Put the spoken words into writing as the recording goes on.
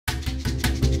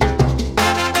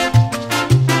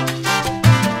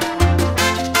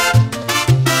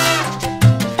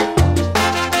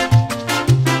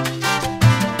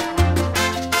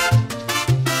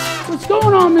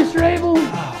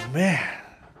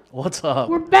What's up?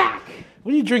 We're back.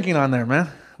 What are you drinking on there, man?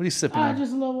 What are you sipping on?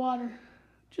 Just a little water.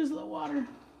 Just a little water.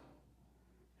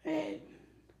 Hey.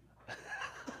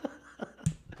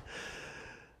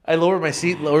 I lowered my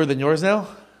seat lower than yours now,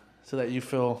 so that you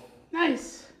feel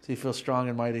Nice. so you feel strong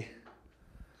and mighty.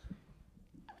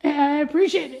 I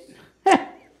appreciate it. I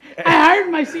hired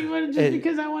my seat just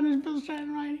because I wanted to feel strong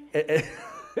and mighty.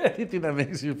 Anything that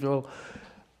makes you feel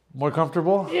more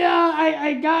comfortable? Yeah,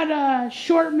 I got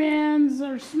short man's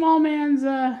or small man's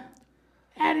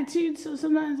attitude, so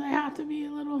sometimes I have to be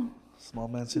a little... Small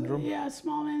man syndrome? Yeah,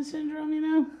 small man syndrome, you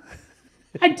know?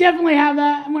 I definitely have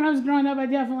that. When I was growing up, I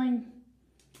definitely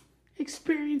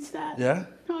experienced that. Yeah?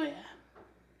 Oh, yeah.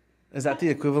 Is that the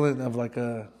equivalent of like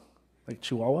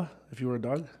Chihuahua, if you were a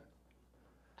dog?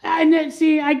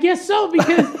 I guess so,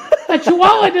 because a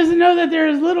Chihuahua doesn't know that they're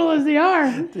as little as they are.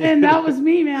 And that was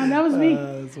me, man. That was me.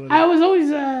 I was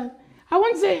always, I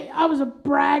wouldn't say I was a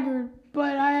braggart,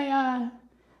 but I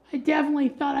definitely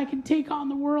thought I could take on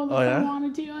the world if I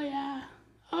wanted to. Oh, yeah.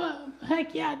 Oh,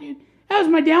 heck yeah, dude. That was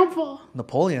my downfall.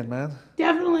 Napoleon, man.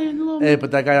 Definitely a little Hey,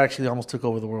 but that guy actually almost took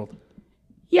over the world.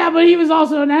 Yeah, but he was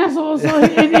also an asshole, so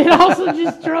it also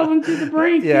just drove him to the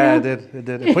brink. Yeah, you know? it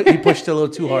did. He pushed it a little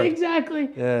too hard. Exactly.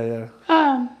 Yeah.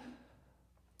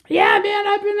 Yeah, man,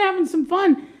 I've been having some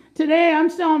fun. Today, I'm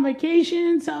still on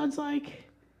vacation, so it's like...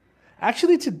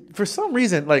 Actually, for some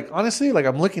reason, like, honestly, like,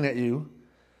 I'm looking at you,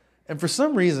 and for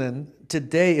some reason,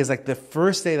 today is, like, the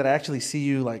first day that I actually see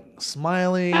you, like,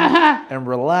 smiling and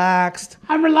relaxed.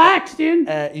 I'm relaxed, dude.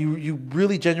 You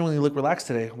really genuinely look relaxed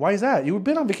today. Why is that? You've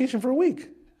been on vacation for a week.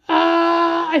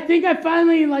 I think I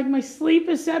finally, like, my sleep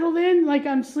is settled in. Like,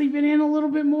 I'm sleeping in a little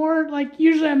bit more. Like,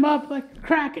 usually I'm up, like,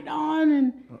 crack of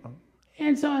dawn,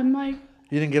 and so I'm like...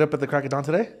 You didn't get up at the crack of dawn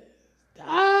today?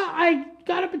 I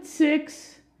got up at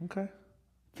 6. Okay.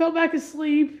 Fell back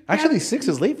asleep. Actually, 6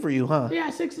 is late for you, huh? Yeah,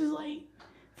 6 is late.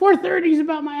 4:30 is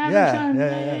about my average time.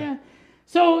 Yeah.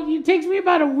 So it takes me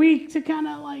about a week to kind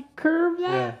of, like, curve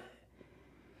that.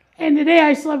 Yeah. And today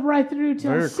I slept right through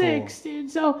till Very 6, cool. dude.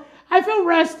 So I feel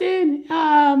rested.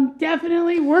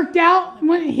 Definitely worked out.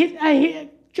 I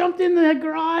jumped in the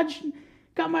garage,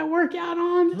 got my workout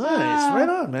on. Nice. Right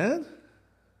on, man.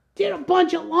 Did a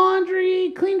bunch of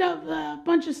laundry, cleaned up a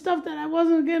bunch of stuff that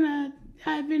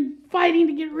I've been fighting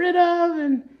to get rid of.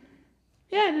 And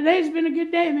yeah, today's been a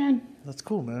good day, man. That's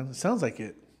cool, man. It sounds like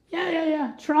it.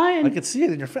 Yeah. Trying. I could see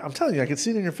it in your face. I'm telling you, I could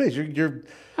see it in your face. You're.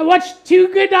 I watched 2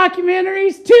 good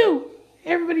documentaries. 2.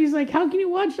 Everybody's like, how can you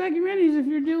watch documentaries if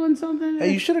you're doing something?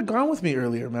 Hey, you should have gone with me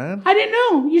earlier, man. I didn't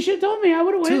know. You should have told me. I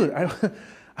would have went. Dude,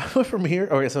 I went from here.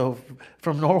 Okay, so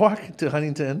from Norwalk to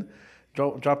Huntington,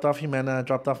 dropped off Jimena,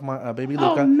 dropped off my baby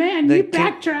Luca. Oh, man, you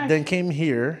backtracked. Then came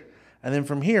here, and then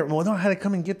from here, well, no, I had to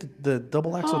come and get the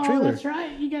double axle trailer. Oh, that's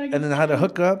right. You gotta get. And then I had to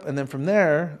hook up, and then from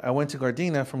there, I went to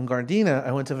Gardena. From Gardena,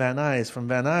 I went to Van Nuys. From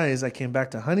Van Nuys, I came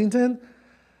back to Huntington,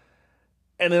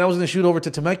 and then I was going to shoot over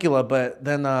to Temecula, but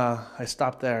then I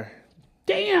stopped there.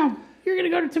 Damn, you're going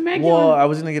to go to Temecula? Well, I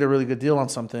was going to get a really good deal on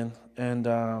something, and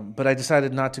but I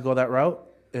decided not to go that route,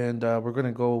 and we're going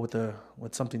to go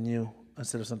with something new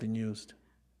instead of something used.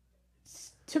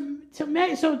 So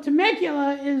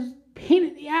Temecula is pain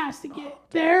in the ass to get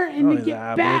there and to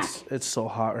get back. It's so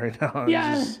hot right now.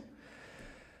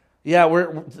 Yeah.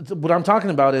 What I'm talking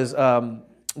about is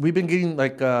we've been getting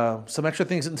like some extra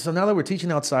things. And so now that we're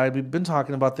teaching outside, we've been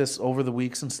talking about this over the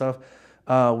weeks and stuff.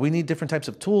 We need different types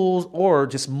of tools or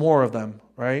just more of them,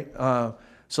 right?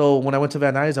 So when I went to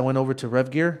Van Nuys, I went over to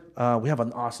Rev Gear. We have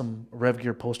an awesome Rev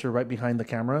Gear poster right behind the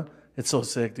camera. It's so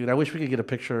sick, dude. I wish we could get a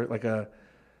picture, like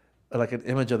an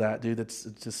image of that, dude. It's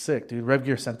just sick, dude. Rev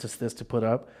Gear sent us this to put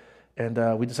up,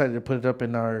 and we decided to put it up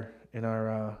in our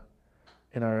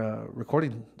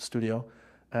recording studio,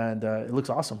 and it looks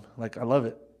awesome. Like, I love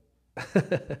it.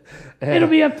 It'll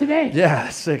be up today. Yeah,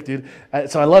 sick, dude.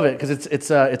 So I love it because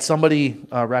it's somebody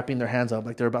wrapping their hands up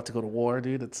like they're about to go to war,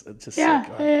 dude. It's just sick.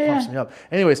 It pumps me up.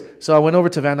 Anyways, so I went over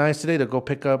to Van Nuys today to go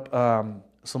pick up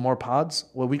some more pods.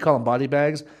 What we call them body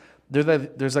bags.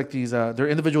 There's like these. They're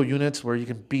individual units where you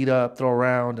can beat up, throw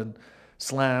around, and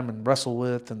slam and wrestle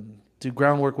with, and do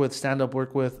groundwork with, stand up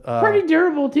work with. Pretty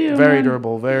durable too. Very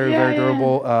durable. Very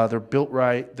durable. They're built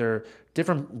right. They're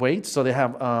different weights. So they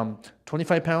have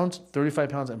 25 pounds, 35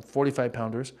 pounds, and 45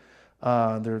 pounders. They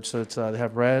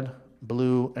have red,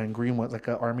 blue, and green ones, like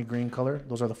an army green color.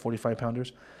 Those are the 45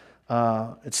 pounders.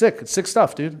 It's sick. It's sick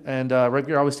stuff, dude. And Red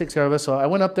Gear always takes care of us. So I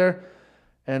went up there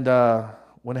and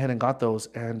went ahead and got those.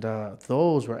 And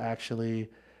those were actually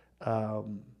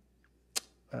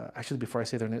before I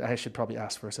say their name, I should probably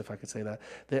ask first if I could say that.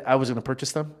 I was going to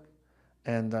purchase them,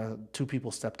 and 2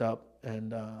 people stepped up,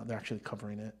 and they're actually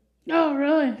covering it. Oh,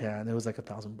 really? Yeah, and it was like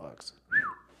 $1,000.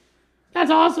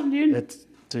 That's awesome, dude.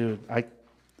 Dude,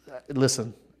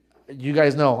 listen, you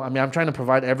guys know, I mean, I'm trying to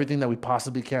provide everything that we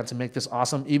possibly can to make this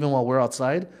awesome, even while we're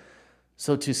outside.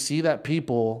 So to see that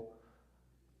people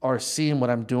are seeing what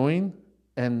I'm doing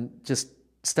and just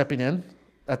stepping in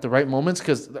at the right moments,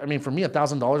 because, I mean, for me,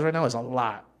 $1,000 right now is a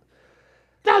lot.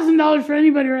 $1,000 for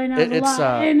anybody right now is a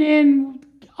lot. And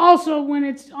also when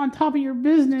it's on top of your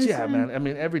business. Yeah, man. I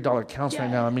mean, every dollar counts right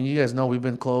now. I mean, you guys know we've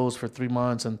been closed for 3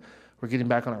 months and we're getting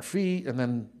back on our feet, and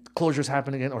then closures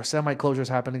happen again, or semi-closures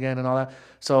happen again and all that.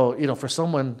 So, for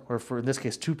someone, or for, in this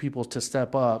case, 2 people to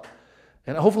step up,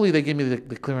 and hopefully they give me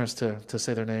the clearance to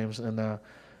say their names. And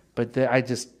but I'm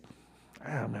just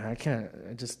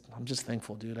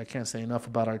thankful, dude. I can't say enough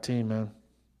about our team, man.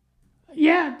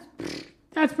 Yeah,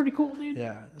 that's pretty cool, dude.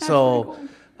 Yeah. So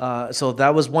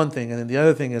that was one thing. And then the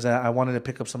other thing is that I wanted to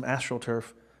pick up some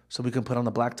AstroTurf so we can put on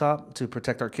the blacktop to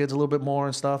protect our kids a little bit more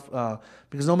and stuff.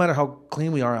 Because no matter how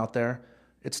clean we are out there,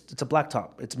 it's a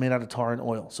blacktop. It's made out of tar and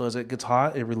oil. So as it gets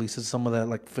hot, it releases some of that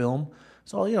like film.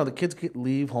 So, the kids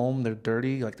leave home, they're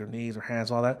dirty, like their knees or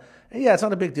hands, all that. And yeah, it's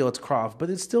not a big deal. It's craft,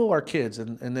 but it's still our kids.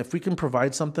 And if we can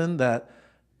provide something that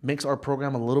makes our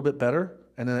program a little bit better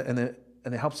and it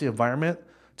helps the environment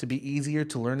to be easier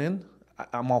to learn in,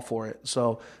 I'm all for it.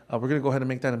 So we're going to go ahead and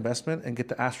make that investment and get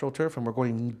the AstroTurf, and we're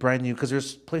going brand new, because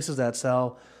there's places that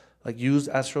sell like used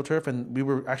AstroTurf, and we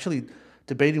were actually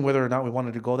debating whether or not we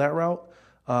wanted to go that route.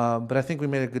 But I think we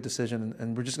made a good decision,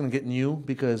 and we're just going to get new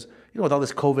because, with all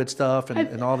this COVID stuff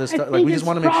and all this stuff, like we just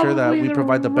want to make sure that we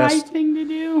provide the best. Right thing to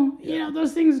do.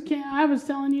 Those things I was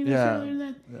telling you this earlier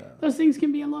that those things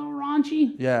can be a little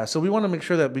raunchy. Yeah. So we want to make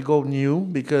sure that we go new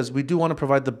because we do want to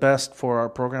provide the best for our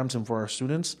programs and for our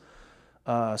students,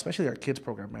 especially our kids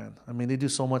program, man. I mean, they do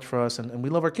so much for us, and we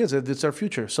love our kids. It's our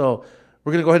future. So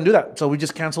we're going to go ahead and do that. So we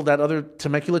just canceled that other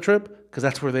Temecula trip because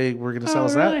that's where they were going to sell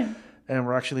us that. And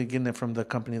we're actually getting it from the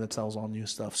company that sells all new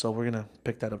stuff. So we're going to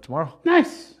pick that up tomorrow.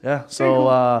 Nice. Yeah.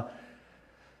 So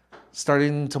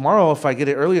starting tomorrow, if I get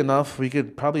it early enough, we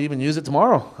could probably even use it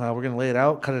tomorrow. We're going to lay it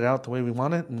out, cut it out the way we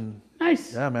want it. And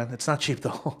nice. Yeah, man. It's not cheap,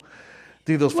 though.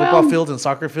 Dude, those football fields and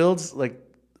soccer fields, like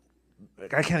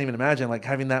I can't even imagine like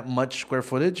having that much square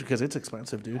footage because it's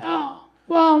expensive, dude. Oh.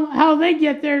 Well, how they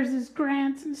get theirs is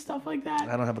grants and stuff like that.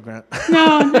 I don't have a grant.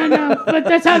 No. But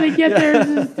that's how they get theirs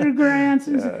is through grants.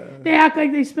 And they act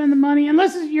like they spend the money.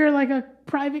 Unless you're like a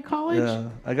private college. Yeah.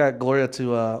 I got Gloria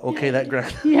to that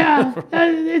grant. Yeah.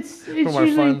 It's from our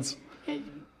usually, funds.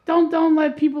 Don't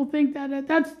let people think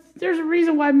that. There's a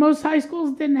reason why most high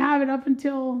schools didn't have it up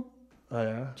until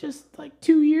just like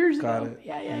 2 years got ago. It.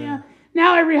 Yeah.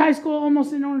 Now every high school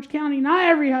almost in Orange County. Not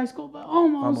every high school, but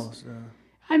almost. Yeah.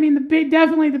 I mean,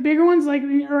 definitely the bigger ones, like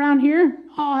around here,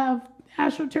 all have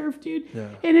AstroTurf, dude. Yeah.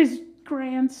 It is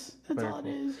grants. That's all it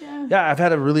is, yeah. Yeah, I've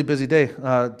had a really busy day.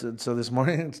 So this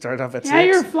morning, it started off at 6. Yeah,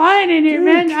 you're flying in here,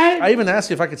 man. I even asked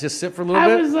you if I could just sit for a little bit.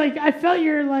 I was like, I felt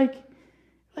your, like...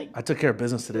 I took care of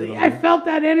business today, though. I felt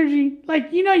that energy.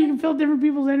 Like, you can feel different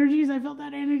people's energies. I felt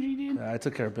that energy, dude. Yeah, I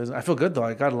took care of business. I feel good, though.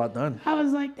 I got a lot done. I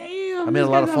was like, damn. I made a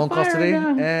lot of phone calls today,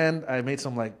 and I made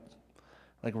some, like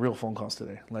real phone calls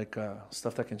today, like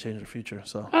stuff that can change the future.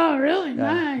 So. Oh, really?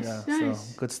 Nice. So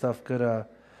good stuff. Good.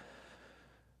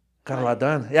 Got a lot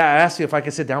done. Yeah, I asked you if I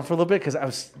could sit down for a little bit because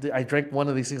I drank one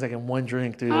of these things like in one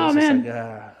drink, dude. Oh, man.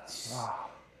 Just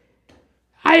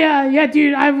like,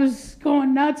 dude, I was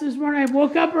going nuts this morning. I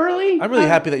woke up early. I'm really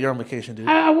happy that you're on vacation, dude.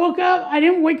 I woke up. I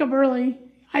didn't wake up early.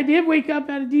 I did wake up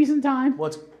at a decent time.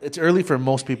 Well, it's early for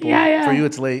most people. Yeah. For you,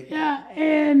 it's late. Yeah,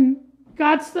 and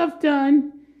got stuff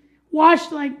done.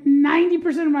 Washed like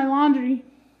 90% of my laundry.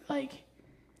 Like,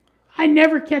 I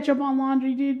never catch up on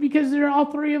laundry, dude, because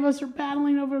all 3 of us are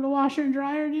battling over the washer and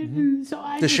dryer, dude. Mm-hmm. And so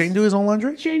Does Shane do his own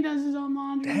laundry? Shane does his own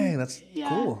laundry. Dang, that's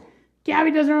cool.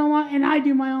 Gabby does her own laundry, and I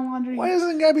do my own laundry. Why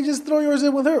doesn't Gabby just throw yours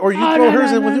in with her, or you throw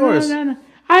hers in with yours? No.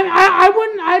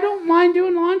 I don't mind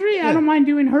doing laundry. Yeah. I don't mind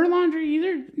doing her laundry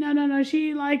either. No.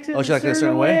 She likes it. Oh, she likes it a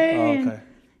certain way? Oh, okay.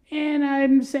 And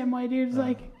I'm the same way, dude. It's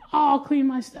like, I'll clean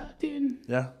my stuff, dude.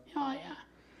 Yeah. Oh, yeah.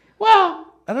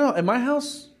 Well, I don't know. In my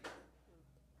house,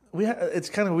 it's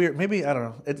kind of weird. Maybe, I don't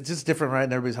know. It's just different, right,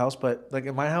 in everybody's house. But, like,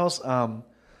 in my house,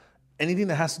 anything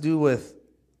that has to do with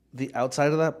the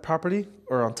outside of that property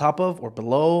or on top of or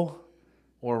below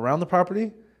or around the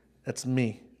property, that's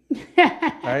me.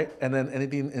 Right? And then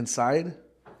anything inside,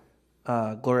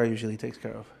 Gloria usually takes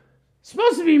care of.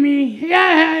 Supposed to be me.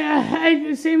 Yeah.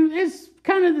 It's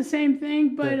kind of the same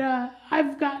thing, but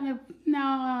I've gotten it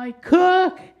now. I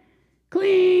cook,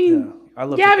 clean, I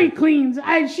love Gabby to cook. cleans.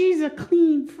 She's a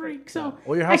clean freak. So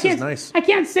Well, your house is nice. I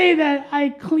can't say that I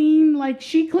clean like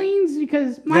she cleans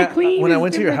because my clean. When is I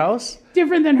went to your house,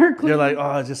 different than her clean. you're like,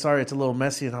 oh, just sorry, it's a little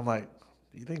messy, and I'm like,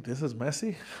 you think this is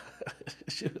messy?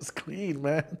 She was clean,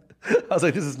 man. I was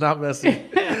like, this is not messy.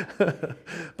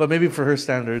 But maybe for her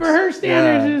standards. For her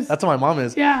standards, that's what my mom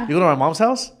is. Yeah. You go to my mom's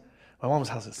house. My mom's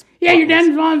house is spotless. Yeah, your dad's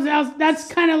mom's house. That's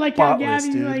kind of like how Spotless,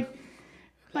 Gabby's dude.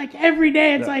 like every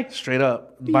day. It's like straight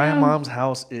up. My mom's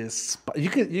house is. You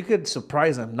could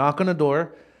surprise them. Knock on the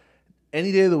door,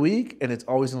 any day of the week, and it's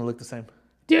always gonna look the same.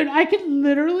 Dude, I could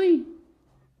literally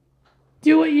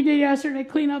do what you did yesterday,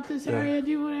 clean up this area,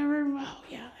 do whatever. Oh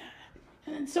yeah,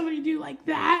 and then somebody do like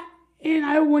that, and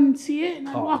I wouldn't see it, and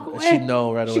I'd walk away. She'd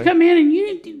know right away. She'd come in, and you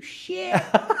didn't do shit.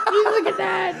 You look at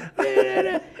that.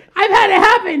 I've had it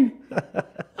happen.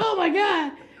 Oh my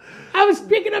god, I was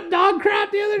picking up dog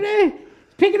crap the other day.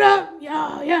 Pick it up.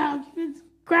 Yeah.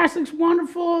 Grass looks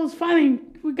wonderful. It's finally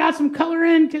we got some color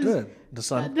in because the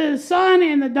sun,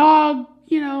 and the dog.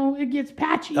 It gets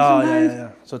patchy sometimes.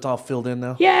 Yeah. So it's all filled in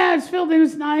now. Yeah, it's filled in.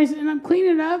 It's nice, and I'm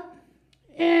cleaning it up.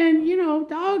 And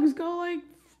dogs go like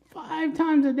 5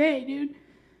 times a day, dude.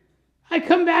 I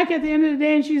come back at the end of the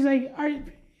day, and she's like,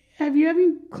 "Have you ever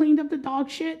cleaned up the dog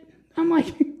shit?" I'm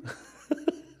like,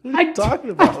 What are you talking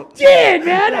about? I did,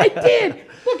 man. I did.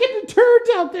 Look at the turds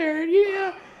out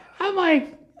there. I'm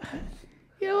like,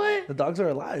 you know what? The dogs are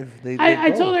alive.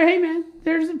 I told her, hey, man,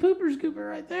 there's a pooper scooper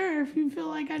right there. If you feel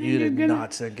like I need You to did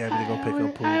not send Gabby to go pick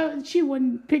up poop. She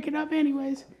wouldn't pick it up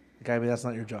anyways. Gabby, that's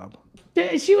not your job.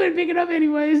 She wouldn't pick it up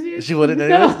anyways. Dude. She wouldn't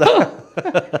No.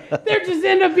 There just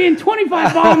end up being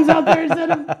 25 bombs out there instead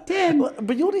of 10.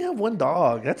 But you only have one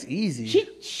dog. That's easy. She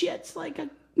shits like a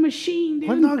machine, dude.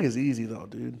 One dog is easy, though,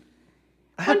 dude.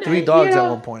 I had 3 dogs at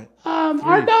one point.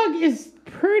 Our dog is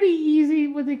pretty easy,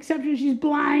 with the exception she's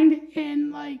blind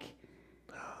and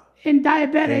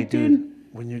diabetic, Hey, dude.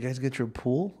 When you guys get your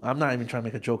pool, I'm not even trying to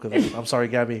make a joke of this. I'm sorry,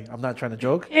 Gabby. I'm not trying to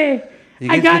joke. Hey, You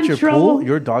I guys got get in your trouble. pool,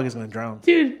 your dog is going to drown.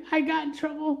 Dude, I got in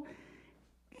trouble.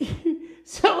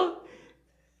 So,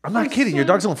 I'm not kidding. Your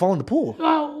dog's going to fall in the pool.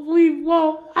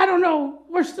 I don't know.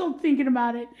 We're still thinking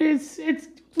about it.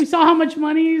 We saw how much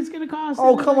money it's going to cost.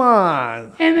 Oh, come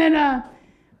on. And then,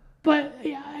 but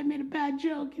yeah, I made a bad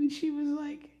joke, and she was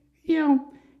like,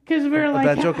 because we were like,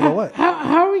 bad joke about what?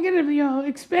 How are we going to,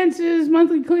 expenses,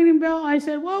 monthly cleaning bill? I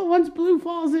said, well, once Blue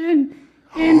falls in,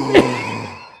 and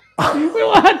we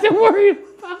won't have to worry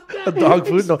about that. Dog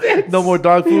food? No more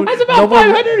dog food? That's about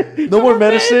 500. No more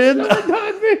medicine? No more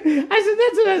dog food. I said,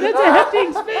 that's a hefty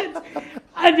expense.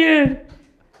 I did.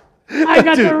 I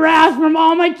got the wrath from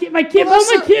all my kids. All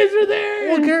my kids are there.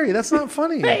 Well, Gary, that's not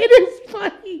funny. It is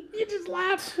funny. You just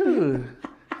laugh. Dude,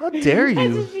 how dare That's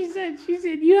you? what she said. She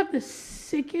said, you have the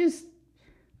sickest,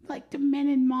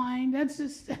 demented mind. That's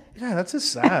just... Yeah, that's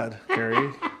just sad,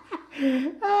 Gary.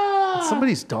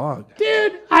 Somebody's dog.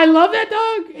 Dude, I love that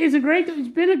dog. It's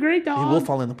been a great dog. He will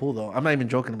fall in the pool, though. I'm not even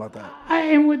joking about that.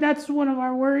 That's one of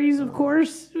our worries, of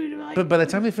course. But by the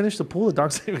time they finish the pool, the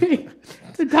dog's...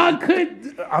 The dog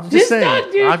could... I'm just saying.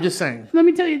 Dog, dude, I'm just saying. Let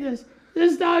me tell you this.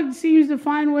 This dog seems to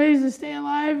find ways to stay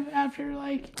alive after,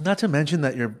 Not to mention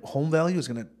that your home value is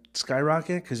going to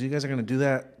skyrocket because you guys are going to do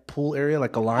that pool area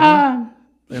like Alani.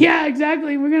 Yeah,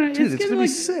 exactly. We're gonna... Dude, it's going to be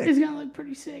sick. It's going to look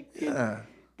pretty sick, dude. Yeah.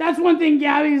 That's one thing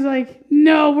Gabby's like,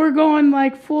 no, we're going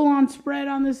full on spread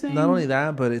on this thing. Not only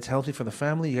that, but it's healthy for the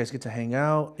family. You guys get to hang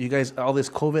out. You guys, all this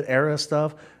COVID era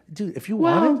stuff. Dude, if you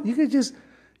want it, you could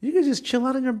just chill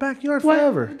out in your backyard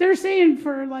forever. They're saying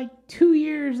for 2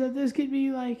 years that this could be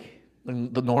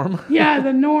the norm? Yeah,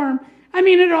 the norm. I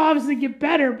mean, it'll obviously get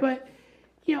better, but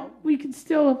we could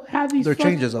still have these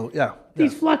changes though. Yeah.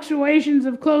 These fluctuations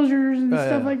of closures and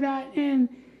stuff like that. And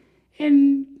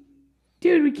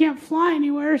dude, we can't fly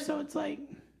anywhere, so it's so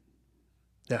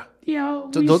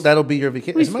that'll be your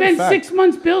vacation. We spent 6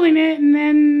 months building it, and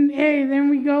then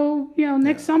we go,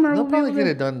 next summer. They'll probably get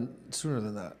it done sooner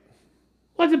than that.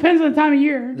 Well, it depends on the time of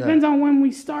year. It depends on when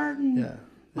we start and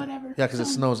whatever. Yeah, because it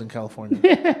snows in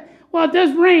California. Well, it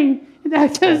does rain.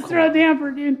 That does throw a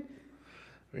damper, dude.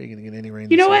 Are you going to get any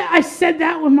rain? You know what? I said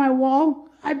that with my wall.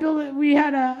 I built it. We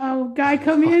had a guy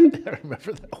come in. I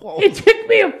remember that wall. It took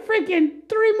me a freaking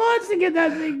 3 months to get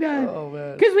that thing done. Oh,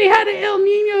 man. Because we had an El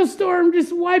Nino storm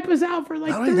just wipe us out for 3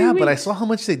 Not only 3 that, weeks. but I saw how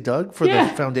much they dug for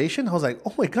the foundation. I was like,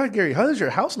 oh my God, Gary, how does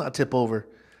your house not tip over?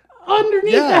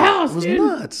 Underneath the house, it was dude.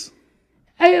 nuts.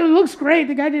 It looks great.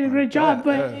 The guy did a great job,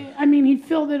 but I mean, he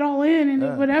filled it all in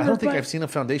and whatever. I don't think I've seen a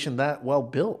foundation that well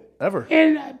built ever.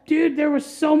 And dude, there was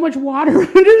so much water under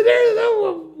there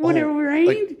though when it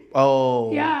rained.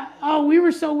 Yeah. Oh, we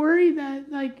were so worried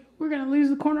that we're going to lose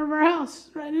the corner of our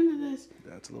house right into this.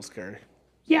 That's a little scary.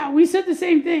 Yeah, we said the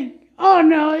same thing. Oh,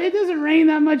 no, it doesn't rain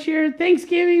that much here.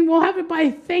 Thanksgiving, we'll have it by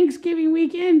Thanksgiving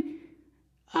weekend.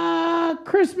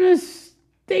 Christmas,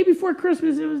 day before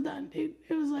Christmas, it was done, dude.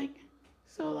 It was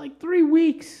like 3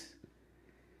 weeks.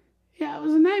 Yeah, it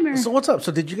was a nightmare. So what's up?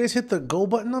 So did you guys hit the go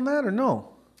button on that or no?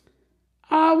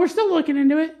 We're still looking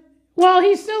into it. Well,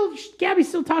 Gabby's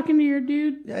still talking to your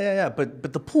dude. Yeah.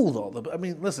 But the pool though. I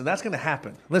mean, listen, that's gonna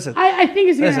happen. Listen, I think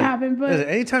it's gonna happen. But listen,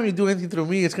 anytime you do anything through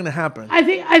me, it's gonna happen. I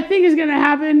think it's gonna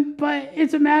happen. But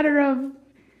it's a matter of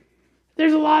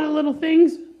there's a lot of little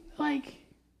things. Like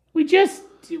we just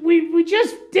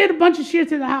did a bunch of shit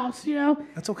to the house. You know.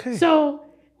 That's okay. So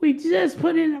we just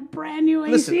put in a brand new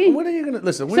AC. Listen, when are you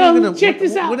gonna check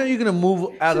this out. When are you gonna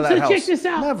move out of that house? So check this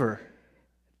out. Never.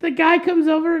 The guy comes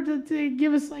over to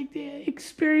give us like the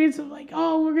experience of like,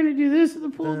 oh, we're gonna do this at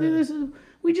the pool, do this.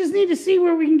 We just need to see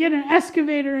where we can get an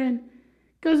excavator in.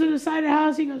 Goes to the side of the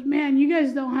house. He goes, man, you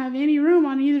guys don't have any room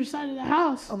on either side of the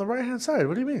house. On the right hand side.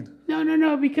 What do you mean?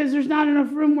 No, because there's not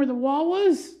enough room where the wall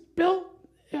was built.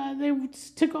 They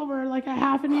took over like a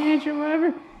half an inch or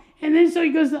whatever. And then so he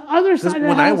goes to the other side of the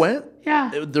house. When I went,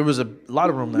 yeah, there was a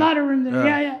lot of room there. A lot of room there,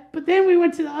 yeah. But then we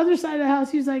went to the other side of the house.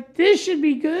 He was like, this should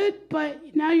be good,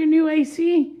 but now your new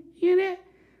AC unit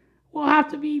will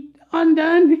have to be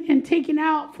undone and taken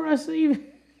out for us to even...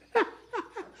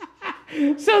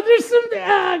 So there's some...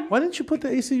 Why didn't you put the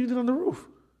AC unit on the roof?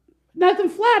 Nothing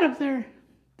flat up there.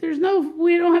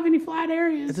 We don't have any flat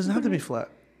areas. It doesn't have to be flat.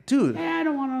 Dude. Yeah, I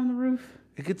don't want it on the roof.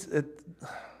 It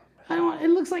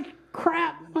looks like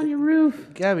crap on your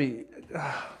roof. Gabby,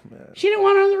 man. She didn't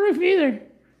want it on the roof either.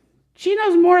 She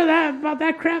knows more about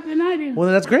that crap than I do. Well,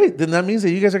 that's great. Then that means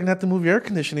that you guys are going to have to move your air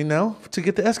conditioning now to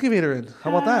get the excavator in.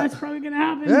 How about that? That's probably going to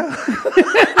happen. Yeah.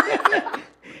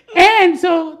 And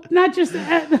so not just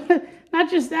that,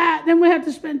 then we have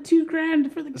to spend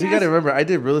 $2,000 for the gas. So you got to remember, I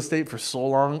did real estate for so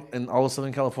long in all of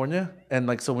Southern California. And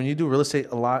like, so when you do real estate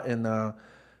a lot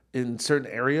in certain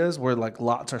areas where like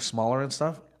lots are smaller and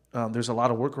stuff, there's a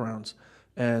lot of workarounds.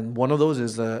 And one of those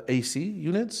is the AC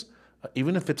units.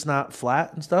 Even if it's not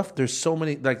flat and stuff, there's so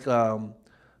many, like,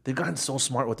 they've gotten so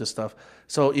smart with this stuff.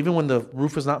 So even when the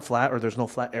roof is not flat or there's no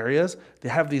flat areas, they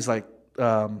have these, like,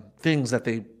 things that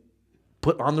they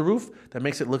put on the roof that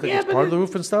makes it look like it's part of the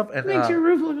roof and stuff. And makes your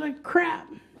roof look like crap.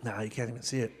 Nah, you can't even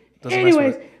see it.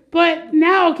 Anyways, but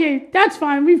now, okay, that's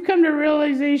fine. We've come to a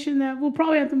realization that we'll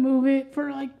probably have to move it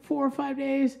for, like, 4 or 5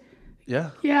 days.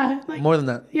 Yeah? Yeah. Like, more than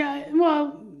that. Yeah,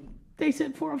 well... They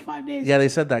said 4 or 5 days. Yeah, they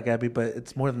said that, Gabby, but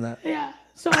it's more than that. Yeah.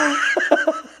 So and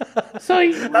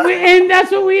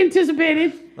that's what we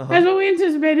anticipated. Uh-huh. That's what we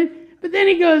anticipated. But then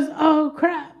he goes, "Oh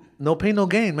crap! No pain, no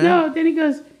gain, man." No. Then he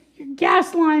goes, "Your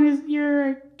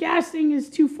gas thing is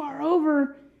too far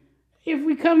over. If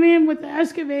we come in with the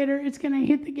excavator, it's gonna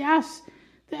hit the gas.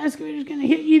 The excavator's gonna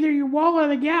hit either your wall or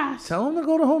the gas." Tell him to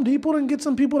go to Home Depot and get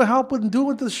some people to help with and do it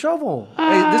with the shovel.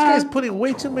 Hey, this guy's putting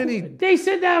way too many. They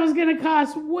said that was gonna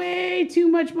cost way too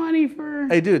much money for.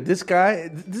 Hey, dude, does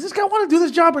this guy want to do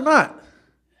this job or not?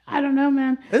 I don't know,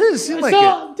 man. It doesn't seem like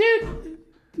it. Dude,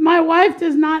 my wife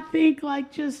does not think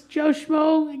like just Joe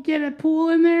Schmo get a pool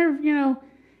in there, you know.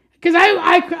 Because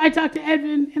I talked to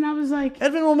Edvin and I was like,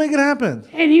 Edvin will make it happen.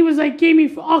 And he was like, gave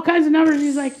me all kinds of numbers.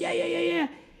 He's like, yeah.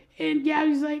 And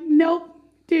Gabby's like, nope.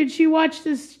 Dude, she watched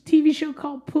this TV show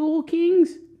called Pool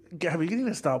Kings. Gabby, you need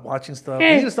to stop watching stuff.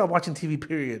 Hey. You need to stop watching TV,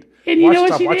 period. And you know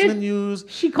what she did? Stop watching the news.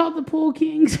 She called the Pool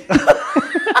Kings.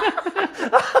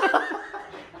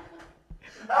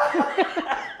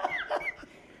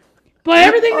 But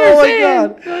everything they're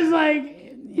saying was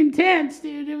like intense,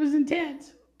 dude. It was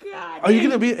intense. God. Are you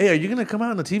gonna come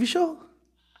out on the TV show?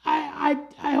 I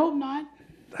hope not.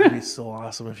 That'd be so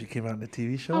awesome if you came out in a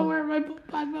TV show. I'll wear my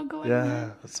Blackbelt Collective.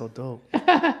 Yeah, that's so dope.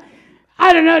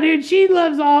 I don't know, dude. She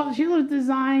loves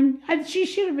design. She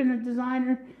should have been a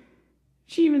designer.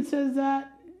 She even says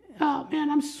that. Oh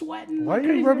man, I'm sweating. Why are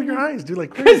you rubbing your eyes, dude,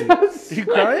 like crazy? You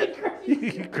crying?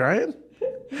 You crying?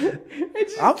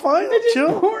 I'm fine. I'm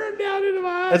chill. Pouring down into my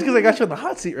eyes. That's because I got you on the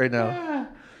hot seat right now.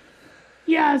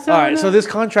 Yeah. So all right. So this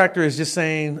contractor is just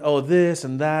saying, "Oh, this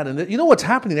and that and you know what's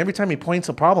happening every time he points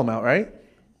a problem out, right?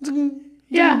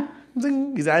 Yeah.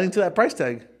 He's adding to that price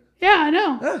tag. Yeah, I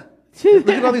know. Yeah. Look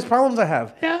at all these problems I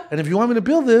have. Yeah. And if you want me to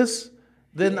build this,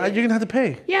 then you're gonna have to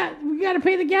pay. Yeah, we got to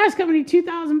pay the gas company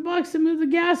 $2,000 to move the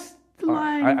gas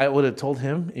line. I would have told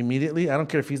him immediately. I don't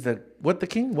care if he's the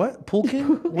king? What? Pool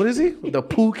king? What is he? The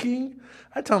pool king?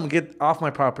 I tell him get off my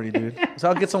property, dude. So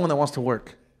I'll get someone that wants to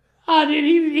work. Oh, dude,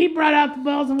 he brought out the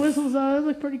bells and whistles. It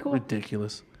looked pretty cool.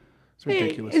 Ridiculous. It's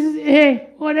ridiculous. Hey,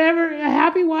 whatever. A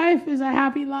happy wife is a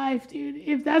happy life, dude.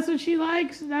 If that's what she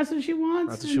likes, that's what she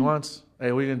wants. That's what she wants.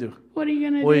 Hey, what are you gonna do? What are you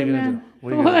gonna What are do, you gonna man? do?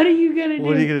 What are you gonna do?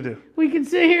 What are you gonna do? We can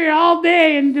sit here all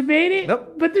day and debate it.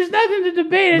 Nope. But there's nothing to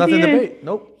debate. Nothing to debate.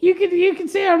 Nope. You can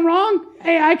say I'm wrong.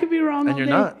 Hey, I could be wrong. And you're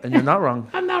not. And you're not wrong.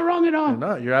 I'm not wrong at all. You're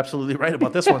not. You're absolutely right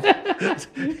about this one.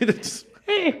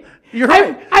 Hey, you're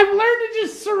right. I've learned to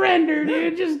just surrender,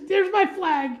 dude. Just there's my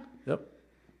flag. Yep.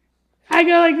 I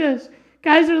go like this.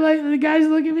 The guys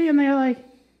look at me and they're like,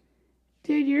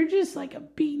 dude, you're just like a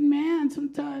beaten man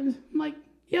sometimes. I'm like,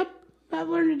 yep. I've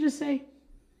learned to just say,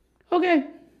 okay.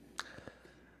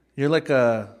 You're like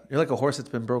a horse that's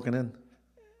been broken in.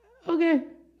 Okay.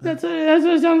 That's what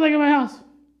it sounds like in my house.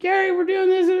 Gary, we're doing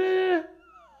this.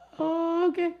 Oh,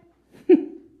 okay.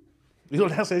 You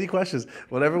don't ask any questions.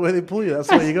 Whatever way they pull you, that's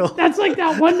the way you go. That's like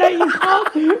that one night you called.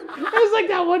 It was like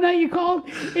that one night you called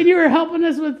and you were helping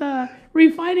us with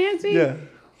refinancing. Yeah.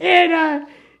 And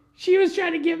she was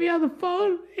trying to get me on the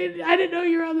phone, and I didn't know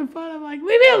you were on the phone. I'm like,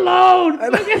 leave me alone.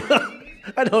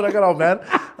 I know. I got all mad.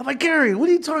 I'm like, Gary, what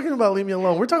are you talking about? Leave me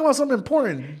alone. We're talking about something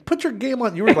important. Put your game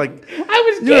on. You were like,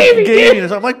 I was gaming.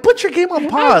 So I'm like, put your game on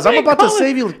pause. I'm about to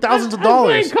save you thousands of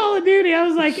dollars. I was playing Call of Duty. I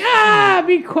was like,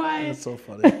 be quiet. That's so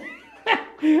funny.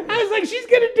 I was like, she's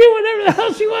going to do whatever the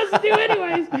hell she wants to do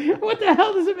anyways. What the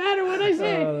hell does it matter what I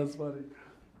say? Oh, that's funny.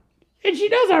 And she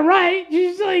knows I'm right.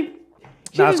 She's like...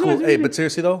 That's cool. Hey, but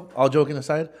seriously though, all joking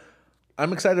aside,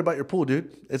 I'm excited about your pool,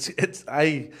 dude.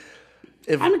 I'm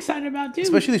excited about it too.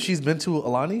 Especially if she's been to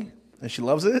Alani and she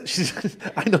loves it.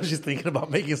 I know she's thinking about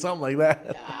making something like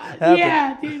that.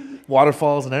 Yeah, dude.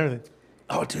 Waterfalls and everything.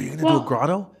 Oh, dude, you're gonna do a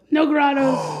grotto? No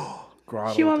grottos.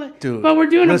 Grotto. Dude. But we're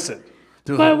doing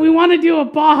But we want to do a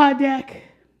Baja deck.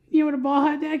 You know what a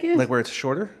Baja deck is? Like where it's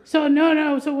shorter? So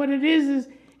no. So what it is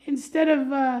instead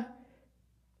of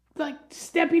like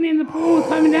stepping in the pool and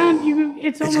coming down,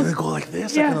 it's almost gonna go like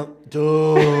this. Yeah.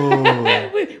 Dude.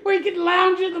 Where you can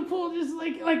lounge in the pool just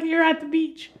like you're at the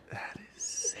beach. That is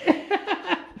sick.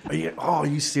 Are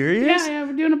you serious? Yeah,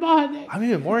 we're doing a Baja deck. I'm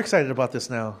even more excited about this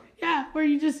now. Yeah, where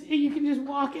you can just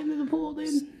walk into the pool,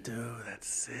 dude. Dude, that's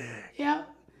sick. Yeah.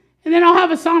 And then I'll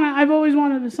have a sauna. I've always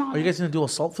wanted a sauna. Are you guys gonna do a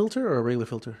salt filter or a regular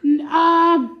filter?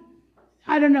 I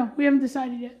don't know. We haven't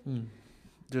decided yet.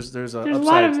 There's a upsides.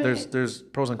 lot of There's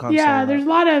pros and cons. Yeah, there's a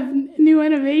lot of new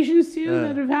innovations too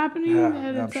that are happening. Yeah,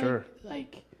 that I'm sure.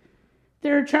 Like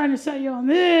they're trying to sell you on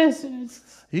this, and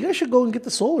it's. You guys should go and get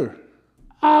the solar.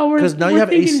 Because now you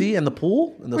have AC and the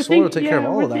pool, and the solar will take care of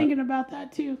all of that. We're thinking about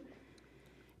that too.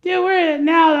 Dude, we're at it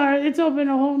now. It's opened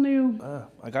a whole new.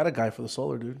 I got a guy for the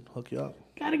solar, dude. Hook you up.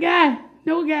 Got a guy.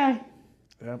 No guy.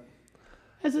 Yep.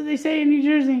 That's what they say in New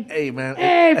Jersey. Hey, man.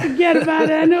 Hey, forget about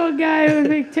it. I know a guy who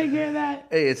can take care of that.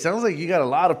 Hey, it sounds like you got a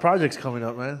lot of projects coming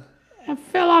up, man. I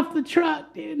fell off the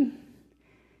truck, dude.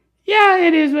 Yeah,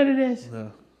 it is what it is. Yeah.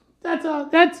 That's all.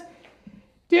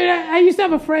 Dude, I used to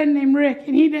have a friend named Rick,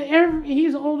 and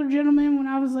he's an older gentleman. When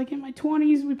I was like in my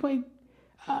 20s, we played,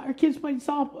 our kids played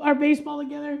baseball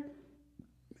together.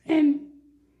 And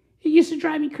it used to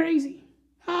drive me crazy.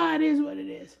 It is what it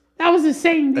is. That was the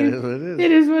saying, dude. It is what it is.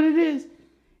 It is what it is.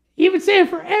 He would say it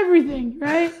for everything,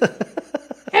 right?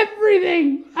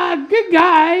 Everything. Good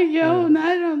guy,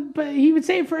 but he would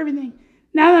say it for everything.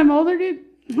 Now that I'm older, dude,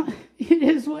 it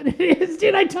is what it is.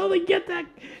 Dude, I totally get that.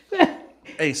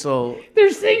 Hey, so...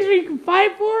 There's things where you can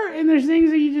fight for, and there's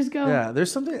things that you just go... Yeah,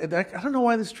 there's something... I don't know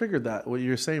why this triggered that, what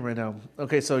you're saying right now.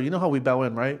 Okay, so you know how we bow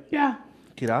in, right? Yeah.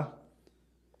 Kira.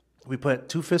 We put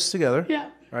two fists together. Yeah.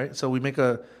 Right? So we make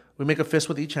a fist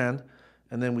with each hand,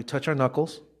 and then we touch our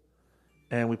knuckles,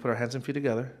 and we put our hands and feet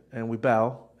together, and we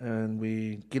bow, and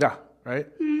we kira,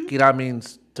 right? Mm-hmm. Kira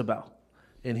means to bow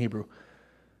in Hebrew.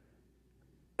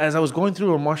 As I was going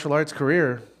through a martial arts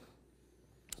career,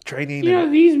 training...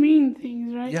 these mean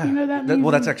things, right? Yeah. You know that means...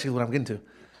 Well, that's actually what I'm getting to.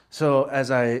 So as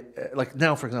like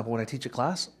now, for example, when I teach a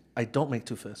class, I don't make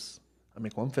two fists. I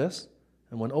make one fist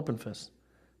and one open fist,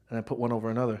 and I put one over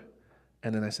another,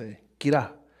 and then I say, kira.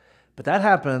 But that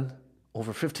happened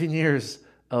over 15 years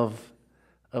of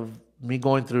me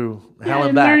going through hell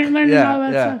and back. Learning all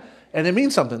that stuff. And it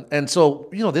means something. And so,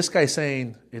 this guy's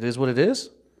saying, it is what it is.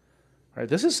 Right?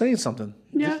 This is saying something.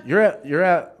 Yeah. You're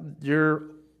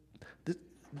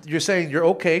saying you're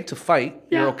okay to fight.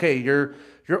 Yeah. You're okay. You're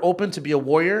open to be a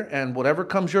warrior, and whatever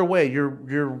comes your way,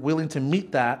 you're willing to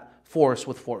meet that force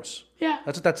with force. Yeah.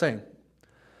 That's what that's saying.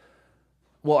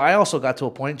 Well, I also got to a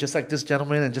point, just like this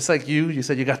gentleman, and just like you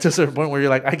said you got to a certain point where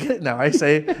you're like, I get it now. I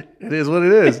say, it is what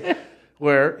it is.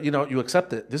 Where, you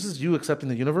accept it. This is you accepting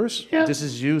the universe. Yeah. This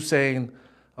is you saying,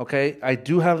 okay, I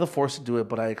do have the force to do it,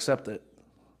 but I accept it.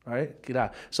 right?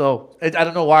 Kira. So I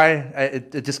don't know why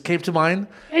it just came to mind,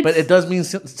 but it does mean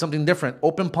something different.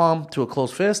 Open palm to a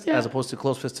closed fist, as opposed to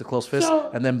closed fist to closed fist,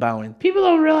 and then bowing. People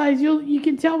don't realize you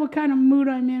can tell what kind of mood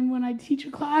I'm in when I teach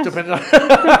a class.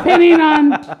 Depending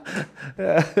on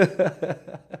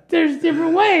there's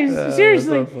different ways.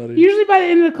 Seriously, so usually by the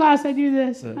end of the class I do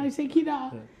this. I say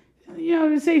Kira.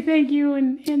 To say thank you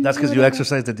and that's because you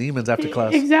exercise the demons after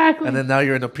class. Exactly. And then now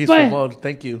you're in a peaceful mode.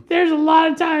 Thank you. There's a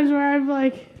lot of times where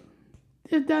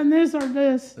I've done this or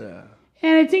this. Yeah.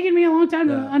 And it's taken me a long time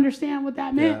to understand what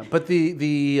that meant. Yeah. But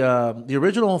the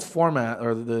original format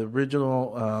or the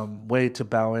original way to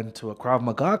bow into a Krav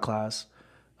Maga class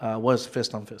was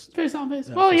fist on fist. Fist on fist.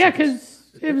 Because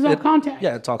it was all contact.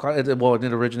 Yeah, it's all contact. It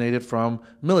originated from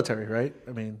military, right?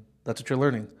 I mean, that's what you're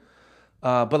learning.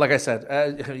 But like I said,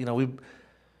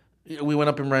 we went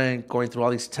up in rank, going through all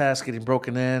these tests, getting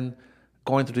broken in,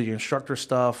 going through the instructor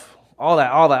stuff,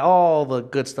 all the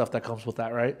good stuff that comes with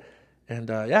that, right?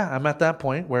 And I'm at that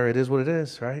point where it is what it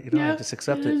is, right? Just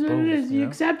accept it. Boom, it is. You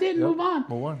accept it and move on.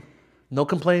 Move on. No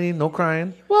complaining, no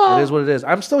crying. Well, it is what it is.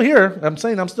 I'm still here. I'm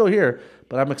saying I'm still here,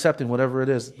 but I'm accepting whatever it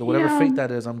is, whatever fate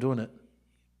that is. I'm doing it.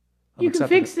 You can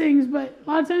fix things, but a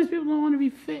lot of times people don't want to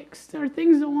be fixed, or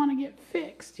things don't want to get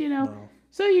fixed, No.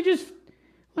 So you just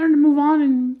learn to move on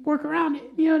and work around it.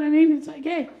 You know what I mean? It's like,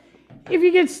 hey, if you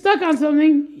get stuck on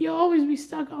something, you'll always be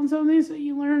stuck on something, so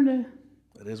you learn to...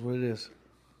 It is what it is.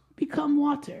 Become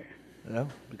water. Yeah,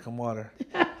 become water.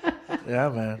 Yeah,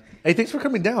 man. Hey, thanks for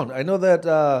coming down. I know that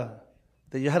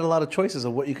you had a lot of choices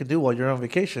of what you could do while you're on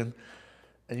vacation,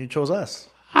 and you chose us.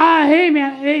 Hey,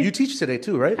 man. Hey. You teach today,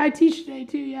 too, right? I teach today,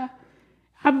 too, yeah.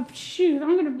 I'm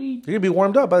going to be... You're going to be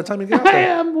warmed up by the time you get out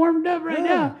there. I'm warmed up right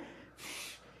now.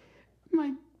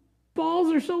 My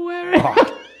balls are so wet right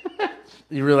now.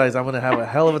 You realize I'm going to have a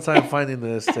hell of a time finding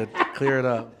this to clear it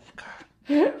up.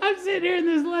 God. I'm sitting here in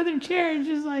this leather chair and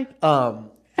just like...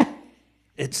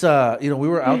 It's, we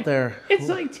were out there. It's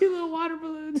like two little water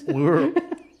balloons.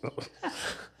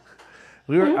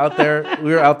 We were out there.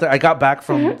 I got back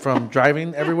from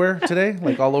driving everywhere today,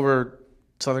 like all over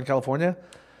Southern California.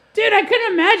 Dude, I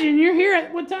couldn't imagine. You're here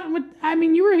at what time?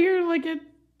 You were here like at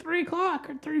 3 o'clock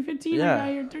or 3:15.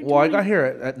 Yeah. Well, I got here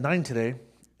at 9 today,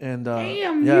 and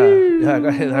damn, I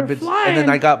got here. And then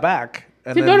I got back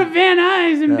to go to Van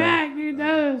Nuys and back, dude.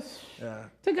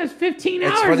 Took us 15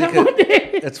 hours that one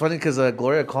day. It's funny because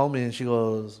Gloria called me and she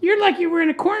goes, "You're like you were in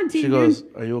a quarantine." She goes,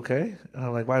 "Are you okay?" And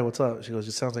I'm like, "Why? What's up?" She goes,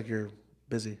 "It sounds like you're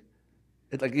busy."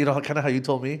 It's like, kind of how you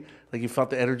told me, like you felt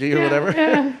the energy or whatever.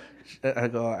 Yeah. I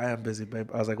go, "I am busy, babe."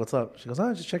 I was like, "What's up?" She goes,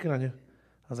 "I'm just checking on you."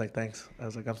 I was like, "Thanks." I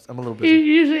was like, I'm a little busy.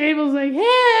 Usually Abel's like,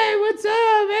 "Hey, what's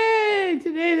up? Hey."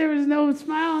 Today there was no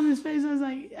smile on his face. I was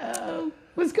like, "Oh,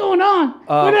 what's going on?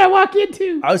 What did I walk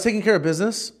into?" I was taking care of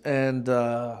business and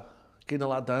getting a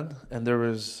lot done, and there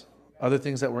was other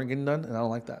things that weren't getting done, and I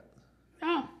don't like that.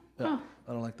 I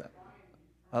don't like that.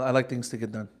 I like things to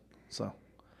get done. So,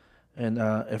 and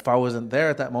if I wasn't there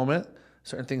at that moment,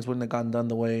 certain things wouldn't have gotten done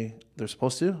the way they're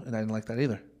supposed to, and I didn't like that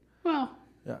either. Well,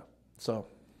 yeah. So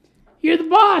you're the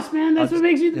boss, man. That's what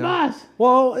makes you the boss.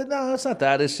 Well, no, it's not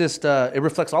that. It's just it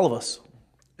reflects all of us.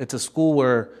 It's a school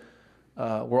where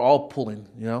we're all pulling,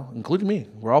 including me.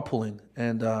 We're all pulling,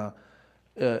 and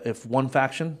if one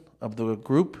faction of the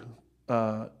group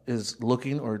is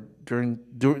looking or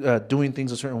doing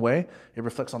things a certain way, it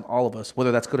reflects on all of us,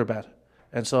 whether that's good or bad.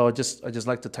 And so I just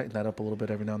like to tighten that up a little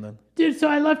bit every now and then. Dude, so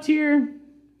I left here,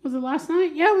 was it last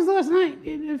night? Yeah, it was last night.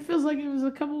 It feels like it was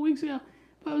a couple of weeks ago.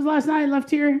 But it was last night. I left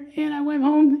here and I went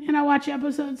home and I watched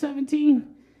episode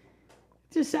 17.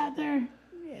 Just sat there.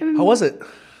 How was it?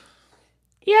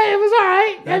 Yeah, it was all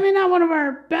right. Yeah. I mean, not one of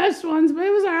our best ones, but it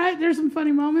was all right. There's some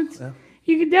funny moments. Yeah.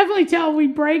 You can definitely tell we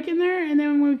break in there, and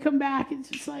then when we come back, it's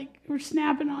just like we're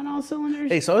snapping on all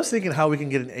cylinders. Hey, so I was thinking how we can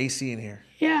get an AC in here.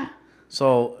 Yeah.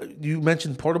 So you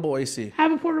mentioned portable AC. I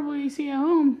have a portable AC at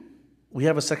home. We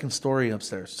have a second story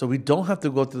upstairs, so we don't have to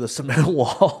go through the cement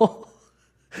wall.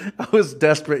 I was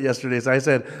desperate yesterday, so I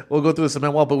said we'll go through the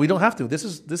cement wall, but we don't have to. This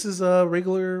is a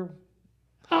regular.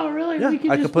 Oh, really?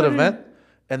 Yeah, I could put a vent,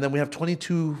 and then we have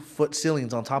 22-foot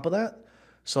ceilings on top of that,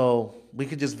 so we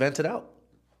could just vent it out.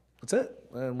 That's it,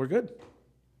 and we're good.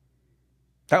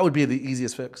 That would be the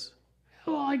easiest fix.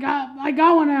 Well, I got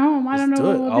one at home. I don't know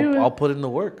what we'll do. I'll put in the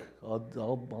work.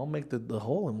 I'll make the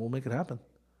hole, and we'll make it happen.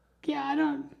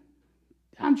 Yeah,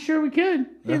 I'm sure we could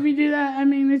if we do that. I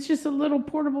mean, it's just a little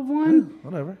portable one. Yeah,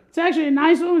 whatever. It's actually a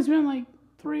nice one. We spent like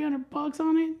 $300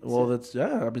 on it. Well, that's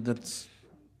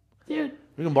dude.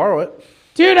 We can borrow it.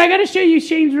 Dude, I got to show you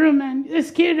Shane's room, man.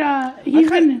 This kid,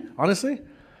 honestly,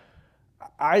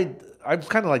 I'm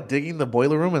kind of like digging the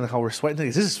boiler room and how we're sweating.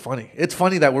 This is funny. It's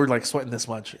funny that we're like sweating this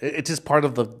much. It's just part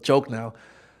of the joke now.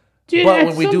 Dude,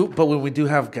 but when we do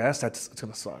have guests, it's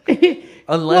gonna suck. Unless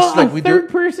well, like we do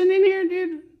person in here,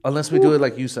 dude. Unless we do it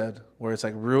like you said, where it's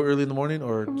like real early in the morning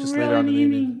or just later on in the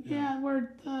evening. Yeah,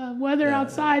 where the weather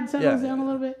outside settles down a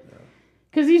little bit.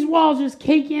 Because these walls just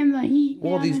cake in the heat.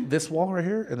 Well, this wall right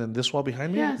here and then this wall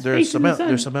behind me, they're cement.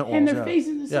 They're cement walls. And they're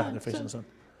facing the sun. Yeah, they're facing the sun.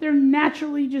 They're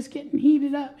naturally just getting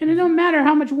heated up. And it don't matter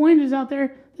how much wind is out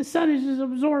there, the sun is just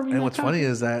absorbing. And what's funny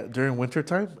is that during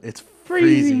wintertime, it's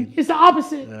freezing. It's the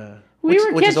opposite. Yeah. We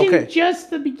were catching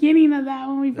just the beginning of that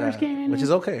when we first came in. Which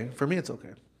is okay. For me, it's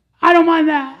okay. I don't mind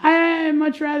that. I'd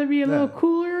much rather be a little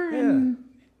cooler. And,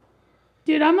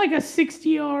 dude, I'm like a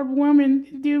 60-year-old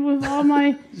woman, dude, with all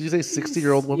my... Did you say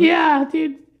 60-year-old woman? Yeah,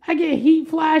 dude. I get heat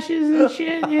flashes and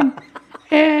shit.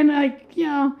 And like, you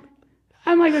know,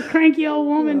 I'm like a cranky old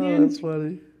woman, dude. That's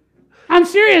funny. I'm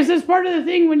serious. That's part of the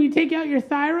thing. When you take out your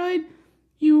thyroid,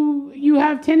 you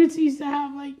have tendencies to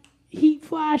have, like, heat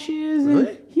flashes.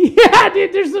 Really? Yeah,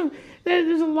 dude.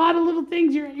 There's a lot of little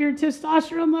things. Your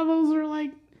testosterone levels are,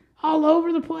 like, all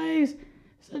over the place.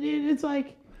 So, dude, it's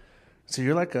like... So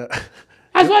you're like a...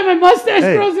 That's why my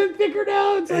mustache grows in thicker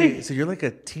now. It's like... So you're like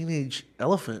a teenage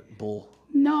elephant bull.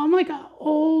 No, I'm like an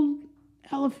old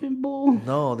elephant bull.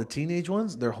 No, the teenage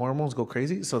ones, their hormones go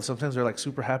crazy. So sometimes they're like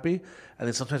super happy. And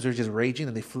then sometimes they're just raging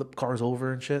and they flip cars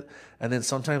over and shit. And then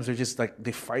sometimes they're just like,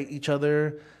 they fight each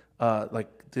other. Like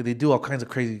they do all kinds of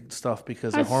crazy stuff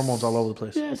because their hormones all over the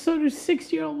place. Yeah, so do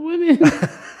 60-year-old women.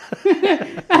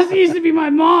 That used to be my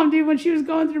mom, dude, when she was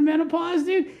going through menopause,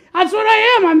 dude. That's what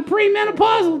I am. I'm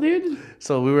pre-menopausal, dude.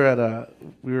 So we were at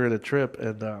a trip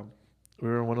and we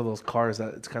were in one of those cars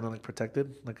that it's kind of like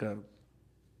protected, like a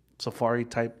safari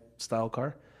type style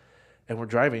car. And we're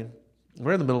driving.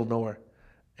 We're in the middle of nowhere.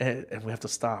 And we have to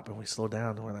stop and we slow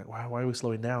down. And we're like, why are we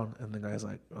slowing down? And the guy's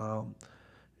like,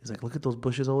 he's like, look at those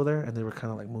bushes over there. And they were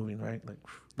kind of like moving, right? Like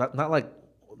not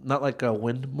like a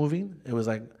wind moving. It was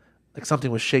like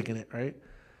something was shaking it, right?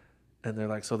 And they're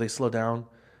like, so they slow down.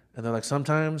 And they're like,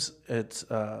 sometimes it's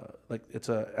like it's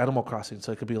a Animal Crossing,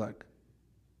 so it could be like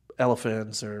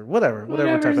elephants or whatever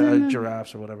type of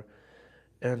giraffes or whatever.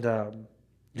 And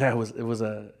it was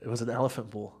an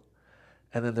elephant bull.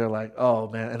 And then they're like, oh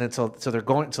man, and then so they're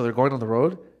going on the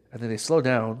road, and then they slow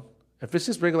down. If it's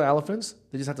just regular elephants,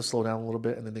 they just have to slow down a little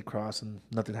bit, and then they cross, and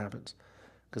nothing happens,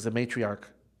 because the matriarch,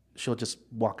 she'll just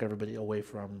walk everybody away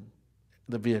from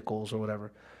the vehicles or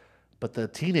whatever. But the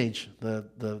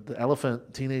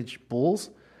elephant teenage bulls,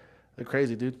 they're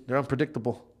crazy, dude. They're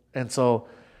unpredictable, and so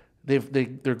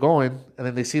they're going, and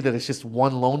then they see that it's just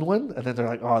one lone one, and then they're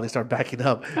like, oh, they start backing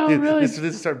up. Oh, dude, really? As soon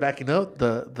as they start backing up,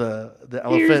 the Ears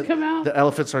elephant come out. the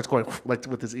elephant starts going like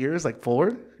with his ears like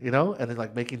forward, you know, and then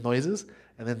like making noises,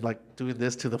 and then like doing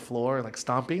this to the floor and like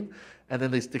stomping, and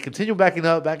then they continue backing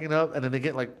up, and then they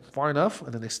get like far enough,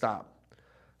 and then they stop.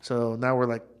 So now we're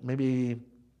like maybe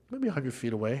 100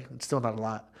 feet away. It's still not a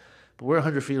lot, but we're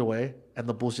 100 feet away, and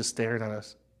the bull's just staring at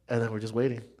us, and then we're just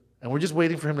waiting. And we're just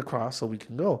waiting for him to cross so we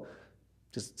can go.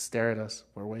 Just stare at us.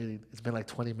 We're waiting. It's been like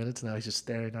 20 minutes now. He's just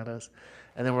staring at us.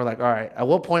 And then we're like, all right, at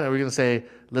what point are we going to say,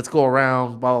 let's go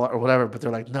around, blah, blah, blah, or whatever? But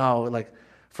they're like, no, like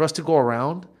for us to go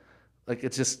around, like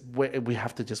it's just, we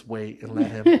have to just wait and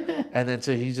let him. And then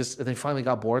so and then finally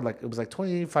got bored. Like it was like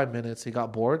 25 minutes. He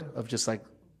got bored of just like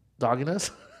dogging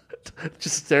us,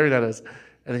 just staring at us.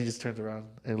 And then he just turns around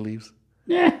and leaves.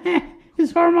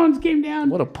 His hormones came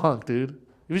down. What a punk, dude.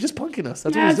 He was just punking us.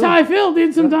 That's how I feel,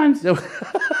 dude, sometimes. Serious.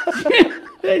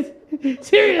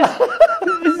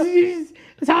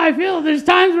 That's how I feel. There's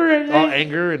times where...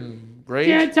 anger and rage?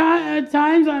 Yeah, at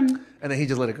times I'm... And then he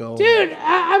just let it go. Dude,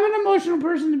 I'm an emotional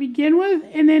person to begin with.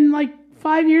 And then, like,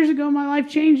 5 years ago, my life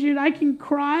changed, dude. I can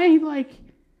cry. Like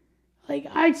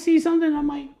I see something, I'm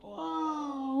like,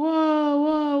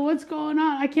 whoa, what's going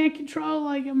on? I can't control,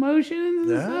 like, emotions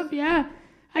and stuff. Yeah.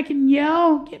 I can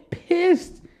yell, get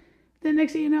pissed. The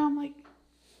next thing you know, I'm like,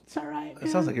 it's all right.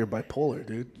 It sounds like you're bipolar,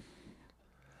 dude.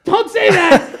 Don't say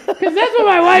that, because that's what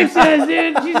my wife says,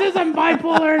 dude. She says I'm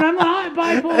bipolar, and I'm not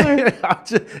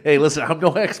bipolar. Hey, listen, I'm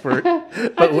no expert,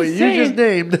 but what you just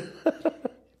named.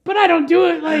 But I don't do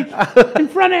it, like, in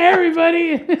front of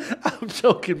everybody. I'm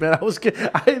joking, man. I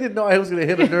didn't know I was going to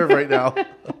hit a nerve right now.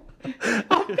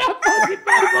 I'm not fucking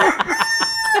bipolar.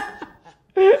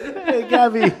 Hey,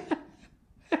 Gabby.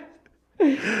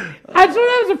 That's what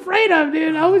I was afraid of,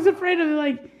 dude. I was afraid of,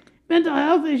 like, mental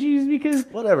health issues because...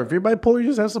 Whatever. If you're bipolar, you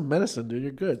just have some medicine, dude.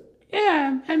 You're good.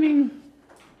 Yeah, I mean,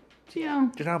 you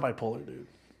know. You're not bipolar, dude.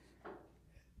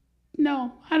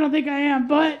 No, I don't think I am.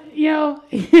 But,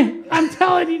 I'm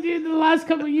telling you, dude, the last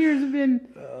couple of years have been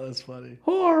that's funny.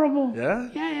 Horrible. Yeah?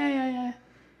 Yeah.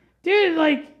 Dude,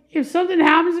 like, if something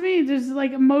happens to me, just,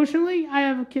 like, emotionally,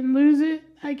 can lose it.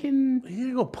 You need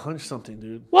to go punch something,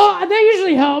 dude. Well, that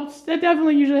usually helps. That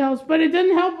definitely usually helps. But it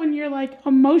doesn't help when you're, like,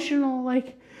 emotional,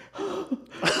 like... No,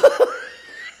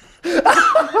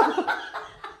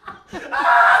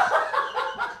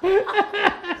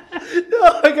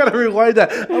 I gotta rewind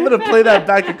that. I'm gonna play that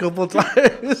back a couple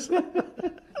times.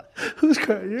 Who's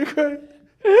crying? You're crying?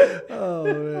 Oh,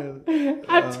 man.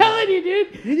 I'm telling you, dude.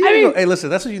 Hey, listen,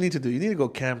 that's what you need to do. You need to go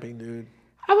camping, dude.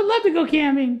 I would love to go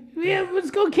camping. Yeah,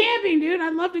 let's go camping, dude.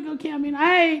 I'd love to go camping.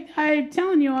 I'm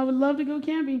telling you, I would love to go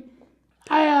camping.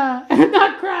 I'm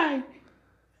not crying.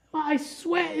 My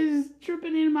sweat is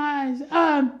dripping in my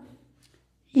eyes.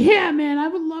 Yeah, man, I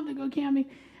would love to go camping.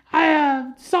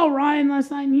 I saw Ryan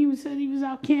last night, and he said he was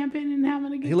out camping and having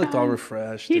a good time. He looked all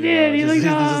refreshed. He did. He looked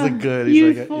this is good.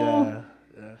 Youthful. He's like,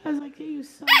 yeah. I was like, hey, you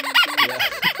son of a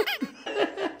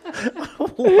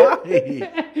Why?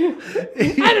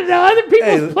 I don't know. Other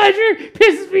people's pleasure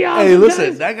pisses me off. Hey,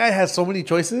 listen, that guy has so many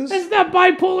choices. That's that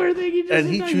bipolar thing.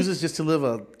 He chooses just to live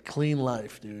a clean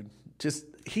life, dude.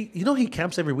 He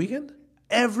camps every weekend.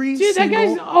 That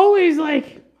guy's always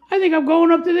like, I think I'm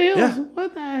going up to the hills. Yeah.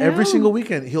 What the hell? Every single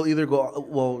weekend, he'll either go.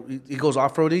 Well, he goes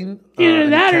off roading. Either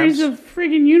that, or he's a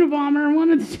freaking Unabomber.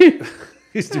 One of the two.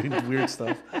 He's doing weird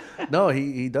stuff. No,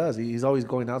 he does. He's always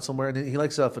going out somewhere, and he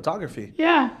likes photography.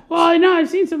 Yeah. Well, I know. I've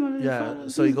seen some of his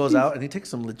photos. So he goes out and he takes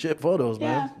some legit photos,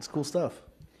 man. It's cool stuff.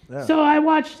 Yeah. So I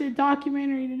watched a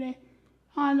documentary today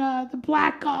on the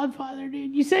Black Godfather,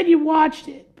 dude. You said you watched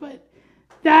it, but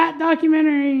that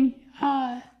documentary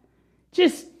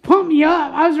just pumped me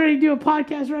up. I was ready to do a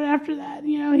podcast right after that.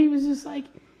 He was like,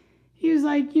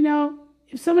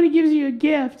 if somebody gives you a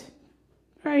gift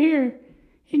right here,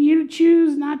 and you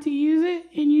choose not to use it,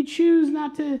 and you choose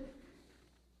not to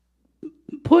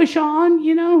push on,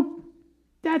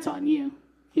 that's on you.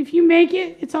 If you make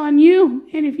it, it's on you,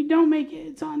 and if you don't make it,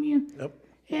 it's on you. Yep.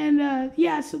 And,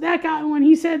 so that guy, when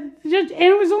he said, and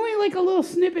it was only like a little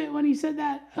snippet when he said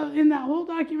that in that whole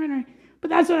documentary, but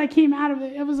that's what I came out of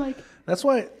it. It was like... That's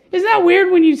why... Isn't that weird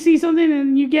when you see something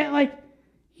and you get like,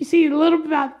 you see a little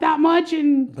about that much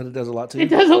and... But it does a lot to you. It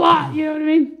does a lot, you know what I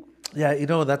mean? Yeah,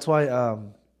 that's why...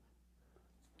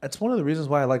 That's one of the reasons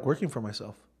why I like working for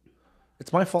myself.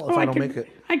 It's my fault if I don't make it.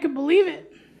 I could believe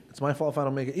it. It's my fault if I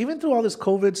don't make it. Even through all this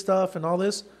COVID stuff and all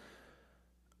this,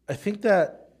 I think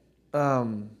that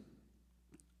that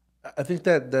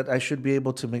I should be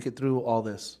able to make it through all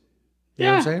this. You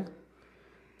know what I'm saying?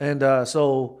 And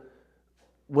so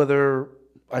whether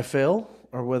I fail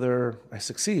or whether I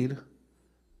succeed,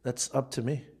 that's up to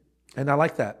me. And I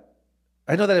like that.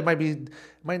 I know that it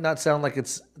might not sound like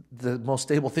it's the most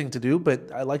stable thing to do,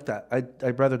 but I like that.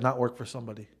 I'd rather not work for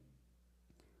somebody.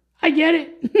 I get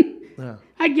it. Yeah.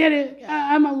 I get it.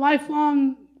 I'm a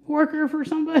lifelong worker for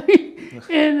somebody,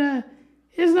 and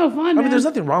it's no fun. I mean, there's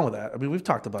nothing wrong with that. I mean, we've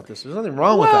talked about this. There's nothing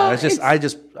wrong with that. I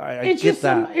get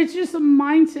that. It's just a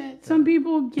mindset. Some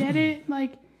people get it.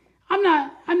 Like, I'm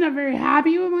not very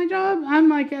happy with my job. I'm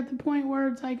like at the point where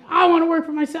it's like, I want to work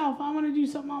for myself. I want to do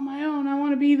something on my own. I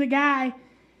want to be the guy.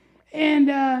 And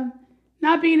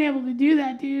not being able to do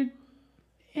that, dude,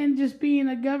 and just being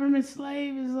a government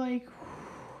slave is like...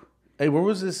 Hey, where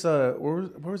was this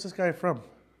guy from?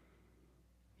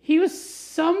 He was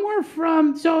somewhere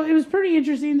from... So it was pretty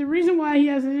interesting. The reason why he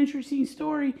has an interesting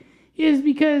story is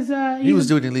because... he was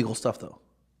doing illegal stuff, though.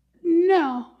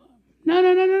 No.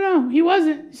 He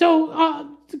wasn't.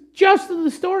 So just the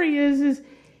story is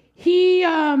he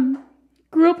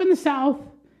grew up in the South,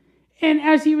 and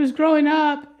as he was growing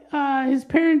up, his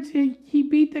parents, he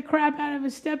beat the crap out of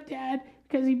his stepdad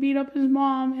because he beat up his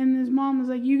mom, and his mom was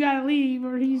like, you gotta leave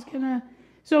or he's gonna...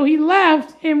 So he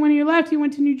left, and when he left, he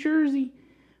went to New Jersey.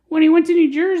 When he went to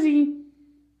New Jersey,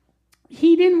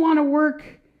 he didn't want to work.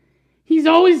 He's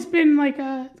always been like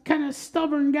a kind of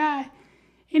stubborn guy,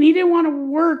 and he didn't want to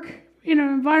work in an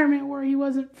environment where he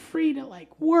wasn't free to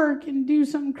like work and do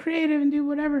something creative and do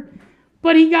whatever.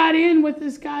 But he got in with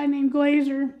this guy named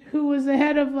Glazer, who was the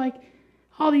head of like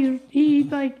all these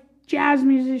jazz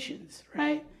musicians,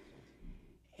 right?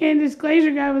 And this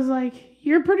Glazer guy was like,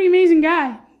 you're a pretty amazing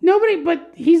guy.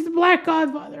 But he's the Black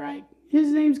Godfather, right?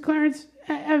 His name's Clarence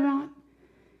Avant.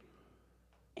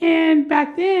 And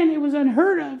back then, it was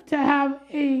unheard of to have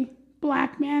a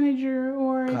black manager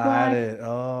or a Got it.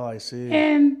 Oh, I see.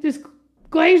 And this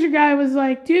Glazer guy was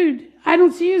like, dude, I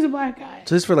don't see you as a black guy.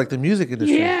 So this is for like the music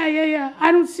industry. Yeah.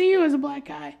 I don't see you as a black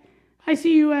guy. I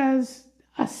see you as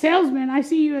a salesman. I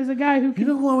see you as a guy who can... You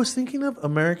know who I was thinking of?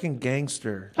 American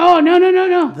Gangster. Oh,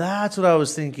 no. That's what I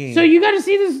was thinking. So you got to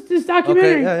see this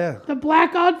documentary. Okay, yeah. The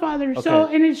Black Godfather. Okay. So,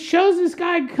 and it shows this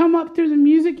guy come up through the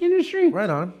music industry. Right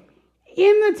on.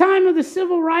 In the time of the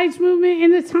civil rights movement,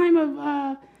 in the time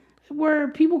of where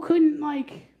people couldn't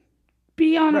like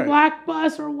be on a black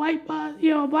bus or a white bus,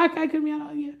 a black guy couldn't be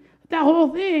on that whole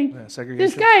thing. Yeah, segregation.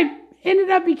 This guy ended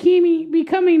up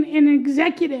becoming an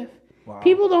executive. Wow.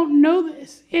 People don't know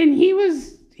this, and he a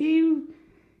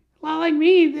lot like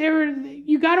me.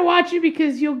 You got to watch it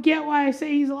because you'll get why I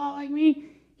say he's a lot like me.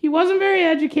 He wasn't very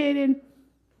educated.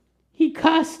 He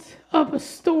cussed up a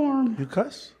storm. You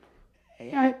cuss?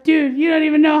 Dude, you don't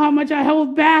even know how much I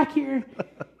hold back here.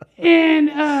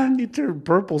 And you turn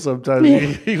purple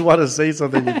sometimes. You want to say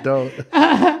something you don't.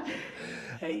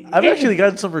 I've actually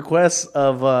gotten some requests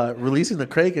of releasing the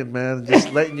Kraken, man,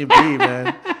 just letting you be,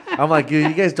 man. I'm like, dude,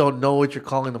 you guys don't know what you're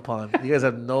calling upon. You guys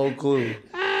have no clue.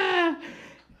 I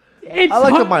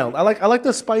like the mild. I like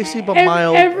the spicy but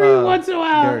mild. Every once in a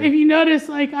while, Gary. if you notice,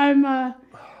 like I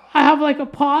have like a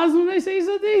pause when I say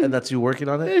something. And that's you working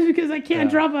on it? It's because I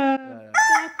can't drop a...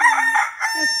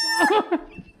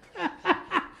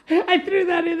 I threw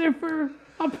that in there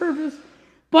on purpose.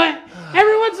 But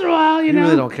every once in a while, you know... You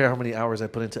really don't care how many hours I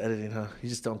put into editing, huh? You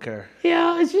just don't care.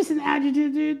 Yeah, it's just an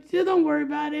adjective, dude. Don't worry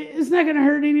about it. It's not going to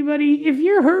hurt anybody. If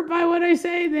you're hurt by what I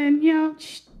say, then,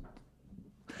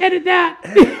 edit that.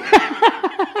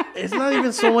 It's not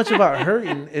even so much about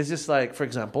hurting. It's just like, for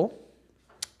example,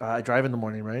 I drive in the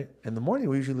morning, right? In the morning,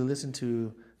 we usually listen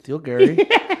to Theo Gary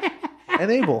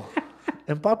and Abel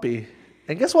and Puppy.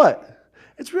 And guess what?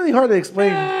 It's really hard to explain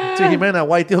to Jimena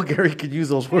why Theo Gary can use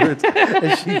those words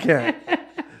and she can't.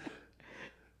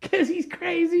 Because he's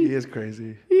crazy. He is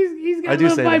crazy. He's got a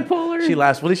little bipolar. That. She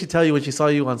laughs. What did she tell you when she saw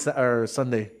you on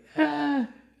Sunday?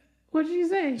 What did she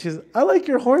say? She says, I like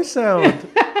your horse sound.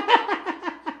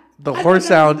 The horse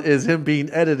sound is him being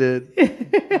edited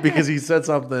because he said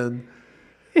something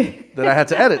that I had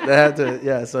to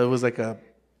edit. So it was like a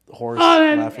horse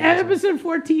laughing. Episode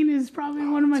 14 is probably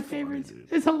one of my favorites. Funny,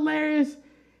 it's hilarious.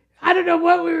 I don't know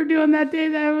what we were doing that day.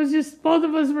 That was just both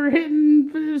of us were hitting,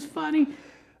 but it was funny.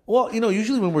 Well,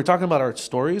 usually when we're talking about our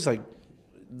stories, like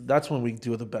that's when we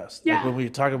do the best. Yeah. Like when we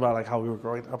talk about like how we were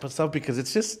growing up and stuff, because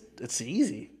it's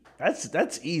easy.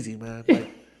 That's easy, man. Like,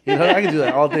 I can do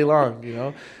that all day long.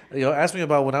 Ask me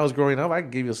about when I was growing up. I can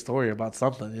give you a story about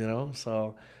something.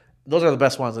 So those are the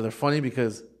best ones, and they're funny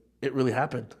because it really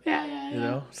happened.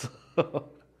 Yeah. So.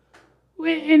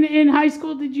 Wait, in high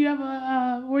school, did you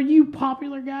have were you a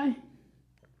popular guy?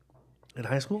 In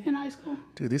high school? In high school.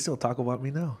 Dude, they still talk about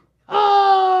me now.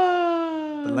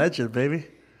 Oh! The legend, baby.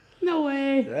 No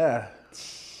way. Yeah.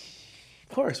 Of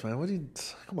course, man.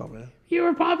 Come on, man. You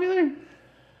were popular?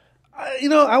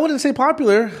 I wouldn't say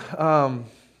popular.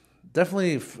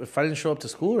 Definitely, if I didn't show up to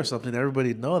school or something,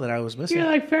 everybody'd know that I was missing. You're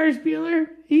like Ferris Bueller.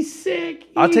 He's sick.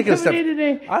 I'll take it a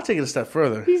step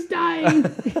further. He's dying.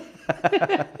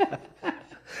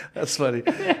 That's funny.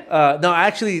 I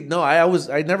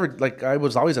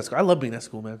was always at school. I love being at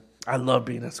school, man. I love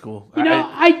being at school.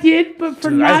 I did, but for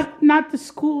not the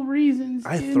school reasons.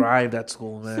 I thrived at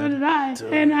school, man. So did I.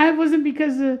 Dude. And I wasn't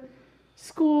because of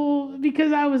school,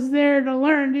 because I was there to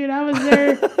learn, dude. I was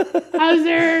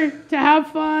there to have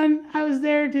fun. I was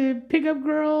there to pick up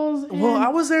girls. Well, I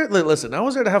was there. Listen, I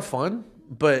was there to have fun,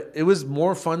 but it was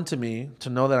more fun to me to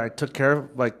know that I took care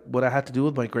of like what I had to do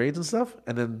with my grades and stuff,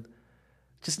 and then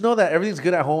just know that everything's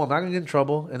good at home. I'm not gonna get in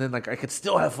trouble, and then like I could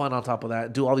still have fun on top of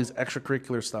that, do all these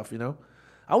extracurricular stuff.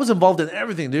 I was involved in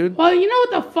everything, dude. Well, you know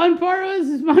what the fun part was?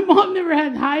 Is my mom never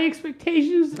had high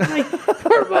expectations like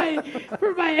for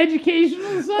my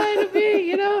educational side of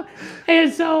me,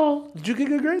 And so, did you get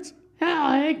good grades?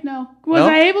 Heck no. Was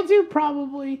I able to?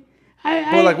 Probably.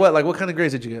 Like what? Like what kind of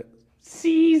grades did you get?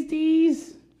 C's,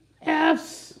 D's,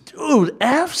 F's. Dude,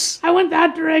 F's? I went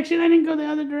that direction. I didn't go the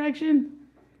other direction.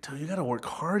 Dude, you gotta work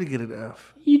hard to get an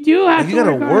F. You do have to work hard.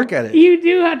 You gotta work at it. You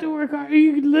do have to work hard.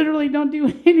 You literally don't do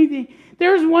anything.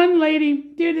 There was one lady,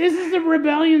 dude, this is the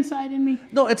rebellion side in me.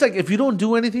 No, it's like if you don't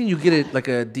do anything, you get it like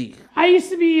a D. I used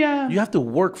to be... you have to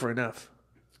work for an F.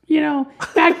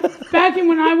 Back in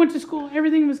when I went to school,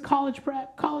 everything was college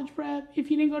prep. College prep.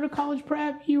 If you didn't go to college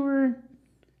prep, you were...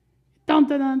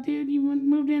 Dun-dun-dun, dude. You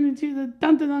moved into the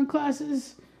dun-dun-dun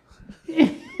classes.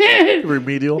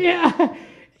 Remedial? Yeah.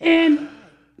 And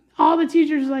all the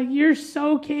teachers were like, you're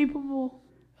so capable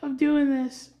of doing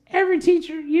this. Every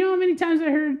teacher, you know how many times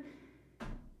I heard...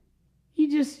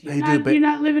 you're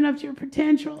not living up to your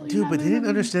potential. Dude, but they didn't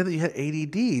understand that you had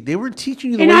ADD. They weren't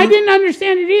teaching you and I didn't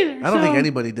understand it either. I don't think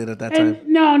anybody did at that time.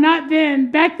 No, not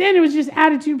then. Back then, it was just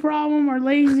attitude problem or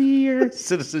lazy or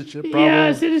citizenship problem.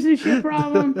 Yeah, citizenship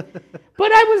problem.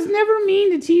 But I was never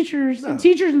mean to teachers. No. And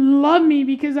teachers loved me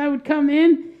because I would come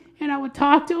in and I would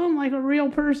talk to them like a real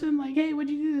person, like, hey, what'd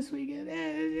you do this weekend?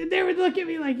 And they would look at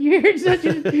me like, you need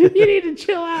to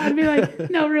chill out. I'd be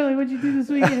like, no, really, what'd you do this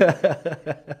weekend?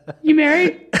 You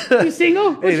married? You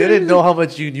single? Hey, they didn't know how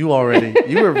much you knew already.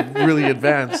 You were really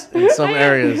advanced in some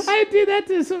areas. I do that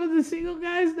to some of the single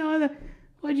guys. No,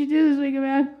 what'd you do this weekend,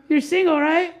 man? You're single,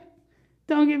 right?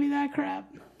 Don't give me that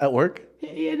crap. At work?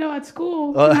 At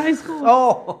school, in high school.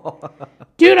 Oh.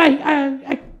 Dude,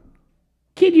 I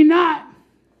kid you not.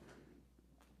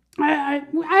 I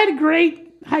had a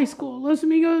great high school. Los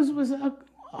Amigos was an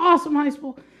awesome high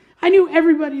school. I knew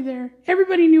everybody there.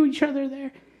 Everybody knew each other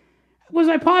there. Was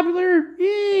I popular?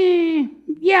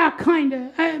 Yeah, kind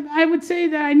of. I would say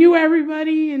that I knew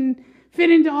everybody and fit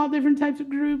into all different types of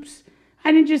groups.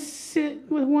 I didn't just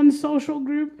sit with one social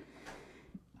group.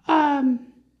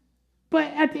 But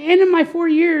at the end of my 4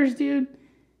 years, dude,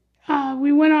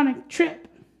 we went on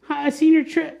a senior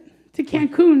trip to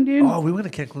Cancun, dude. Oh, we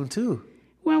went to Cancun too.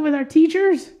 Went with our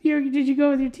teachers. Did you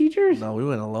go with your teachers? No, we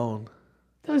went alone.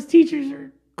 Those teachers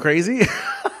are crazy.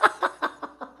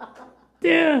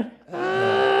 Dude,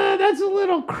 that's a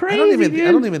little crazy.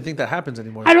 I don't even think that happens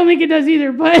anymore. I don't think it does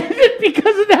either, but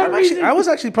because of that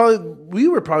reason. We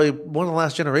were probably one of the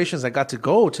last generations that got to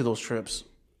go to those trips.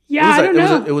 Yeah, I don't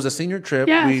know. It was a senior trip.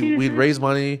 Yeah, we'd raise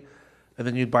money, and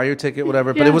then you'd buy your ticket,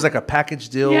 whatever. But it was like a package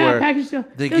deal where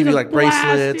they give you like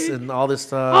bracelets and all this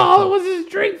stuff. All it was is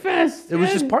drink fest. It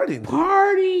was just partying.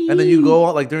 Party. And then you go,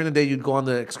 like during the day, you'd go on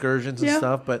the excursions and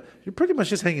stuff. But you're pretty much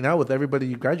just hanging out with everybody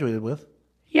you graduated with.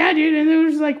 Yeah, dude. And there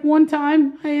was like one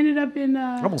time I ended up in...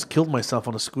 I almost killed myself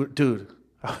on a scooter. Dude,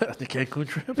 the Cancun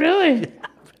trip. Really? Yeah.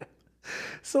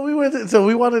 So we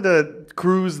wanted to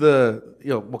cruise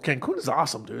Cancun is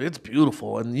awesome, dude. It's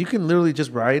beautiful. And you can literally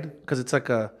just ride because it's like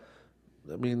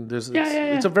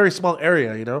it's a very small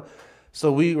area,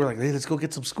 So we were like, hey, let's go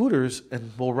get some scooters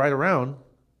and we'll ride around.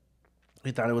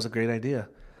 We thought it was a great idea.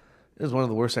 It was one of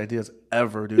the worst ideas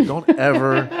ever, dude. Don't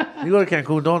ever, you go to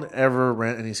Cancun, don't ever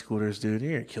rent any scooters, dude.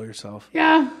 You're going to kill yourself.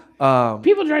 Yeah.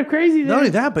 People drive crazy there. Not only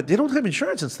that, but they don't have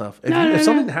insurance and stuff. If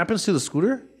something happens to the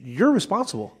scooter, you're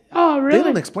responsible. Oh, really? They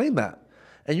don't explain that.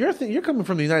 And you're coming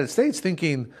from the United States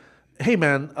thinking, hey,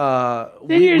 man.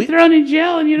 Then you're thrown in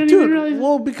jail and you don't even realize.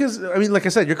 Well, because, like I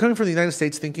said, you're coming from the United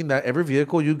States thinking that every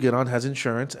vehicle you get on has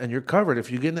insurance and you're covered.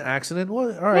 If you get in an accident, all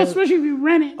right. Well, especially if you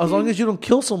rent it. As long as you don't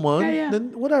kill someone,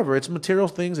 then whatever. It's material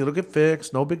things. It'll get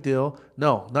fixed. No big deal.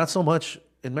 No, not so much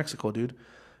in Mexico, dude.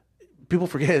 People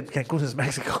forget Cancun is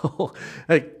Mexico.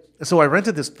 So I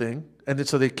rented this thing, and then,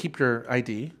 so they keep your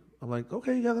ID. I'm like,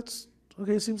 okay, yeah, that's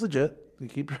okay. It seems legit. You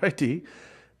keep your ID,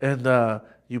 and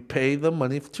you pay the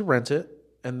money to rent it,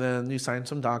 and then you sign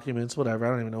some documents, whatever.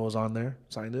 I don't even know what was on there.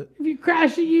 Signed it. If you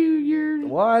crash it, you're.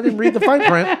 Well, I didn't read the fine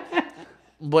print,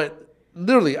 but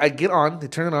literally, I get on. They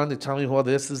turn it on. They tell me, well,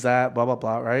 this is that, blah blah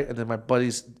blah, right? And then my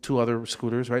buddy's 2 other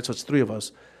scooters, right? So it's 3 of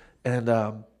us, and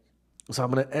so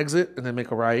I'm going to exit and then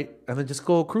make a right and then just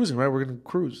go cruising, right? We're going to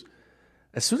cruise.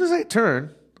 As soon as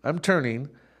I'm turning,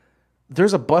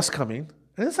 there's a bus coming.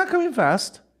 And it's not coming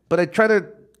fast, but I try to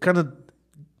kind of,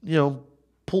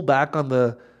 pull back on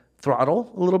the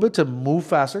throttle a little bit to move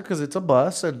faster because it's a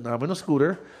bus and I'm in a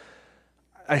scooter.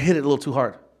 I hit it a little too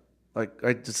hard.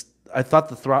 I thought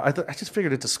the throttle, I just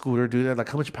figured it's a scooter, dude. Like,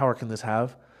 how much power can this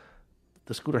have?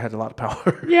 The scooter had a lot of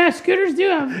power. Yeah, scooters do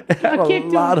have a kick to them.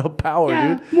 Lot of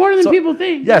power, dude. More than people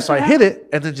think. Yeah, so I hit it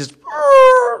and then just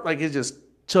it just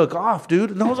took off,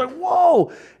 dude. And I was like,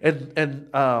 whoa!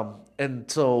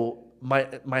 And so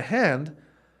my hand,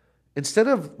 instead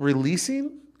of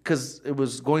releasing because it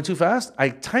was going too fast, I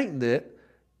tightened it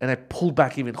and I pulled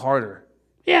back even harder.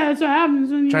 Yeah, that's what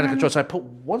happens when you're trying to control. So I put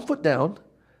 1 foot down.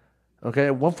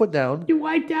 Okay, 1 foot down. You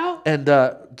wiped out. And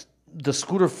the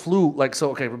scooter flew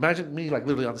okay, imagine me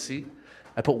literally on the seat.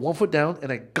 I put 1 foot down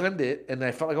and I gunned it and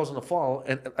I felt like I was going to fall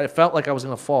and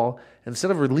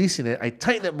instead of releasing it, I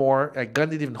tightened it more. I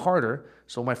gunned it even harder.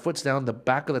 So my foot's down, the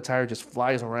back of the tire just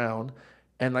flies around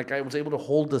and I was able to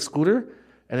hold the scooter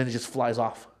and then it just flies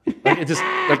off.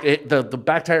 The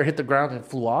back tire hit the ground and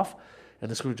flew off and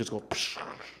the scooter just goes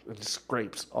and just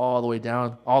scrapes all the way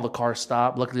down. All the cars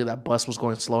stopped. Luckily that bus was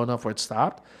going slow enough where it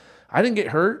stopped. I didn't get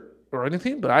hurt or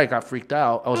anything, but I got freaked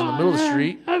out. I was in the middle of the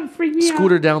street. That would freak me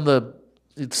scooter out.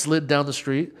 It slid down the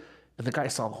street, and the guy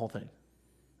saw the whole thing.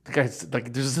 The guy's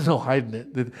like, there's no hiding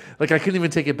it. Like, I couldn't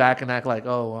even take it back and act like,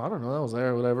 oh, well, I don't know, that was there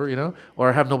or whatever, you know?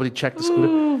 Or have nobody check the scooter.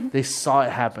 Ooh. They saw it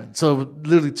happen. So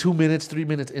literally 2 minutes, 3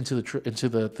 minutes into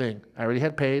the thing, I already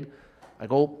had paid. I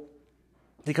go,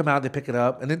 they come out, they pick it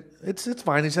up, and it's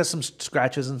fine. It just has some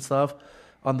scratches and stuff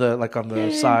on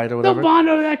the side or whatever. They'll bond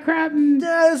over that crap. And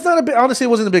yeah, it's not a big. Honestly, it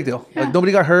wasn't a big deal. Yeah. Like,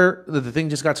 nobody got hurt. The thing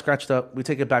just got scratched up. We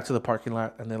take it back to the parking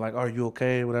lot, and they're like, "Are you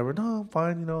okay?" Whatever. No, I'm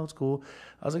fine. You know, it's cool.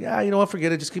 I was like, "Yeah, you know what?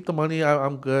 Forget it. Just keep the money.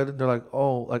 I'm good." And they're like,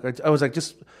 "Oh, like I was like,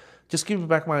 just give me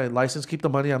back my license. Keep the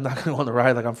money. I'm not gonna go on the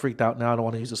ride. Like, I'm freaked out now. I don't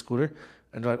want to use the scooter."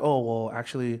 And they're like, "Oh, well,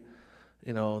 actually,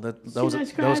 you know that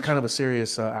was kind of a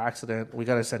serious accident. We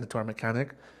gotta send it to our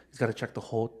mechanic. He's got to check the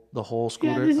whole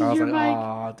scooter." this is I was your like, bike.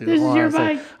 "Oh, dude, This hold is on your a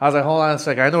sec." bike. I was like, "Hold on a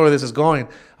second. I know where this is going."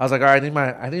 I was like, "All right,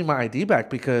 I need my ID back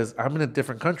because I'm in a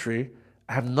different country.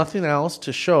 I have nothing else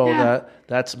to show that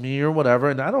that's me or whatever,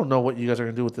 and I don't know what you guys are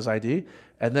gonna do with this ID."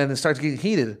 And then it starts getting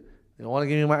heated. They want to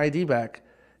give me my ID back,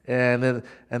 and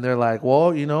they're like,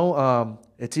 "Well, you know,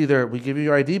 it's either we give you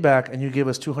your ID back and you give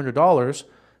us $200.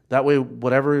 That way,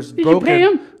 whatever is broken." You pay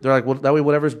 'em? They're like, "Well, that way,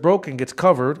 whatever is broken gets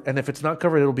covered, and if it's not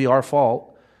covered, it'll be our fault.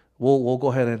 We'll go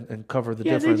ahead and cover the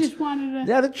difference." They just wanted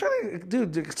to. Yeah, they're trying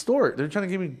to extort. They're trying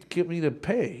to get me to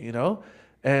pay, you know.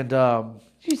 And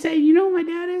She said, "You know who my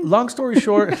dad is?" long story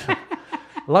short,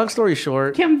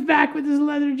 Comes back with his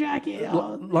leather jacket.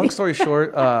 long story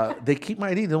short, they keep my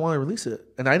ID. They don't want to release it,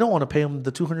 and I don't want to pay them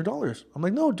the $200. I'm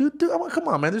like, "No, dude, come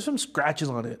on, man. There's some scratches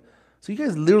on it. So you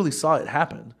guys literally saw it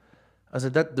happen." I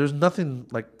said, "That there's nothing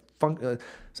like fun."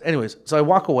 So anyways, so I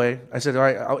walk away. I said, "All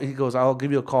right." He goes, "I'll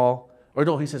give you a call." Or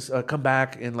no, he says, "Come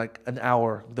back in like an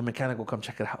hour. The mechanic will come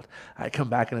check it out." I come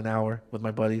back in an hour with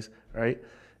my buddies, right?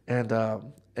 And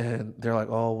they're like,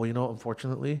 "Oh, well, you know,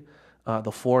 unfortunately,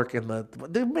 the fork and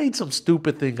they made some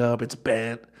stupid thing up. It's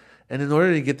bent, and in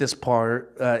order to get this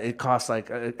part, it costs like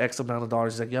X amount of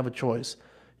dollars." He's like, "You have a choice.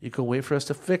 You can wait for us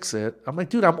to fix it." I'm like,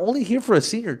 "Dude, I'm only here for a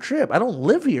senior trip. I don't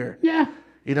live here." Yeah.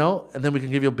 You know, and then we can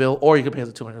give you a bill, or you can pay us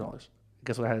the $200.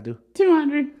 Guess what I had to do?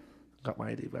 200. Got my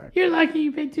ID back. You're lucky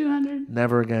you paid 200.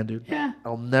 Never again, dude. Yeah.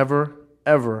 I'll never,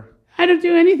 ever. I don't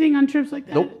do anything on trips like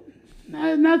that. Nope.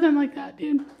 Nothing like that,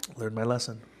 dude. Learned my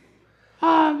lesson.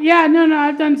 Yeah, no,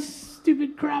 I've done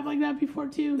stupid crap like that before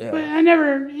too. Yeah. But I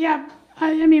never,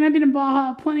 I mean, I've been in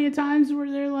Baja plenty of times where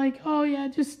they're like, "Oh yeah,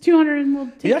 just 200 and we'll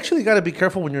take." You actually got to be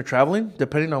careful when you're traveling,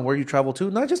 depending on where you travel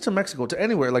to. Not just to Mexico, to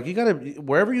anywhere. Like, you got to,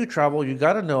 wherever you travel, you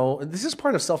got to know. And this is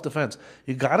part of self-defense.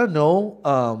 You got to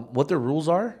know what their rules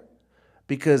are,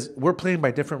 because we're playing by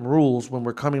different rules when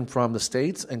we're coming from the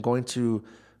States and going to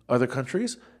other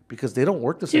countries, because they don't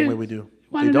work the same way we do.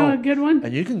 Want They to know don't. a good one?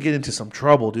 And you can get into some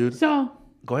trouble, dude. So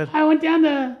Go ahead. I went down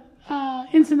to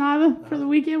Ensenada for the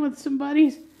weekend with some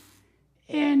buddies,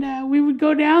 and we would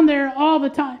go down there all the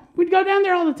time.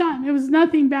 It was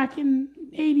nothing back in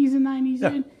 80s and 90s,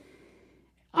 dude.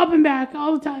 Up and back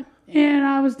all the time. And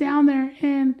I was down there,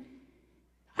 and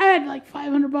I had like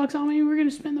 $500 on me. We were going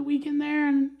to spend the weekend there,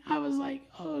 and I was like,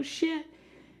 "Oh, shit."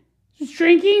 Just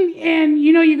drinking, and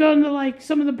you know, you go into like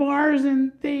some of the bars,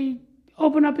 and they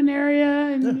open up an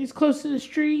area, and it's close to the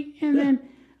street, and then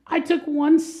I took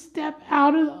one step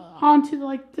onto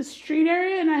like the street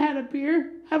area, and I had a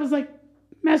beer. I was like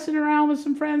messing around with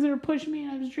some friends that were pushing me,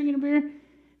 and I was drinking a beer.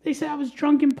 They said I was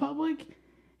drunk in public,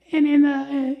 and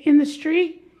in the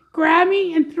street, grabbed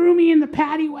me and threw me in the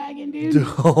paddy wagon, dude.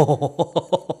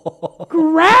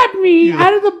 Grabbed me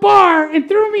out of the bar and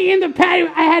threw me in the paddy.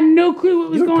 I had no clue what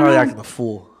was You were going probably on. acting a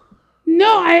fool.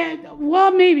 No,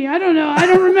 well, maybe. I don't know. I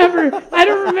don't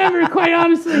remember, quite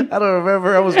honestly. I don't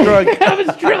remember. I was drunk. I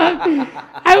was drunk.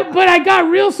 But I got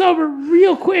real sober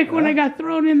real quick when I got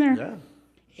thrown in there. Yeah.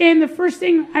 And the first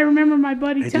thing I remember my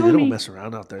buddy Hey, dude, telling they me. don't mess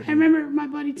around out there. Dude. I remember my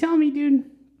buddy telling me, "Dude,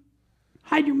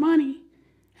 hide your money."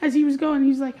 As he was going,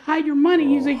 he's like, "Hide your money."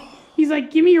 He's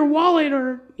like, "Give me your wallet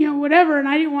or, you know, whatever." And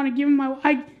I didn't want to give him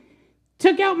I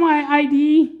took out my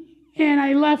ID and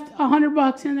I left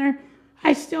 $100 in there.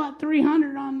 I still had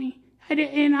 300 on me.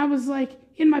 And I was like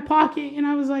in my pocket, and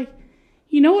I was like,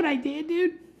 "You know what I did,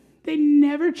 dude? They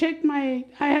never checked I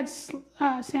had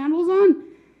sandals on.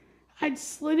 I'd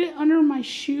slid it under my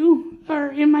shoe, or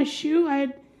in my shoe. I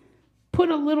had put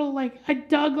a little, I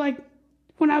dug,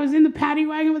 when I was in the paddy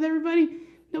wagon with everybody,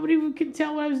 nobody could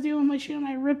tell what I was doing with my shoe, and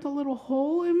I ripped a little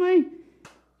hole in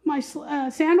my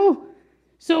sandal.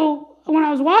 So when I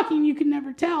was walking, you could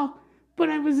never tell, but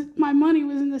my money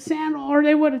was in the sandal, or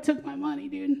they would have took my money,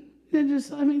 dude. They just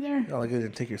left me there. Oh, like they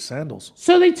didn't take your sandals.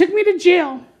 So they took me to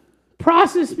jail,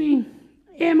 processed me,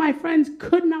 and my friends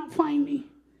could not find me.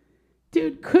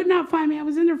 Dude, could not find me. I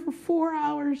was in there for 4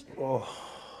 hours. Oh.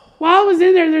 while I was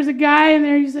in there, there's a guy in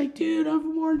there. He's like, dude, I'm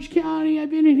from Orange County.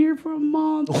 I've been in here for a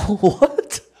month.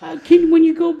 What? When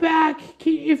you go back,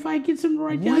 if I get something to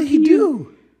write down, What did he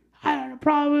do? I don't know,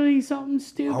 probably something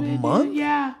stupid. A month? Dude.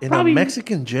 Yeah. In a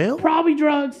Mexican jail? Probably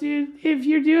drugs, dude. If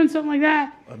you're doing something like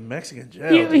that. A Mexican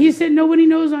jail. He said, nobody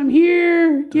knows I'm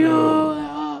here. You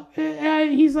know,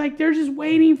 he's like, they're just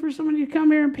waiting for somebody to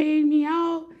come here and pay me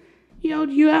out. You know,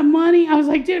 do you have money? I was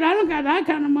like, dude, I don't got that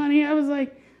kind of money. I was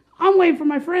like, I'm waiting for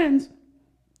my friends.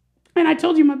 And I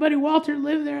told you my buddy Walter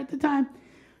lived there at the time.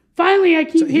 Finally, I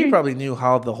keep hearing. He probably knew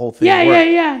how the whole thing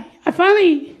worked. Yeah. I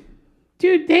finally,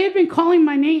 dude, they had been calling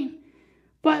my name.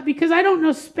 But because I don't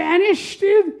know Spanish,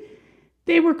 dude,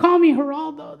 they were calling me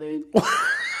Geraldo, dude.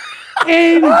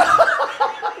 and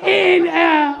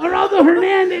Geraldo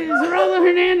Hernandez.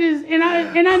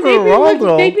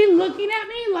 They'd be looking at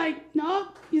me like,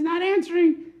 nope, he's not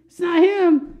answering. It's not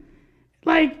him.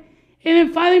 Like, and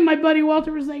then finally my buddy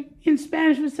Walter was like, in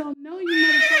Spanish, was telling him, no, you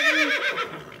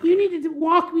motherfucker, you need to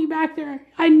walk me back there.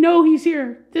 I know he's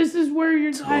here. This is where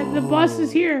the bus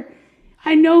is here.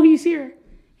 I know he's here.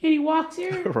 And he walks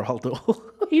here. Geraldo.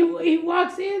 he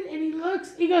walks in and he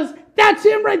looks. He goes, that's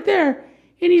him right there.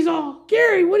 And he's all,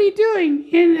 Gary, what are you doing?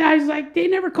 And I was like, they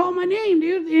never called my name,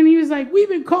 dude. And he was like, we've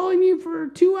been calling you for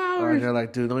 2 hours. And you're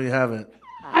like, dude, no, you haven't.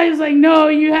 I was like, no,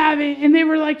 you haven't. And they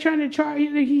were like trying to charge.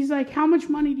 He's like, how much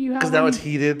money do you have? Because now it's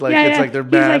heated. Like, it's like they're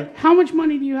mad. He's like, how much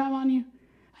money do you have on you?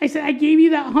 I said, I gave you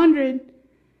that 100.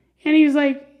 And he was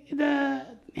like, the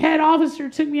head officer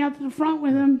took me out to the front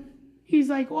with him. He's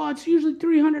like, well, it's usually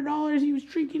 $300. He was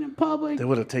drinking in public. They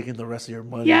would have taken the rest of your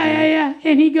money. Yeah.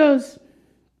 And he goes,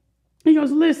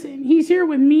 listen, he's here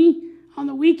with me on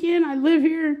the weekend. I live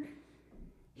here.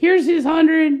 Here's his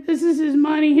 100. This is his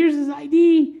money. Here's his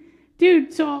ID.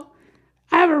 Dude, so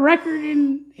I have a record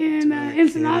in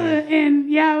Ensenada.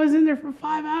 And, I was in there for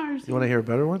 5 hours. You want to hear a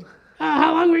better one?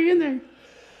 How long were you in there?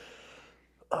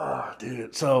 Oh,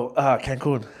 dude. So,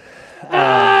 Cancun.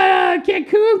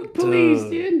 Cancun, please,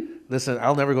 dude. Listen,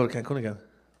 I'll never go to Cancun again.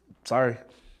 Sorry.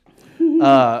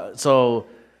 So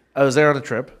I was there on a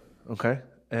trip, okay?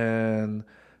 And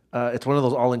it's one of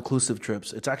those all-inclusive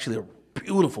trips. It's actually a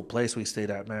beautiful place we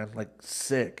stayed at, man. Like,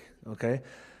 sick, okay?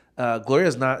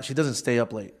 Gloria's not, she doesn't stay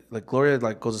up late. Like, Gloria,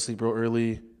 like, goes to sleep real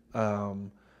early,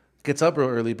 gets up real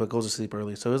early, but goes to sleep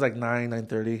early. So it was like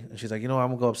 9:30, and she's like, you know what, I'm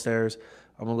going to go upstairs.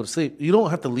 I'm going to go to sleep. You don't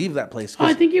have to leave that place.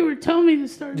 I think you were telling me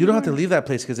this story. You don't have to leave that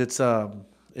place because it's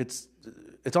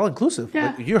all inclusive.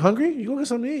 Yeah. Like, you're hungry, you go get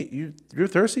something to eat. You're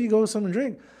thirsty, you go get something to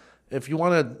drink. If you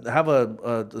want to have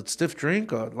a stiff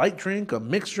drink, a light drink, a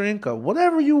mixed drink,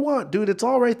 whatever you want, dude, it's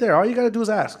all right there. All you got to do is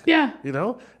ask. Yeah. You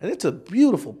know? And it's a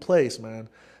beautiful place, man.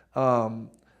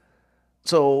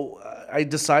 So I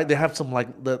decide they have some,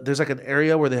 there's like an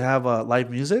area where they have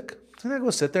live music. And I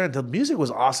go sit there, and the music was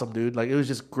awesome, dude. Like, it was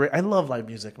just great. I love live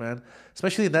music, man.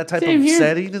 Especially in that type of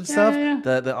setting and stuff. Yeah.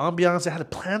 The ambiance, they had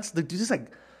plants. Just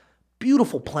like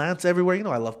beautiful plants everywhere. You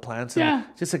know, I love plants. And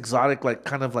just exotic, like,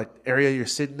 kind of like area you're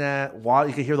sitting at. Water,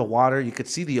 you could hear the water. You could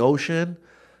see the ocean.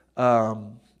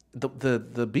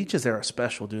 The beaches there are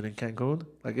special, dude, in Cancun.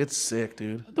 Like, it's sick,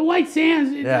 dude. The white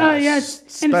sands. It's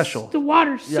special. And the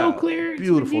water's so clear.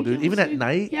 Beautiful, dude. Even at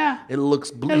night, it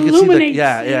looks blue. It you can see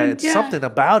illuminates. it's something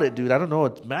about it, dude. I don't know.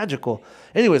 It's magical.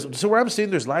 Anyways, so where I'm sitting,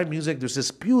 there's live music. There's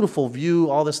this beautiful view,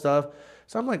 all this stuff.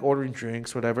 So I'm like ordering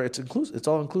drinks, whatever. It's inclusive. It's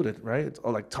all included, right? It's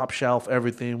all like top shelf,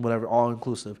 everything, whatever, all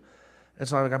inclusive. And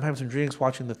so I'm having some drinks,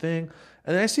 watching the thing,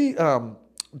 and then I see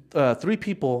 3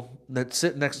 people that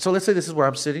sit next. So let's say this is where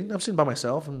I'm sitting. I'm sitting by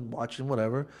myself and watching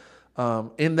whatever.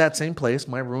 In that same place,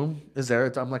 my room is there.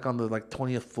 I'm like on the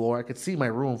 20th floor. I could see my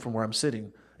room from where I'm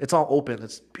sitting. It's all open.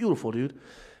 It's beautiful, dude.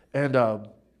 And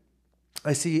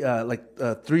I see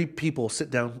 3 people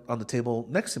sit down on the table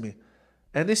next to me.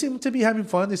 And they seem to be having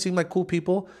fun. They seem like cool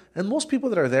people. And most people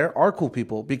that are there are cool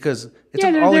people because it's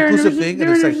an all-inclusive thing.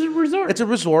 They're in a resort. It's a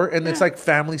resort, and it's like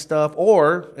family stuff,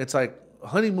 or it's like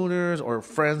honeymooners or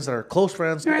friends that are close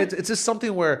friends. Right. It's just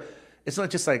something where it's not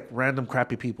just like random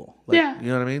crappy people. Like, you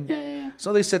know what I mean? Yeah.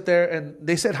 So they sit there, and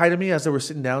they said hi to me as they were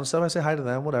sitting down and stuff. I said hi to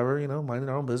them, whatever, minding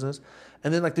their own business.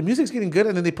 And then like the music's getting good,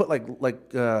 and then they put like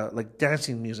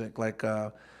dancing music, like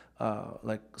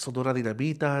Soldora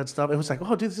Dinamita and stuff. It was like,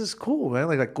 oh, dude, this is cool, man.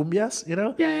 Like cumbias,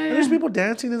 And there's people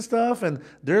dancing and stuff, and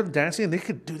they're dancing, and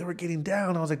they were getting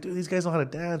down. I was like, dude, these guys know how to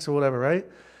dance or whatever, right?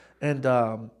 And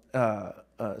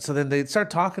so then they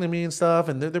start talking to me and stuff,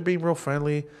 and they're being real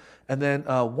friendly. And then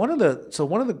one of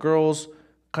the girls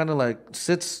kind of like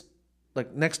sits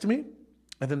like next to me,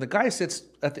 and then the guy sits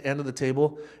at the end of the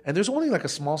table, and there's only like a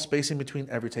small space in between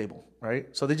every table, right?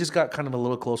 So they just got kind of a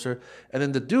little closer. And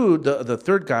then the dude, the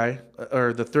third guy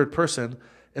or the third person,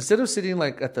 Instead of sitting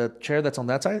like at the chair that's on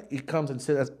that side, he comes and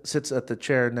sits at the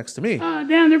chair next to me. Oh,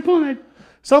 damn, they're pulling it.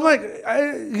 So I'm like,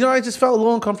 I just felt a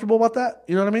little uncomfortable about that.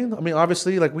 You know what I mean? I mean,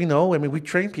 obviously, like we know. I mean, we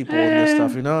train people in this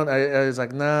stuff. You know, and I was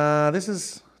like, nah, this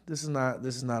is not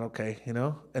okay. You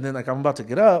know. And then like I'm about to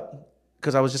get up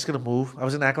because I was just gonna move. I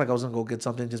was gonna act like I was gonna go get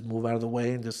something, just move out of the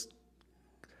way, and just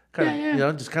kind of you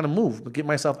know, just kind of move, but get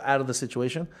myself out of the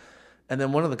situation. And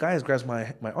then one of the guys grabs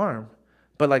my arm,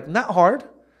 but like not hard,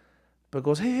 but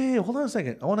goes, hey, hold on a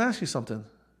second, I want to ask you something.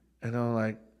 And I'm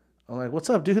like, what's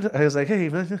up, dude? I was like, hey,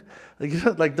 man,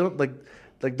 like don't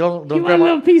grab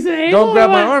my piece of don't grab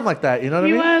my arm like that. You know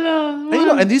what I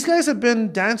mean? And these guys have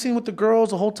been dancing with the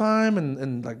girls the whole time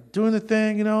and like doing the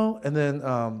thing, you know. And then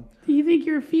do you think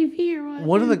you're Fifi or what?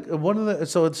 One of the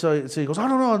so he goes, I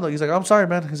don't know. He's like, I'm sorry,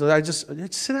 man. He's like, just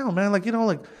sit down, man. Like, you know,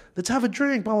 like let's have a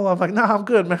drink. Blah blah blah. I'm like, nah, I'm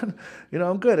good, man. You know,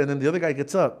 I'm good. And then the other guy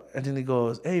gets up and then he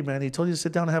goes, hey, man, he told you to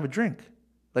sit down and have a drink,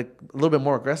 like a little bit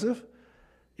more aggressive,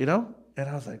 you know. And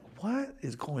I was like, what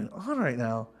is going on right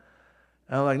now?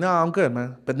 And I'm like, no, I'm good,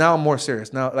 man. But now I'm more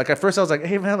serious. Now, like at first I was like,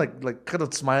 hey, man, like kind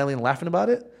of smiling and laughing about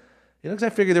it, you know, because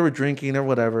I figured they were drinking or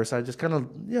whatever. So I just kind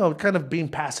of being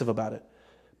passive about it.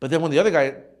 But then when the other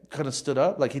guy kind of stood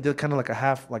up, like he did kind of like a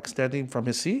half, like standing from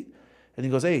his seat, and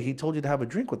he goes, hey, he told you to have a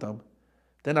drink with them.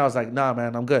 Then I was like, nah,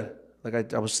 man, I'm good.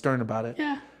 Like I was stern about it.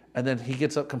 Yeah. And then he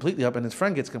gets up completely up, and his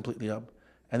friend gets completely up.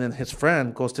 And then his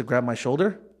friend goes to grab my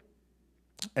shoulder,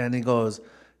 and he goes,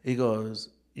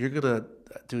 you're gonna,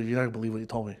 dude, you're not gonna believe what he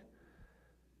told me.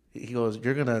 He goes,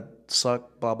 you're gonna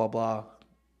suck blah blah blah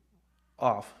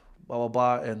off blah blah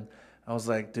blah. And I was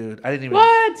like, dude, I didn't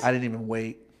even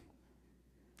wait.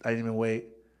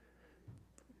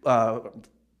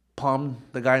 Palmed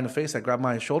the guy in the face. I grabbed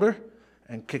my shoulder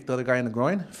and kicked the other guy in the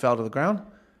groin. Fell to the ground.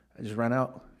 I just ran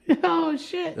out. Oh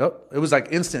shit. Yep, it was like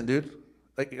instant, dude.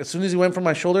 Like as soon as he went from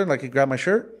my shoulder, like he grabbed my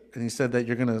shirt and he said that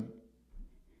you're gonna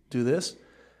do this.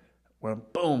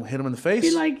 Went boom, hit him in the face.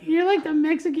 You're like the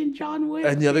Mexican John Wick.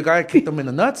 And the other guy kicked him in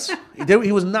the nuts.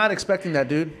 He was not expecting that,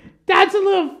 dude. That's a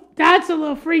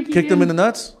little freaky. Kicked him in the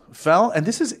nuts, fell, and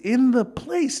this is in the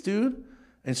place, dude.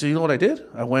 And so you know what I did?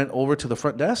 I went over to the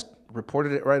front desk,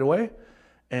 reported it right away,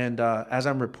 and as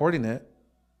I'm reporting it,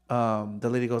 the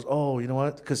lady goes, "Oh, you know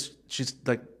what?" Because she's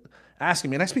like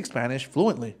asking me, and I speak Spanish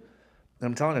fluently. And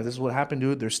I'm telling her, "This is what happened,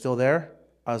 dude. They're still there."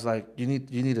 I was like, "You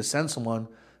need to send someone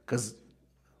because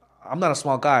I'm not a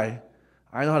small guy.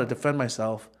 I know how to defend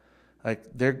myself. Like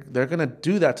they're gonna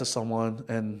do that to someone,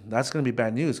 and that's gonna be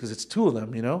bad news because it's two of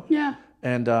them, you know." Yeah.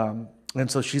 And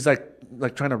so she's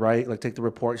like trying to write, like take the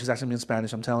report. She's asking me in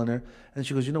Spanish. I'm telling her, and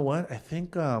she goes, "You know what? I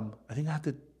think I have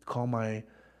to call my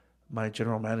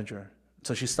general manager."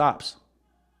 So she stops.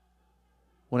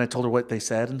 When I told her what they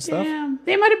said and stuff. Damn,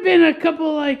 they might have been a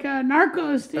couple like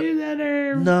narcos, dude. That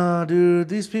are no, dude.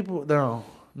 These people,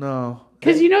 no.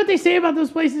 Because you know what they say about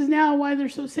those places now, why they're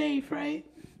so safe, right?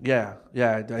 Yeah,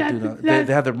 I do know.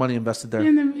 They have their money invested there.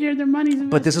 Their money's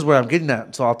invested. But this is where I'm getting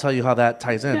at, so I'll tell you how that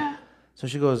ties in. Yeah. So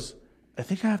she goes, I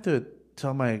think I have to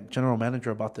tell my general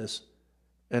manager about this.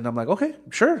 And I'm like, okay,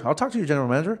 sure, I'll talk to your general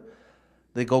manager.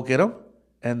 They go get him,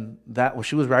 and that when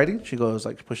she was writing, she goes,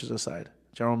 like, pushes it aside.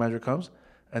 General manager comes,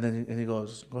 and then he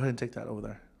goes, go ahead and take that over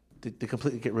there. They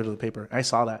completely get rid of the paper. I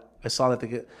saw that. I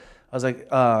was like,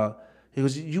 he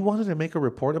goes, you wanted to make a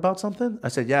report about something? I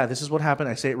said, yeah, this is what happened.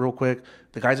 I say it real quick.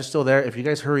 The guys are still there. If you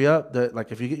guys hurry up,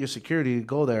 if you get your security,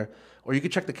 go there. Or you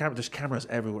could check the camera. There's cameras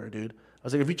everywhere, dude. I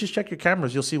was like, if you just check your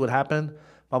cameras, you'll see what happened.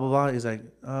 Blah, blah, blah. He's like,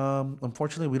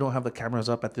 unfortunately, we don't have the cameras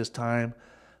up at this time.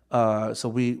 So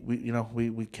we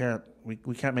can't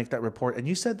make that report. And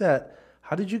you said that,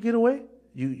 how did you get away?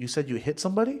 You said you hit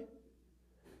somebody?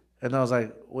 And I was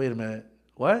like, wait a minute,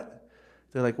 what?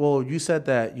 They're like, well, you said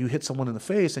that you hit someone in the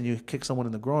face and you kicked someone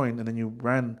in the groin and then you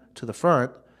ran to the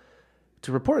front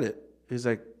to report it. He's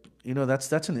like,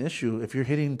 that's an issue. If you're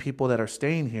hitting people that are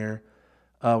staying here,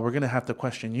 we're going to have to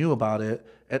question you about it.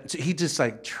 And he just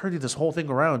like turned this whole thing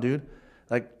around, dude.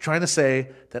 Like trying to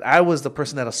say that I was the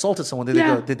person that assaulted someone.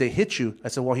 Did they hit you? I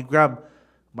said, well, he grabbed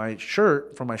my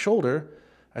shirt from my shoulder.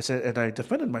 I said, and I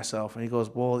defended myself. And he goes,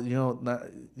 well,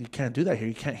 you can't do that here.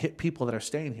 You can't hit people that are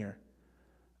staying here.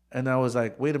 And I was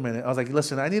like, wait a minute. I was like,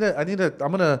 listen, I'm going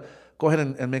to go ahead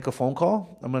and make a phone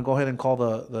call. I'm going to go ahead and call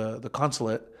the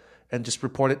consulate and just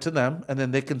report it to them. And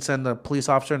then they can send a police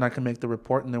officer and I can make the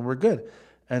report and then we're good.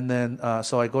 And then,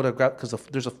 so I go to grab, because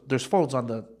there's phones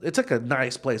on it's like a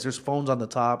nice place. There's phones on the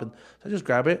top. And so I just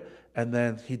grab it. And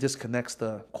then he disconnects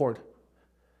the cord.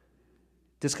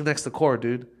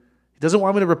 Dude. He Doesn't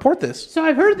want me to report this. So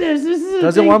I've heard this. This is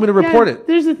doesn't want me to report it.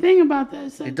 There's a thing about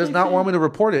this. He does not want me to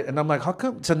report it. And I'm like, how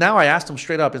come? So now I asked him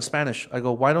straight up in Spanish. I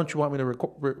go, why don't you want me to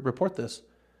report this?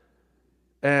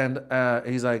 And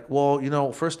he's like, well, you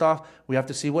know, first off, we have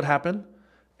to see what happened.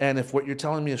 And if what you're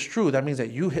telling me is true, that means that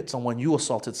you hit someone, you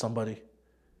assaulted somebody.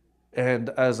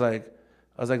 And I was like,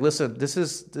 listen,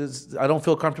 this I don't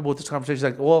feel comfortable with this conversation. He's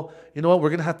like, well, you know what? We're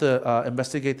gonna have to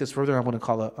investigate this further. I'm gonna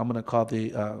call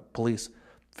the police.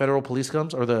 Federal police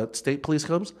comes or the state police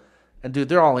comes, and dude,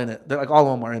 they're all in it. They're like, all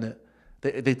of them are in it.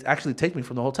 They actually take me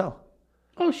from the hotel.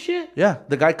 Oh shit. Yeah,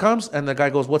 the guy comes and the guy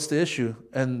goes, "What's the issue?"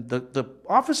 And the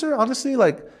officer, honestly,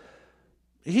 like,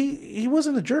 he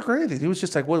wasn't a jerk or anything. He was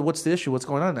just like, "What's the issue? What's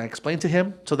going on?" And I explained to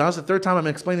him. So that was the third time I'm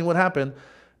explaining what happened,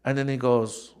 and then he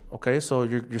goes, "Okay, so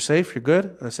you're safe, you're good."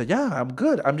 And I said, "Yeah, I'm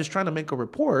good. I'm just trying to make a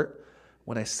report."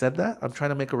 When I said that, I'm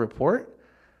trying to make a report,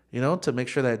 you know, to make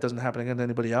sure that it doesn't happen again to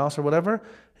anybody else or whatever.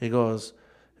 He goes,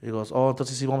 "Oh,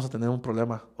 entonces sí vamos a tener un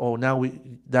problema. Oh, now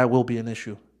that will be an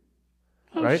issue."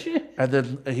 Oh, right? Shit. And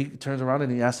then he turns around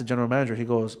and he asks the general manager, he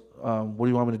goes, what do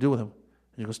you want me to do with him?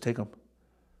 And he goes, take him.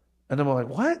 And then I'm like,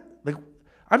 what? Like,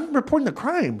 I'm reporting a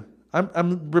crime.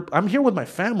 I'm here with my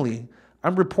family.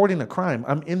 I'm reporting a crime.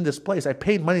 I'm in this place. I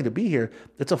paid money to be here.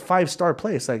 It's a 5-star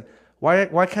place. Like,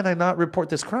 why can't I not report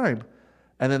this crime?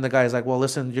 And then the guy's like, well,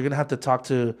 listen, you're going to have to talk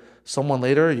to someone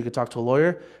later. You can talk to a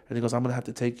lawyer. And he goes, I'm going to have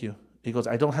to take you. He goes,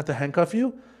 I don't have to handcuff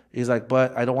you. He's like,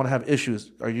 but I don't want to have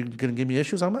issues. Are you going to give me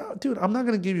issues? I'm like, dude, I'm not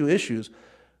going to give you issues.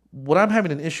 What I'm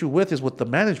having an issue with is with the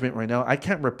management right now. I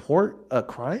can't report a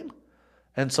crime.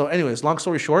 And so anyways, long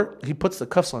story short, he puts the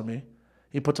cuffs on me.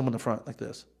 He puts them in the front like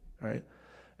this, right?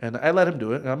 And I let him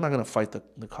do it. And I'm not going to fight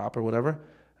the cop or whatever.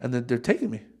 And then they're taking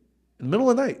me in the middle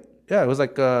of the night. Yeah, it was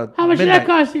like How much did that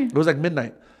cost you? It was like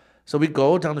midnight. So we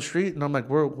go down the street, and I'm like,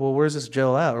 where's this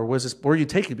jail at? Or where are you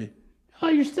taking me? Oh,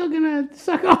 you're still going to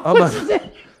suck off?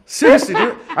 Seriously,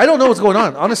 dude. I don't know what's going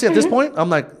on. Honestly, at this point, I'm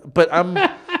like, but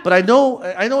I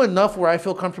know enough where I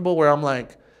feel comfortable where I'm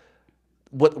like,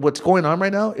 what's going on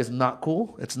right now is not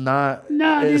cool. It's not.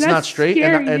 No, dude, it's that's not straight.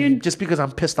 Scary, and just because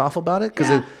I'm pissed off about it,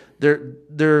 because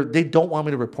they don't want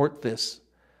me to report this.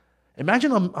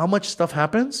 Imagine how much stuff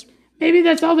happens. Maybe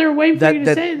that's all they're waiting for you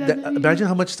to say. Imagine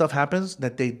how much stuff happens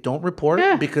that they don't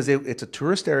report because it's a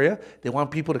tourist area. They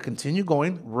want people to continue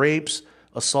going. Rapes,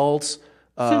 assaults.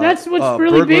 So that's what's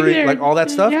really big there. Like all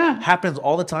that stuff happens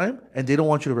all the time, and they don't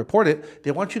want you to report it. They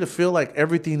want you to feel like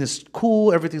everything is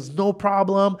cool, everything's no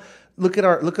problem. Look at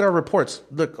our reports.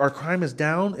 Look, our crime is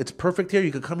down. It's perfect here.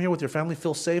 You could come here with your family,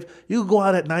 feel safe. You could go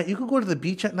out at night. You could go to the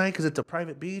beach at night because it's a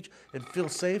private beach and feel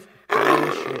safe.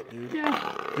 Shit, dude.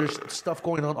 Yeah. There's stuff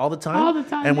going on all the time. All the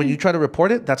time. And when you try to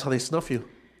report it, that's how they snuff you.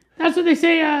 That's what they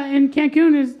say in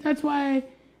Cancun. That's why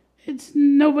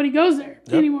nobody goes there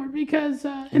anymore because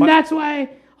that's why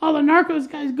all the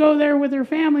narcos guys go there with their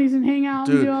families and hang out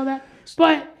and do all that.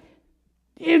 But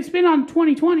it's been on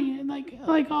 2020,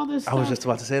 like all this stuff. I was just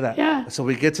about to say that. Yeah. So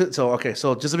we get to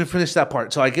so just let me finish that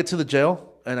part. So I get to the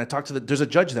jail and I talk to there's a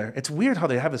judge there. It's weird how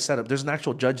they have it set up. There's an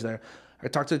actual judge there. I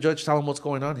talk to the judge, tell him what's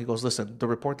going on. He goes, listen, the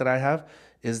report that I have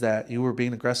is that you were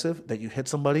being aggressive, that you hit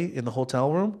somebody in the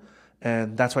hotel room,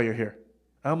 and that's why you're here.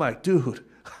 I'm like, dude,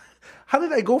 how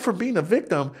did I go from being a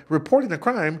victim, reporting a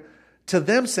crime, to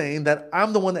them saying that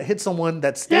I'm the one that hit someone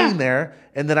that's staying there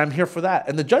and that I'm here for that?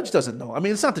 And the judge doesn't know. I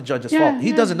mean, it's not the judge's fault.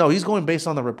 He doesn't know. He's going based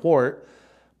on the report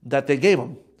that they gave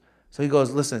him. So he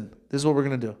goes, listen, this is what we're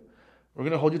going to do. We're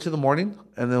going to hold you to the morning,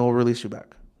 and then we'll release you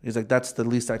back. He's like, that's the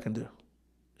least I can do.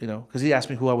 You know, because he asked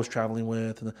me who I was traveling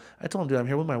with. And I told him, dude, I'm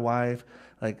here with my wife.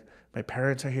 Like, my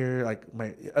parents are here. Like,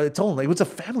 I told him, like, it was a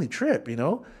family trip, you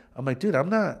know? I'm like, dude, I'm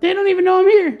not. They don't even know I'm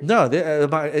here. No,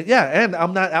 and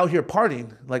I'm not out here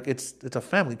partying. Like, it's a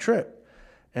family trip.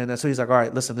 And so he's like, all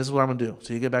right, listen, this is what I'm going to do.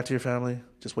 So you get back to your family,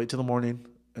 just wait till the morning,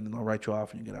 and then I'll write you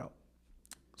off and you get out.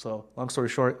 So long story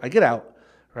short, I get out,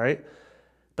 right?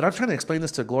 But I'm trying to explain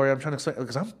this to Gloria. I'm trying to explain,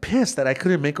 because I'm pissed that I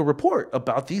couldn't make a report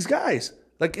about these guys.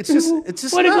 Like, it's just.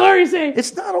 What did Gloria say?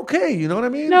 It's not okay. You know what I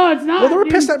mean? No, it's not. Well, they were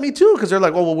pissed at me too because they're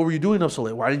like, "Oh, well, what were you doing up so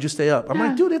late? Why did you stay up?" I'm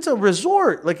like, "Dude, it's a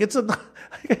resort. Like, it's a."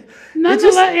 Like,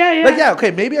 okay,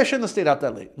 maybe I shouldn't have stayed out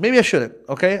that late. Maybe I shouldn't.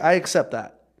 Okay, I accept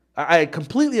that. I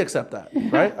completely accept that.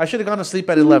 Right? I should have gone to sleep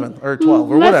at 11 or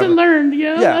 12 or whatever. Lesson learned.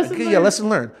 Lesson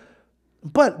learned.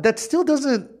 But that still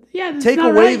doesn't take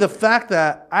away the fact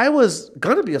that I was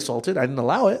gonna be assaulted. I didn't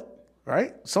allow it.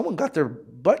 Right? Someone got their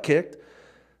butt kicked.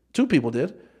 2 people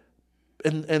did.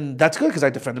 And that's good because I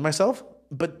defended myself.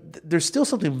 there's still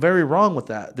something very wrong with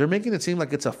that. They're making it seem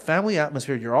like it's a family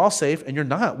atmosphere. You're all safe, and you're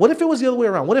not. What if it was the other way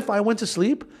around? What if I went to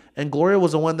sleep and Gloria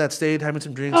was the one that stayed having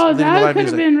some drinks? Oh, that could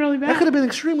have been really bad. That could have been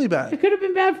extremely bad. It could have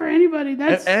been bad for anybody.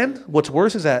 And what's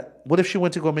worse is that what if she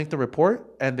went to go make the report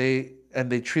and they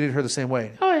treated her the same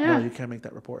way? Oh yeah. No, you can't make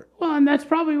that report. Well, and that's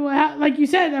probably what like you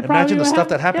said. Imagine the stuff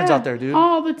that happens out there, dude.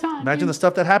 All the time. Imagine the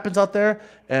stuff that happens out there,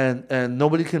 and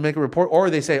nobody can make a report, or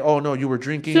they say, "Oh no, you were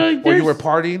drinking, or you were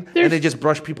partying," and they just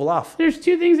brush people off. There's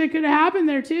two things that could have happened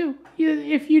there too.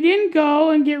 If you didn't go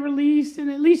and get released, and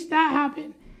at least that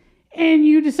happened, and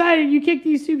you decided you kicked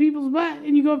these two people's butt,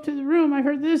 and you go up to the room. I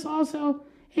heard this also,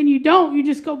 and you don't. You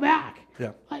just go back.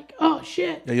 Yeah. Like, oh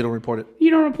shit. Yeah, you don't report it.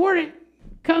 You don't report it.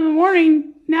 Come the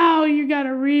morning, now you got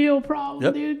a real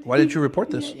problem, dude. Why didn't you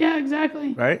report this? Yeah,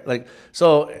 exactly. Right? Like,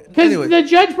 so, because the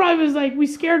judge probably was like, we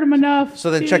scared him enough. So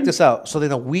then check this out. So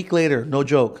then a week later, no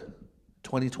joke,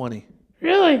 2020.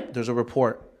 Really? There's a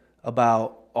report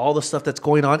about all the stuff that's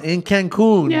going on in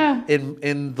Cancun. Yeah.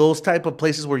 In those type of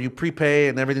places where you prepay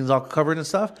and everything's all covered and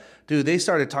stuff. Dude, they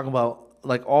started talking about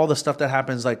like all the stuff that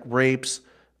happens, like rapes,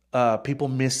 people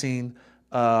missing,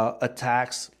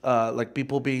 attacks, like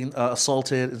people being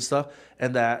assaulted and stuff,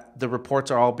 and that the reports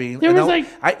are all being.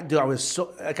 I was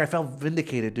so like I felt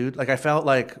vindicated, dude. Like I felt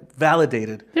like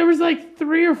validated. There was like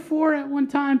 3 or 4 at one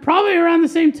time, probably around the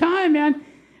same time, man,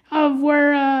 of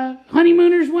where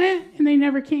honeymooners went and they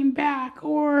never came back,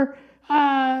 or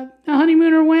the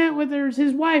honeymooner went with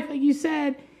his wife, like you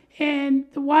said, and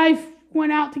the wife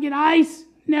went out to get ice,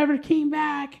 never came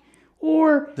back.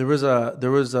 Or there was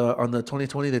on the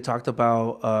 2020 they talked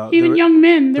about even young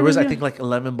men. There was I think like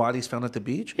 11 bodies found at the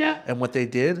beach. Yeah. And what they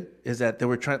did is that they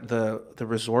were trying the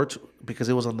resorts, because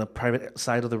it was on the private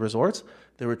side of the resorts.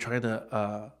 They were trying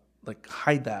to like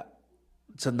hide that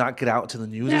to not get out to the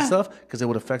news and stuff, because it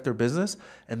would affect their business.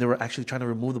 And they were actually trying to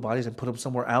remove the bodies and put them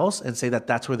somewhere else and say that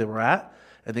that's where they were at.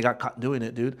 And they got caught doing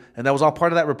it, dude. And that was all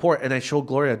part of that report. And I showed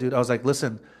Gloria, dude. I was like,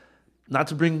 listen, not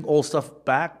to bring old stuff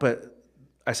back, but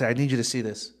I said, I need you to see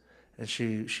this. And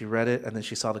she read it, and then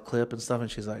she saw the clip and stuff,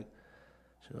 and she was like,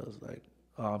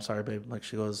 oh, I'm sorry, babe. Like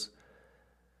she's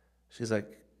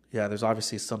like, yeah, there's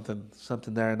obviously something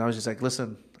there. And I was just like,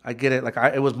 listen, I get it. Like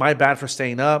it was my bad for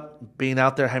staying up, being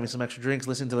out there, having some extra drinks,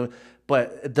 listening to them.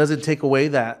 But it doesn't take away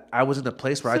that I was in a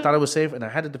place where I thought I was safe, and I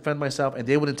had to defend myself, and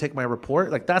they wouldn't take my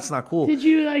report. Like that's not cool. Did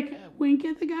you like wink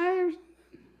at the guy or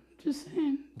just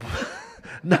saying?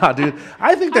 Nah, dude.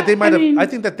 I think that they might have. I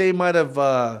think that they might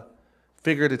have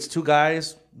figured it's two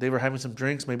guys. They were having some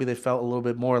drinks. Maybe they felt a little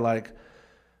bit more like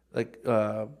they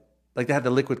had the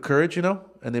liquid courage, you know.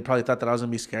 And they probably thought that I was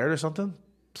gonna be scared or something.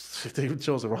 They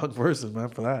chose the wrong person, man,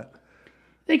 for that.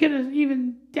 They could have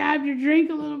even dabbed your drink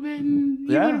a little bit, and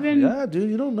you would have been. Yeah, dude.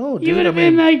 You don't know. Dude. You would have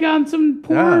been like on some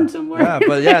porn somewhere. Yeah,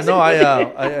 but yeah,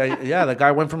 no, the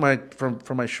guy went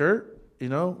from my shirt. You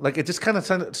know, like it just kind of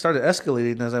started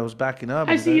escalating as I was backing up.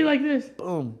 I see you like this.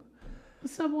 Boom.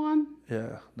 What's up, Juan?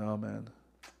 Yeah. No, man.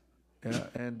 Yeah,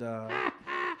 and I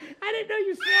didn't know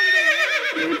you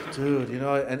swung it. Dude, you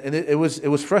know, and it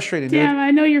was frustrating. Damn, dude. I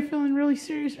know you're feeling really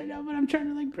serious right now, but I'm trying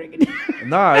to like break it down.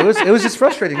 Nah, it was just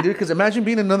frustrating, dude. Because imagine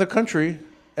being in another country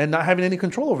and not having any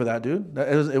control over that, dude.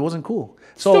 It wasn't cool.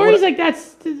 So stories like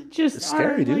that's just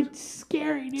scary, dude. Like,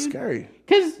 scary, dude. Scary.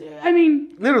 Because I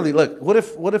mean, literally, look. What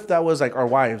if that was like our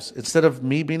wives instead of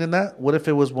me being in that? What if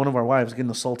it was one of our wives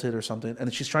getting assaulted or something,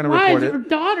 and she's trying to report it? Or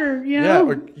daughter, you know?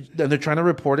 Yeah, and they're trying to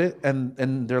report it,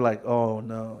 and they're like, "Oh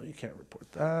no, you can't report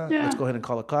that. Yeah. Let's go ahead and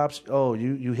call the cops." Oh,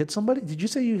 you hit somebody? Did you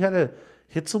say you had to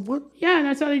hit someone? Yeah, and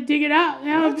that's how they dig it out.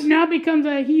 Now it becomes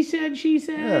a he said, she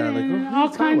said, and all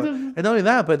kinds of. And not only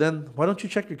that, but then why don't you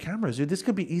check your cameras, dude? This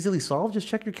could be easily solved. Just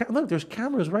check your camera. Look, there's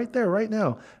cameras right there, right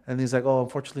now. And he's like, "Oh,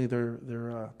 unfortunately, they're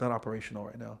not operational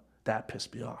right now." That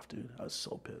pissed me off, dude. I was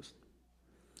so pissed.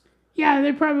 Yeah,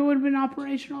 they probably would have been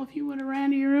operational if you would have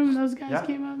ran to your room and those guys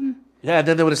came up and. Yeah, and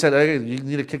then they would have said, "Hey, you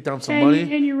need to kick down some money."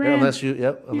 And you ran. Unless you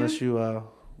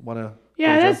want to.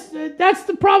 Yeah, that's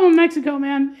the problem in Mexico,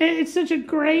 man. It's such a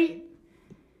great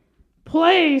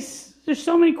place. There's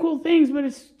so many cool things, but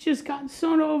it's just gotten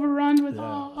so overrun with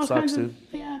all kinds of.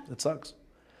 Yeah, it sucks.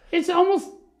 It's almost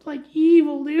like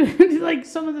evil, dude. Like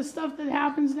some of the stuff that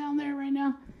happens down there right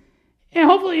now. And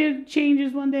hopefully it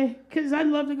changes one day, because I'd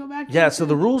love to go back. Yeah, so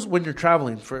the rules when you're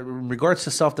traveling, in regards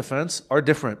to self-defense, are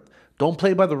different. Don't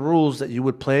play by the rules that you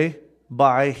would play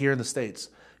by here in the States.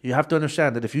 You have to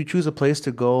understand that if you choose a place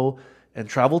to go and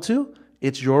travel to,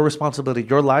 it's your responsibility.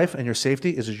 Your life and your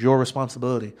safety is your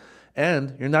responsibility.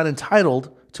 And you're not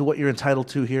entitled to what you're entitled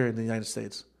to here in the United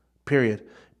States, period.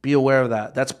 Be aware of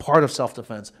that. That's part of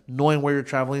self-defense, knowing where you're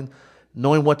traveling,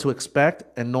 knowing what to expect,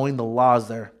 and knowing the laws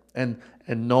there. and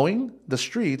knowing the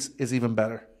streets is even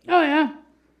better. Oh yeah,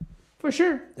 for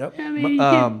sure. Yep. I mean,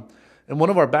 and one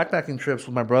of our backpacking trips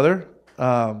with my brother,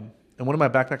 Charleroi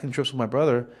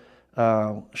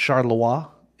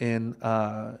in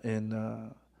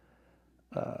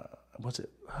what's it?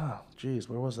 Oh, geez,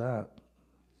 where was that?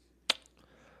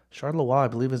 Charleroi, I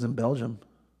believe, is in Belgium.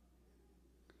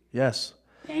 Yes.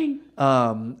 Dang.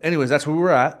 Anyways, that's where we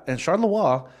were at, and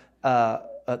Charleroi,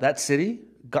 that city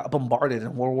got bombarded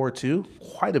in World War II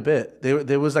quite a bit.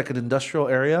 There was like an industrial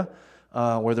area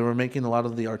where they were making a lot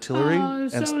of the artillery.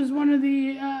 So it was one of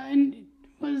the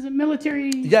what is it, military?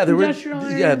 Yeah, industrial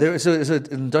areas? It's an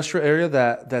industrial area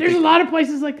that there's a lot of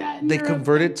places like that. They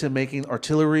converted to making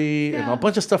artillery and a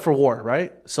bunch of stuff for war,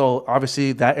 right? So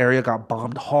obviously that area got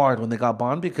bombed hard when they got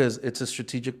bombed because it's a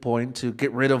strategic point to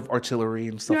get rid of artillery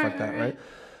and stuff like that,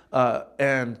 right?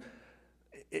 And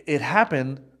it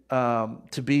happened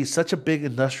to be such a big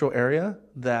industrial area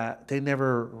that they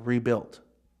never rebuilt.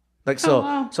 Like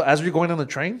so as we're going on the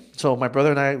train, so my brother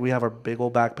and I, we have our big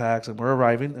old backpacks and we're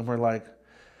arriving and we're like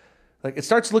it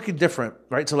starts looking different,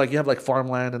 right? So like you have like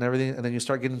farmland and everything, and then you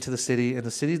start getting to the city, and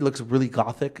the city looks really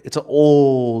gothic. It's an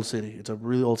old city. It's a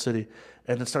really old city,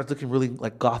 and it starts looking really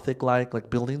like gothic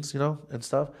like buildings, and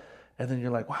stuff. And then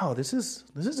you're like, wow, this is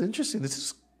interesting. This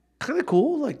is kind of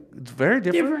cool. Like it's very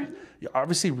different. You're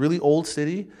obviously really old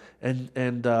city, and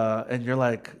you're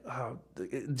like, oh,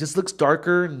 it just looks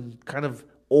darker and kind of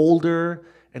older,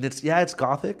 and it's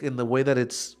gothic in the way that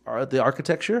it's the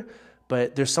architecture.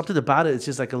 But there's something about it. It's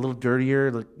just like a little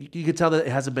dirtier. Like you can tell that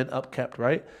it hasn't been upkept,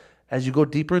 right? As you go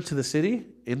deeper into the city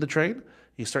in the train,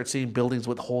 you start seeing buildings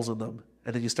with holes in them,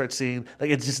 and then you start seeing like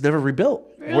it's just never rebuilt.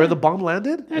 Really? Where the bomb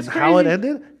landed and how it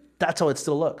ended, that's how it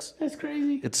still looks. That's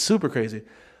crazy. It's super crazy.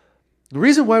 The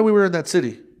reason why we were in that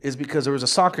city is because there was a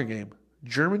soccer game,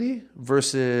 Germany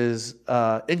versus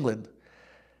England,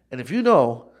 and if you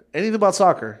know anything about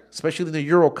soccer, especially in the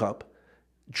Euro Cup,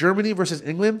 Germany versus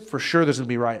England, for sure there's gonna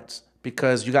be riots.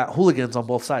 Because you got hooligans on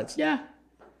both sides. Yeah.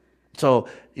 So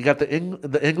you got the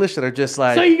English that are just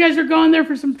like. So you guys are going there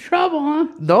for some trouble, huh?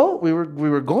 No, we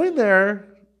were going there.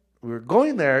 We were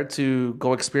going there to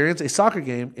go experience a soccer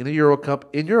game in a Euro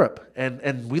Cup in Europe,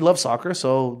 and we love soccer,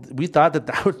 so we thought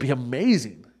that would be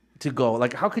amazing to go.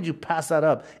 Like, how could you pass that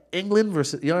up? England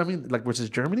versus, what I mean, like versus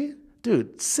Germany,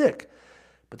 dude, sick.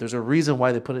 But there's a reason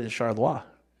why they put it in Charleroi.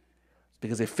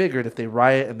 Because they figured if they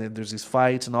riot and then there's these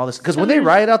fights and all this. Because when they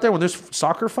riot out there, when there's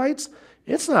soccer fights,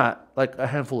 it's not like a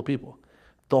handful of people.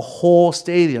 The whole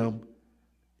stadium,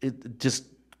 it just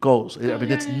goes.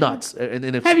 It's nuts. And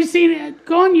if, have you seen it?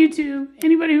 Go on YouTube.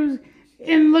 Anybody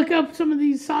and look up some of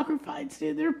these soccer fights,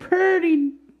 dude. They're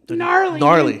pretty gnarly.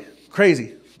 Gnarly. Dude.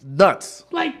 Crazy. Nuts.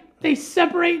 Like they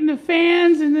separate into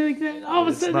fans and then all of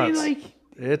a sudden they like.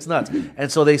 It's nuts.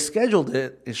 And so they scheduled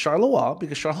it in Charleroi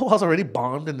because Charleroi already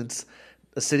bombed and it's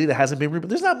a city that hasn't been rebuilt.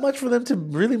 There's not much for them to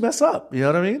really mess up. You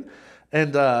know what I mean?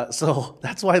 And so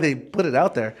that's why they put it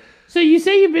out there. So you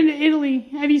say you've been to Italy.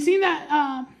 Have you seen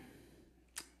that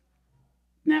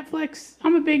Netflix?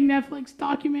 I'm a big Netflix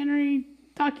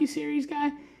docuseries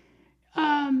guy.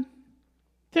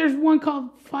 There's one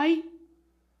called Fight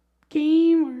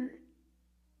Game or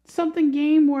something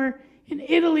game where in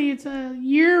Italy it's a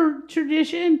year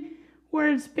tradition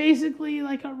where it's basically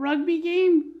like a rugby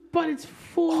game. But it's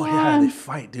full they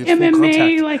fight, dude.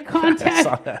 MMA, like contact. I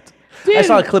saw that. Dude. I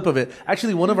saw a clip of it.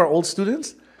 Actually, one of our old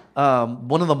students,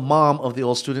 one of the mom of the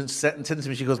old students sent it to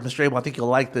me. She goes, Mr. Abel, I think you'll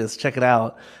like this. Check it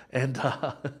out. And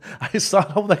I saw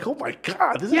it. I'm like, oh my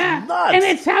God, this is nuts. And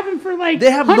it's happened for like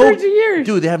hundreds of years.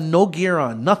 Dude, they have no gear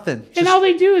on, nothing. And all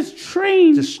they do is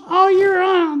train all year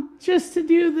round just to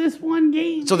do this one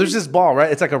game. So there's this ball,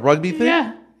 right? It's like a rugby thing.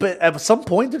 Yeah. But at some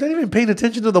point, they're not even paying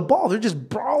attention to the ball. They're just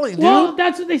brawling, dude. Well,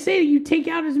 that's what they say. You take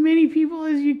out as many people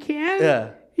as you can.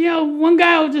 Yeah. One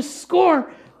guy will just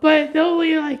score, but they'll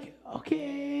be like,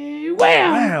 okay,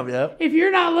 wham. Yep. If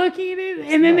you're not looking at it,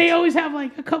 and then they always have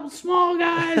like a couple small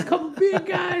guys, a couple big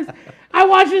guys. I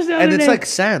watched this the other day. And it's like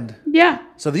sand. Yeah.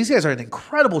 So these guys are in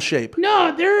incredible shape.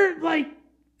 No, they're like.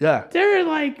 Yeah. They're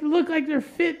like, look like they're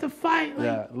fit to fight.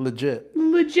 Like,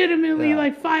 legitimately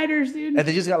like fighters, dude. And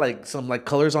they just got like some like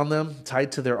colors on them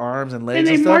tied to their arms and legs.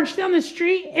 And they march down the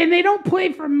street and they don't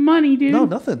play for money, dude. No,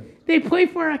 nothing. They play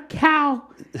for a cow.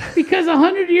 Because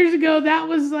 100 years ago, that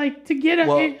was like to get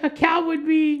a cow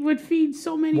would feed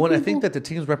so many people. I think that the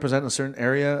teams represent a certain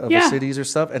area of the cities or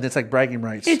stuff, and it's like bragging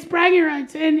rights. It's bragging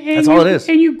rights. And that's all it is.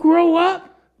 And you grow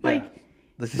up like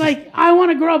Like, I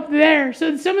want to grow up there.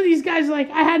 So some of these guys, like,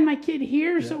 I had my kid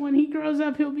here, so when he grows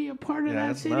up, he'll be a part of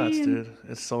that city. Nuts, dude.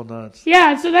 It's so nuts.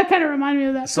 Yeah, so that kind of reminded me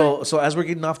of that. So as we're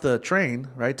getting off the train,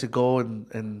 right, to go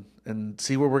and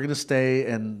see where we're going to stay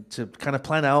and to kind of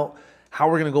plan out how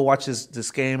we're going to go watch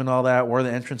this game and all that, where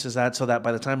the entrance is at, so that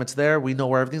by the time it's there, we know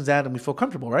where everything's at and we feel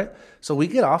comfortable, right? So we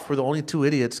get off. We're the only two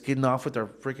idiots getting off with our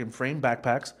freaking frame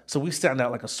backpacks. So we stand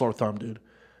out like a sore thumb, dude.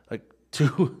 Like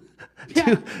two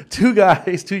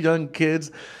guys, two young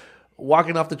kids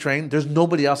walking off the train. There's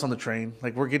nobody else on the train.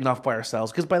 Like, we're getting off by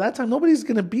ourselves because by that time, nobody's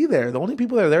going to be there. The only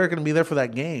people that are there are going to be there for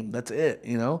that game. That's it,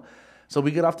 you know? So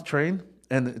we get off the train,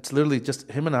 and it's literally just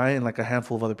him and I and like a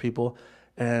handful of other people.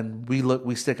 And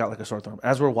we stick out like a sore thumb.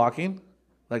 As we're walking,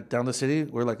 like, down the city,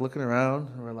 we're like looking around,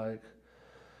 and we're like,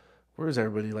 where is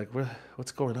everybody? Like,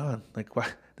 what's going on? Like, why?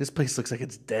 This place looks like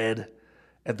it's dead.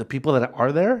 And the people that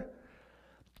are there,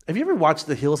 have you ever watched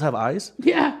The Hills Have Eyes?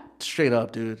 Yeah. Straight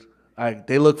up, dude.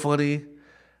 They look funny.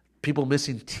 People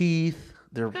missing teeth.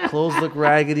 Their clothes look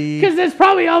raggedy. Because that's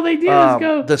probably all they do is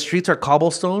go. The streets are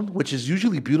cobblestone, which is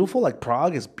usually beautiful. Like,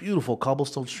 Prague is beautiful,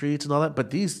 cobblestone streets and all that.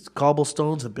 But these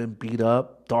cobblestones have been beat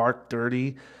up, dark,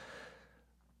 dirty.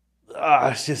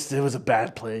 It was a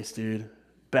bad place, dude.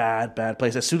 Bad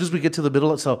place. As soon as we get to the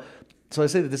middle, so I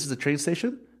say that this is the train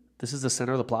station. This is the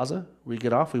center of the plaza. We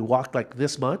get off. We walk like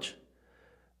this much.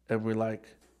 And we're like,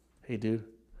 hey, dude,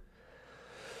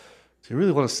 do you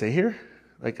really want to stay here?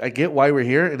 Like, I get why we're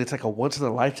here, and it's like a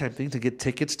once-in-a-lifetime thing to get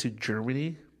tickets to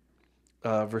Germany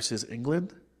versus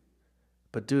England.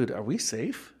 But, dude, are we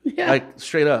safe? Yeah. Like,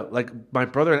 straight up. Like, my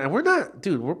brother and we're not,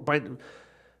 dude,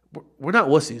 we're not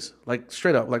wussies. Like,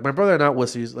 straight up. Like, my brother and I are not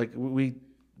wussies. Like, we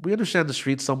understand the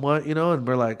streets somewhat, you know, and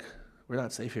we're like, we're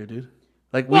not safe here, dude.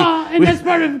 Like, that's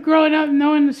part of growing up and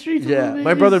knowing the streets. Yeah, a little bit.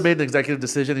 my brother made an executive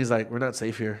decision. He's like, we're not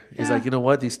safe here. He's like, you know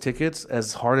what? These tickets,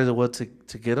 as hard as it was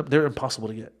to get them, they're impossible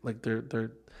to get. Like,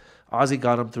 they're Ozzy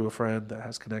got them through a friend that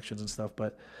has connections and stuff.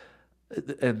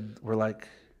 And we're like,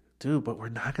 dude, but we're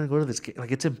not gonna go to this game.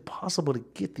 Like, it's impossible to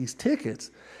get these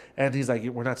tickets. And he's like,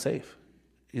 we're not safe.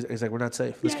 He's like, we're not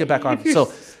safe. Let's get back on. If you're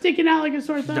sticking out like a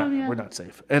sore thumb, we're not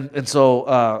safe. And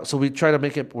so we try to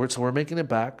make it. We're making it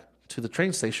back to the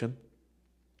train station.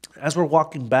 As we're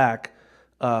walking back,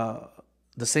 the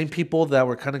same people that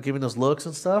were kind of giving us looks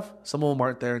and stuff, some of them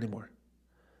aren't there anymore.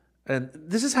 And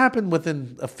this has happened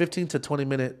within a 15 to 20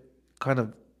 minute kind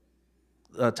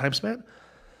of time span.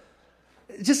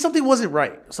 Just something wasn't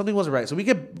right. So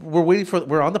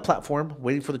we're on the platform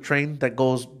waiting for the train that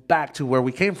goes back to where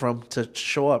we came from to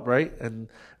show up, right? And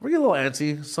we're getting a little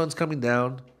antsy. Sun's coming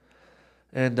down.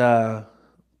 And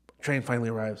train finally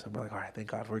arrives, and we're like, all right,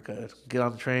 thank God, we're good. Get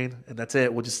on the train, and that's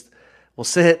it. We'll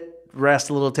sit,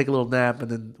 rest a little, take a little nap, and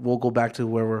then we'll go back to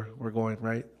where we're going,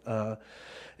 right? So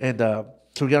we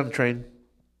get on the train,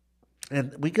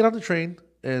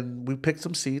 and we pick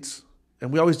some seats,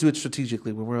 and we always do it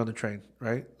strategically when we're on the train,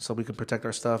 right? So we can protect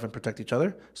our stuff and protect each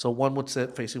other. So one would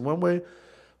sit facing one way,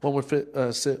 one would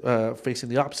sit facing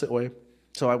the opposite way.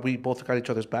 So we both got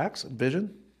each other's backs and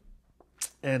vision,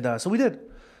 and so we did.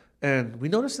 And we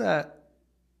noticed that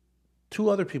two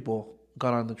other people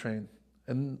got on the train.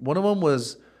 And one of them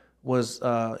was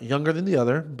younger than the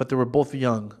other, but they were both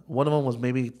young. One of them was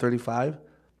maybe 35.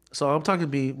 So I'm talking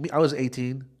me, I was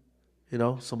 18, you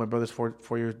know, so my brother's 4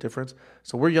 years difference.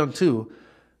 So we're young too.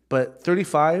 But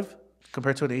 35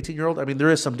 compared to an 18-year-old, I mean,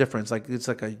 there is some difference. Like, it's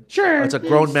like it's a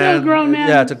grown man.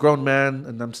 Yeah, it's a grown man,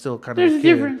 and I'm still kind of There's a a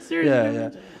kid. difference. There's a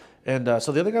difference. And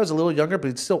so the other guy was a little younger,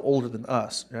 but he's still older than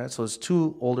us, right? So it's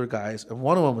two older guys, and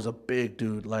one of them was a big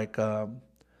dude, like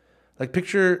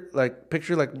picture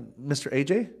Mr.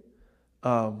 AJ,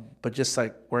 but just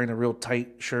like wearing a real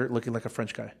tight shirt, looking like a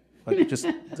French guy, like just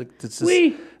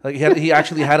like he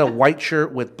actually had a white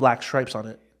shirt with black stripes on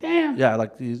it. Damn. Yeah,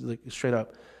 like he's like straight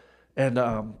up, and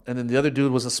then the other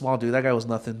dude was a small dude. That guy was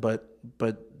nothing, but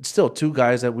still two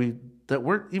guys that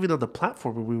weren't even on the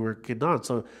platform where we were getting on.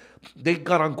 So they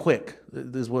got on quick,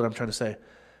 is what I'm trying to say.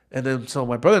 And then, so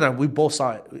my brother and I, we both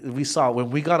saw it. We saw it.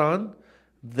 When we got on,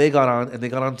 they got on, and they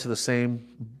got onto the same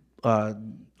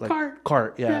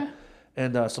cart. Yeah.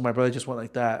 And so my brother just went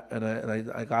like that, and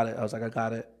I got it. I was like, I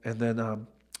got it. And then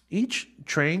each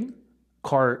train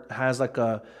cart has like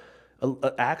a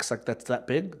axe like that's that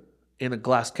big in a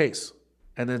glass case.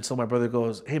 And then so my brother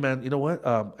goes, hey, man, you know what?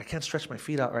 I can't stretch my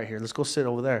feet out right here. Let's go sit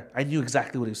over there. I knew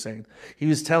exactly what he was saying. He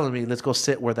was telling me, let's go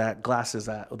sit where that glass is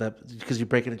at, because you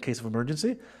break it in case of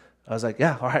emergency. I was like,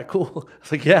 yeah, all right, cool. I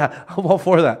was like, yeah, I'm all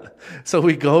for that. So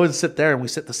we go and sit there, and we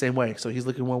sit the same way. So he's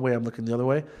looking one way, I'm looking the other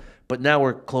way. But now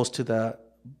we're close to the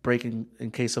breaking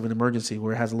in case of an emergency,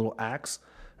 where it has a little axe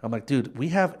I'm like, dude, we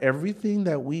have everything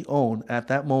that we own at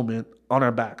that moment on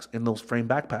our backs in those frame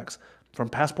backpacks, from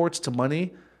passports to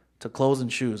money to clothes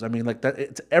and shoes. I mean, like that,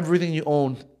 it's everything you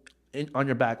own on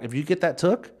your back. If you get that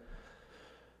took,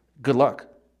 good luck.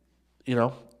 You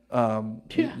know,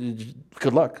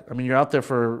 good luck. I mean, you're out there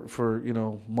for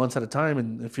months at a time,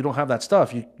 and if you don't have that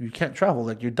stuff, you can't travel.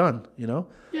 Like you're done. You know.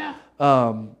 Yeah.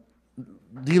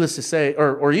 Needless to say,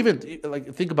 or even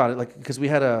like think about it, like because we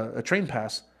had a train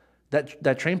pass.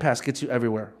 That train pass gets you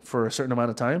everywhere for a certain amount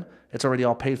of time. It's already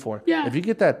all paid for. Yeah. If you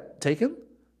get that taken,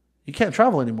 you can't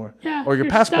travel anymore. Yeah. Or your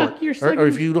passport. Stuck. Or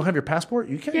if you don't have your passport,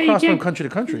 you can't cross from country to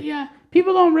country. Yeah.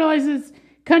 People don't realize that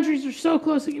countries are so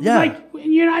close. Yeah. Like in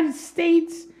the United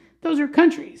States, those are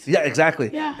countries. Yeah,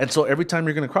 exactly. Yeah. And so every time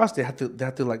you're gonna cross, they have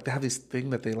this thing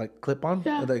that they like clip on.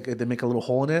 Yeah. They make a little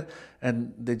hole in it,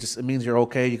 and it means you're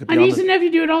okay. You could be My on niece and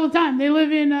nephew do it all the time. They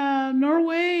live in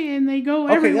Norway and they go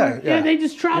everywhere. Yeah. They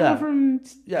just travel from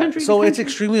country to so country. it's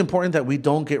extremely important that we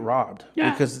don't get robbed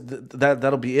because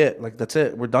that'll be it. Like that's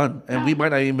it. We're done, and we might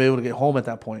not even be able to get home at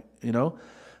that point. You know,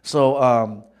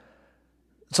 so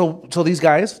so these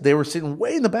guys, they were sitting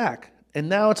way in the back. And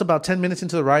now it's about 10 minutes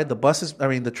into the ride.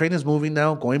 The train is moving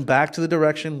now, going back to the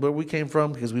direction where we came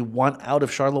from because we want out of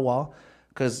Charleroi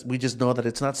because we just know that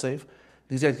it's not safe.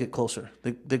 These guys get closer.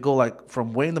 They go like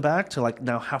from way in the back to like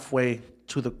now halfway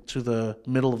to the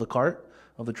middle of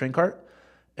the train cart.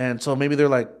 And so maybe they're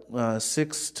like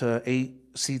 6 to 8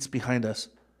 seats behind us,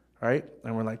 right?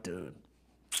 And we're like, dude,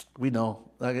 we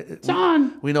know. Like, it's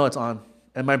on. We know it's on.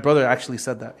 And my brother actually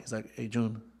said that. He's like, hey,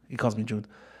 June. He calls me June.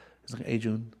 He's like, hey,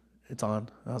 June. It's on.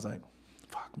 I was like,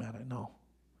 fuck, man, I know.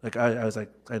 Like, I was like,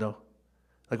 I know.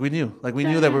 Like, we knew. Like, we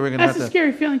knew that we were going to have to. That's a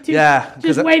scary feeling, too. Yeah.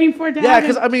 Just waiting for it to happen. Yeah,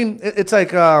 because, I mean, it's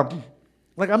like I'm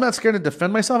not scared to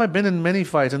defend myself. I've been in many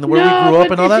fights and where we grew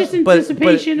up and all that.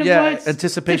 Anticipation of what's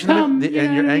anticipation to come, of it.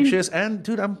 And you're anxious. And,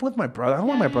 dude, I'm with my brother. I don't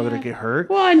want my brother to get hurt.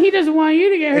 Well, and he doesn't want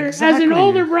you to get hurt. Exactly. As an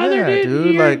older brother,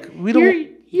 dude, like, we don't.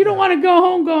 You don't want to go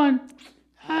home going,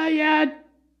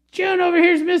 June over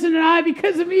here's missing an eye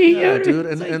because of me. Yeah, dude.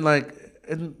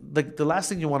 And the last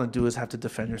thing you want to do is have to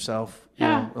defend yourself, you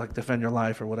know, like defend your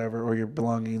life or whatever, or your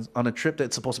belongings on a trip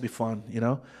that's supposed to be fun, you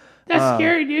know? That's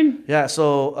scary, dude. Yeah,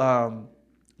 so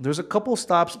there's a couple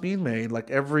stops being made, like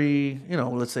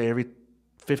let's say every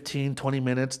 15, 20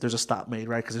 minutes, there's a stop made,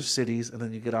 right? Because there's cities, and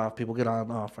then you get off, people get on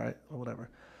and off, right? Or whatever.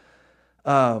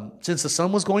 Since the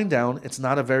sun was going down, it's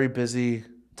not a very busy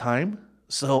time.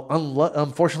 So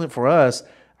unfortunately for us,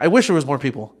 I wish there was more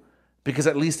people. Because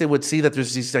at least they would see that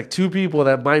there's these like 2 people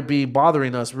that might be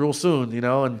bothering us real soon, you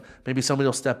know, and maybe somebody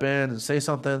will step in and say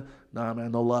something. Nah,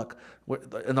 man, no luck.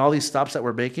 And all these stops that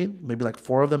we're making, maybe like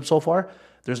 4 of them so far,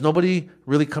 there's nobody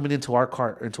really coming into our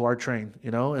cart, into our train,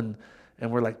 you know, and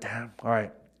we're like, damn, all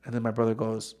right. And then my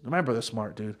brother's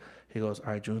smart, dude. He goes, all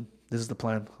right, June, this is the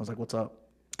plan. I was like, what's up?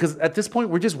 Because at this point,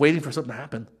 we're just waiting for something to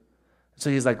happen.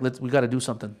 So he's like, we got to do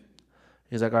something.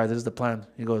 He's like, all right, this is the plan.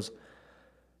 He goes,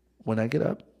 when I get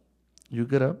up, you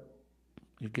get up,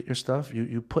 you get your stuff,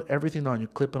 you put everything on, you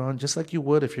clip it on, just like you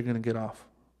would if you're going to get off.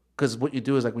 Because what you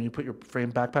do is like when you put your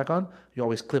frame backpack on, you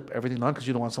always clip everything on because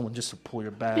you don't want someone just to pull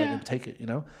your bag and take it, you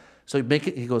know? So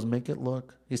he goes, make it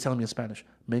look, he's telling me in Spanish,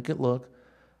 make it look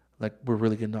like we're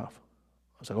really getting off.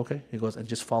 I was like, okay. He goes, and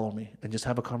just follow me and just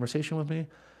have a conversation with me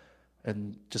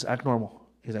and just act normal.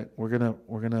 He's like, we're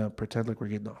gonna pretend like we're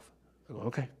getting off. I go,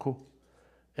 okay, cool.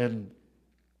 And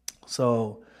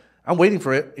so I'm waiting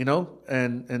for it, you know,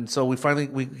 and so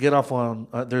we get off on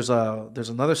there's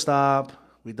another stop.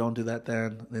 We don't do that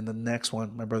then. Then the next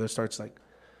one, my brother starts like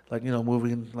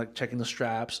moving, like checking the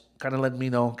straps, kind of letting me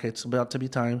know, okay, it's about to be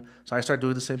time. So I start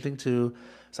doing the same thing too.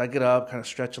 So I get up, kind of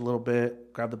stretch a little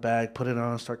bit, grab the bag, put it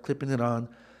on, start clipping it on,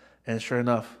 and sure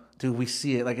enough, dude, we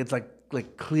see it like it's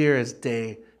like clear as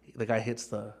day. The guy hits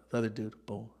the other dude,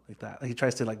 boom, like that. Like he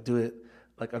tries to like do it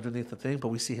like underneath the thing, but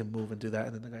we see him move and do that,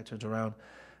 and then the guy turns around.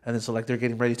 And then so like they're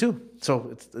getting ready too.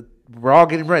 So we're all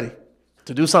getting ready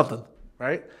to do something,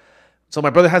 right? So my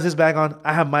brother has his bag on,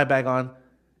 I have my bag on,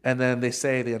 and then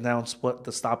they announce what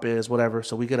the stop is, whatever.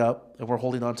 So we get up and we're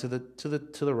holding on to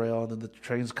the rail, and then the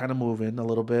train's kind of moving a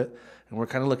little bit, and we're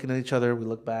kind of looking at each other. We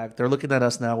look back. They're looking at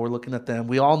us now. We're looking at them.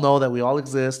 We all know that we all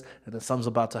exist, and that something's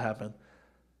about to happen.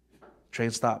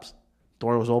 Train stops.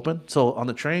 Door was open. So on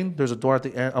the train, there's a door at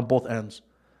the end on both ends.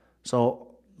 So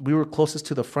we were closest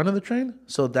to the front of the train,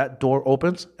 so that door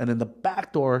opens, and then the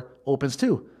back door opens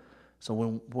too. So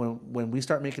when we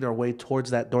start making our way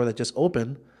towards that door that just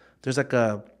opened, there's like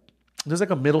a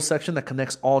middle section that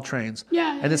connects all trains.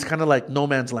 Yeah. And it's kind of like no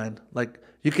man's land. Like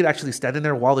you could actually stand in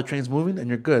there while the train's moving, and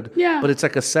you're good. Yeah. But it's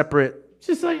like a separate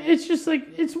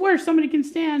it's where somebody can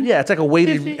stand. Yeah, it's like a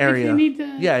waiting area. If they need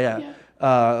to, Yeah.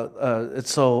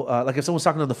 It's so like if someone's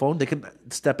talking on the phone, they can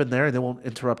step in there and they won't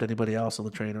interrupt anybody else on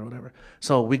the train or whatever.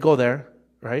 So we go there,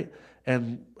 right?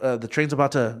 And the train's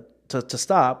about to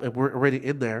stop, and we're already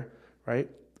in there, right?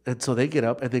 And so they get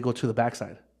up and they go to the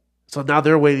backside. So now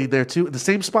they're waiting there too, the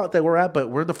same spot that we're at, but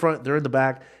we're in the front, they're in the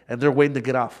back, and they're waiting to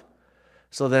get off.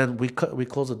 So then we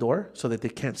close the door so that they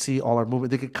can't see all our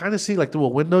movement. They can kind of see like through a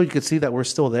window. You can see that we're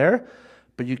still there,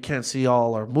 but you can't see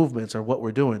all our movements or what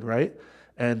we're doing, right?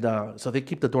 And so they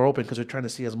keep the door open because they're trying to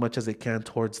see as much as they can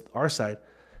towards our side.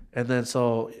 And then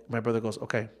so my brother goes,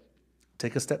 okay,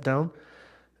 take a step down.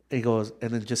 He goes,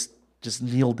 and then just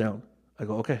kneel down. I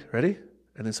go, okay, ready?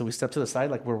 And then so we step to the side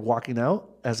like we're walking out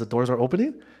as the doors are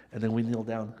opening, and then we kneel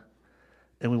down.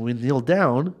 And when we kneel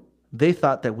down, they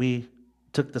thought that we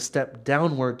took the step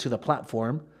downward to the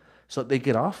platform, so they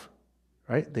get off,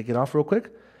 right? They get off real quick,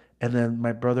 and then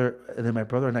my brother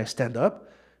and I stand up.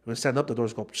 When we stand up, the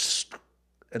doors go,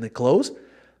 and they close,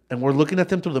 and we're looking at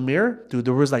them through the mirror. Dude,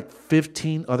 there was like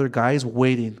 15 other guys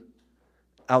waiting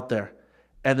out there.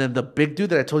 And then the big dude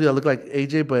that I told you that looked like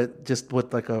AJ, but just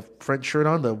with like a French shirt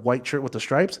on, the white shirt with the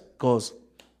stripes,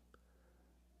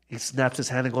 he snaps his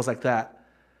hand and goes like that.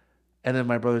 And then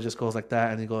my brother just goes like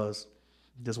that, and he goes,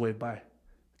 just wave bye.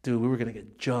 Dude, we were going to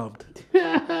get jumped.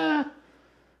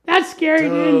 That's scary,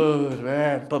 dude.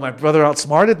 Man. But my brother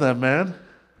outsmarted them, man.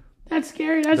 That's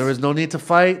scary. There was no need to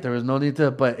fight. There was no need to,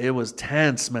 but it was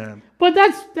tense, man. But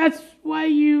that's why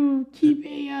you keep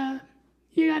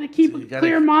you got to keep a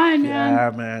clear mind, man.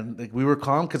 Yeah, man. Like, we were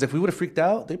calm because if we would have freaked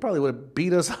out, they probably would have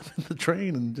beat us up in the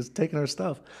train and just taken our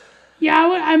stuff. Yeah,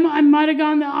 I might have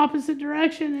gone the opposite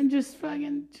direction and just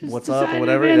fucking what's up or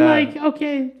whatever. And like,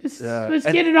 okay, let's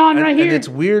get it on right here. And it's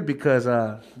weird because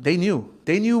they knew,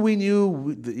 we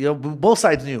knew, both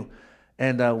sides knew,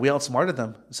 and we outsmarted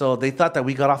them. So they thought that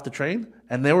we got off the train,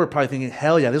 and they were probably thinking,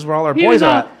 hell yeah, this is where all our boys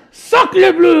are at. Suck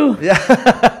le bleu. Yeah.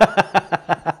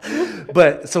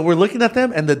 But so we're looking at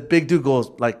them, and the big dude goes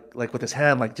like with his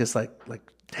hand, like just like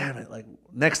damn it, like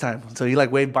next time. So he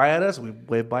like waved by at us, we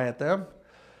waved by at them.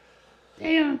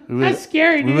 Damn, that's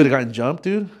scary, dude. We would have gotten jumped,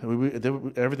 dude. They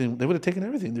would have taken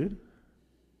everything, dude.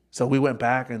 So we went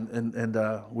back, and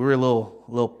we were a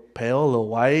little pale, a little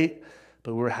white,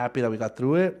 but we were happy that we got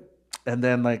through it. And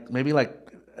then like maybe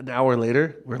like an hour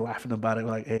later, we're laughing about it.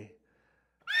 We're like, hey.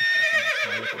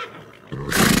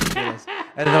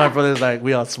 And then my brother's like,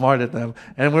 we outsmarted them.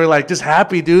 And we're like, just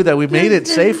happy, dude, that we made it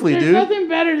safely, dude. There's nothing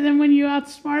better than when you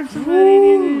outsmart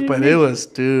somebody. Dude. But it was,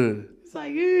 dude. It's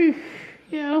like, ooh.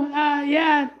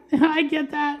 Yeah, I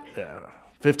get that. Yeah,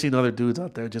 15 other dudes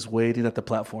out there just waiting at the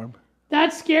platform.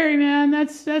 That's scary, man.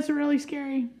 That's really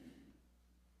scary.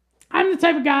 I'm the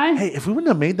type of guy. Hey, if we wouldn't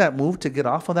have made that move to get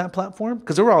off of that platform,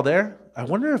 because they were all there, I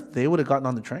wonder if they would have gotten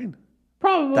on the train.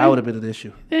 Probably. That would have been an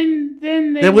issue. Then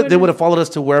they would have followed us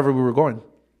to wherever we were going.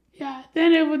 Yeah,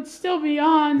 then it would still be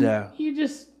on. Yeah. You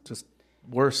just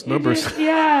worse numbers.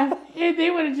 They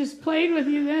would have just played with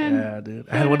you then. Yeah, dude.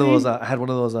 I had one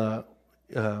of those.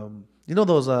 You know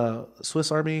those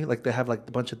Swiss Army, like they have like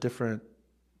a bunch of different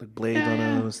like blades on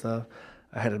them and stuff.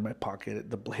 I had it in my pocket.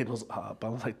 The blade was up. I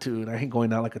was like, dude, I ain't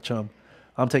going out like a chum.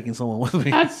 I'm taking someone with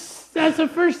me. That's the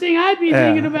first thing I'd be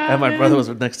thinking about. And my brother was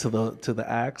next to the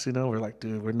axe. You know, we're like,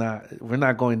 dude, we're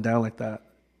not going down like that.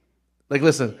 Like,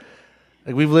 listen,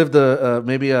 like we've lived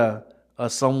maybe a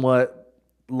somewhat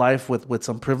life with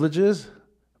some privileges,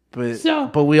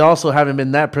 but we also haven't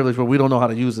been that privileged where we don't know how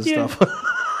to use this stuff.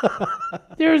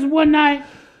 There was one night,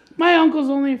 my uncle's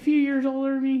only a few years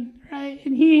older than me, right?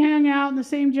 And he hung out in the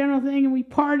same general thing, and we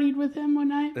partied with him one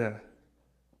night. Yeah.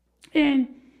 And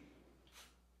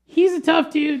he's a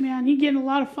tough dude, man. He get in a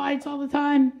lot of fights all the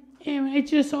time. And it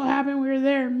just so happened we were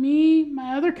there. Me,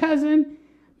 my other cousin,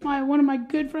 one of my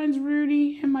good friends,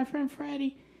 Rudy, and my friend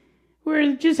Freddie.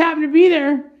 We just happened to be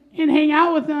there and hang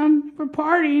out with them. We're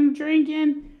partying,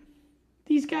 drinking.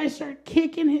 These guys start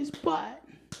kicking his butt.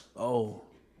 Oh.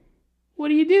 What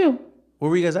do you do?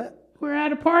 Where were you guys at? We're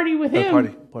at a party with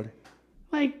him. Party.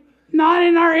 Like, not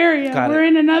in our area. We're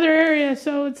in another area.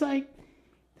 So it's like,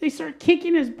 they start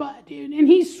kicking his butt, dude. And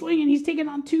he's swinging. He's taking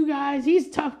on two guys. He's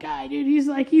a tough guy, dude. He's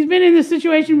been in this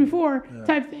situation before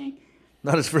type thing.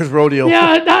 Not his first rodeo.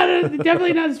 Yeah,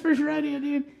 definitely not his first rodeo,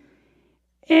 dude.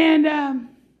 And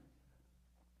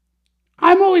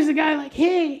I'm always the guy like,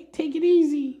 hey, take it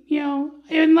easy. You know,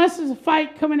 unless there's a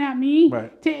fight coming at me,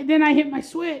 right. Then I hit my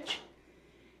switch.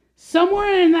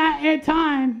 Somewhere in that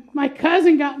time, my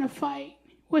cousin got in a fight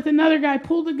with another guy,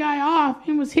 pulled the guy off,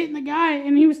 and was hitting the guy,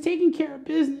 and he was taking care of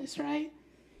business, right?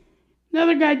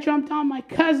 Another guy jumped on my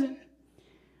cousin.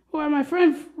 Well, my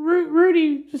friend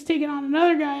Rudy was taking on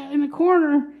another guy in the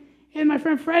corner, and my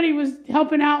friend Freddie was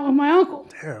helping out with my uncle.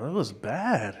 Damn, that was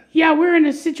bad. Yeah, we're in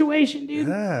a situation, dude.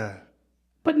 Yeah.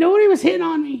 But nobody was hitting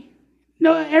on me.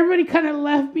 No, everybody kind of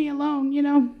left me alone, you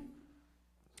know.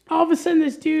 All of a sudden,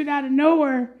 this dude out of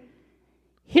nowhere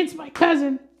hits my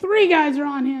cousin. 3 guys are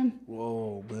on him.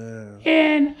 Whoa, man.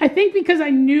 And I think because I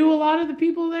knew a lot of the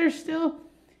people there still,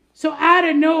 so out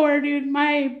of nowhere, dude,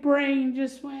 my brain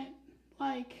just went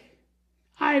like,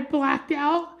 I blacked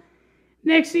out.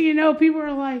 Next thing you know, people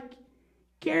were like,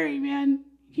 Gary, man,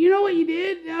 you know what you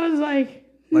did? And I was like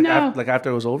no.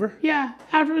 After it was over? Yeah,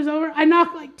 after it was over. I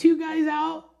knocked like 2 guys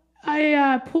out.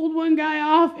 I pulled one guy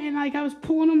off, and like I was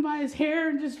pulling him by his hair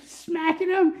and just smacking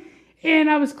him, and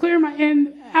I was clearing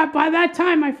by that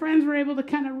time my friends were able to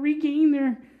kind of regain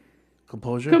their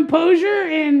composure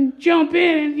and jump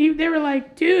in, and they were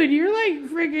like, dude, you're like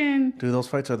freaking... Dude, those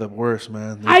fights are the worst,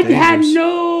 man. I had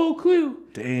no clue.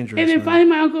 Dangerous, and then man. finally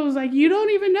my uncle was like, you don't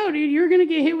even know, dude, you're going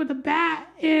to get hit with a bat,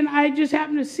 and I just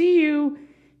happened to see you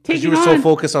because you were so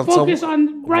focused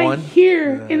on right one?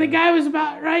 here, yeah. And the guy was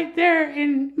about right there,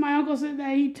 and my uncle said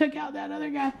that he took out that other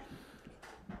guy.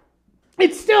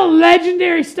 It's still a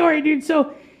legendary story, dude.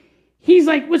 So he's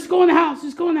like, let's go in the house.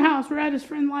 Let's go in the house. We're at his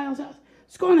friend Lyle's house.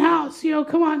 Let's go in the house. You know,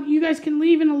 come on. You guys can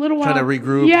leave in a little while. Trying to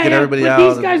regroup, get everybody out.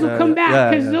 These guys will come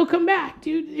back because they'll come back,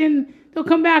 dude. And they'll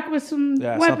come back with some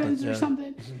weapons or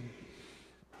something.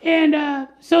 And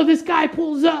so this guy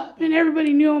pulls up, and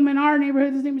everybody knew him in our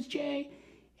neighborhood. His name was Jay.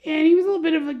 And he was a little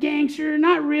bit of a gangster.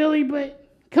 Not really, but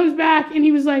comes back, and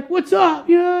he was like, what's up?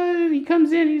 You know, and he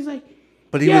comes in, and he's like...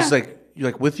 But he was like... You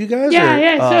like with you guys? Yeah, or?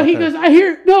 yeah. So he goes,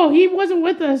 no, he wasn't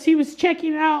with us. He was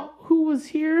checking out who was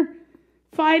here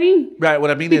fighting. Right.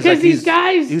 What I mean because is like these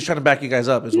guys. He was trying to back you guys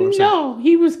up, is what I'm saying. No,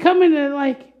 he was coming to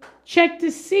like check to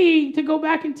see, to go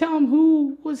back and tell him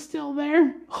who was still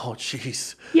there. Oh,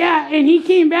 jeez. Yeah, and he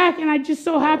came back, and I just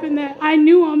so happened that I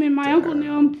knew him, and my uncle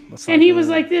knew him, and he was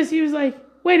like this. He was like,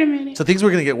 wait a minute. So things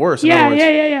were gonna get worse.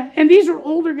 Yeah. And these were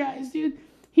older guys, dude.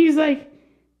 He's like,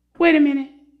 wait a minute,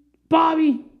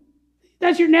 Bobby.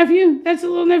 That's your nephew? That's the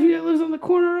little nephew that lives on the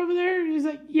corner over there? He's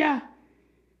like, yeah.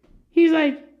 He's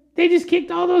like, they just kicked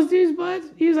all those dudes' butts?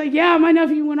 He was like, yeah, my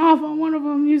nephew went off on one of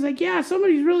them. He was like, yeah,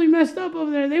 somebody's really messed up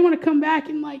over there. They want to come back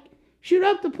and, like, shoot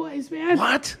up the place, man.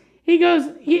 What? He goes,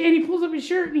 he pulls up his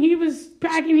shirt, and he was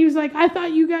packing. He was like, I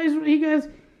thought you guys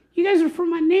are from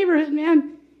my neighborhood,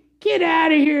 man. Get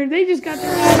out of here. They just got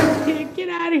their ass kicked. Get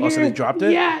out of here. Oh, so they dropped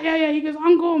it? Yeah. He goes,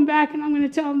 I'm going back, and I'm going to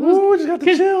tell them. Ooh, just got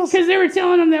the chills. Because they were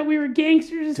telling them that we were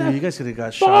gangsters and stuff. Dude, you guys could have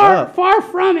got shot up. Far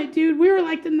from it, dude. We were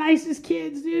like the nicest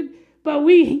kids, dude. But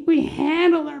we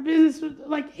handled our business with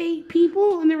like 8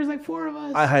 people, and there was like 4 of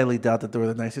us. I highly doubt that they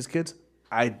were the nicest kids.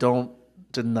 I don't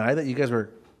deny that you guys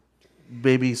were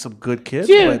maybe some good kids,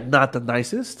 but not the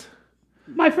nicest.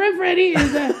 My friend Freddie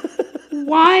is a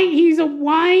wine. He's a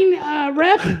wine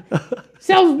rep.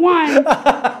 Sells wine.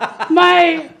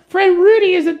 My friend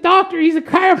Rudy is a doctor. He's a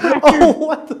chiropractor. Oh,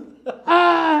 what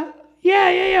the?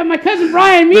 Yeah. My cousin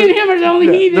Brian. Me and him are the only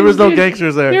heathens. There was no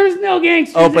gangsters there. There was no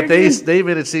gangsters. Oh, but they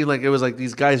made it seem like it was like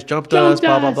these guys jumped us,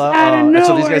 blah blah blah. And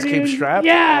so these guys came strapped.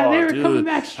 Yeah, they were coming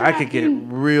back strapped. I could get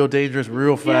real dangerous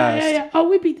real fast. Yeah. Oh,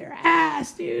 we beat their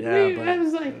ass, dude. I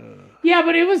was like,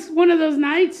 but it was one of those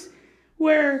nights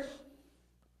where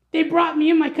they brought me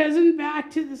and my cousin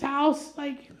back to this house,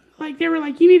 like they were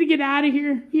like, you need to get out of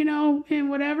here, you know, and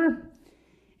whatever.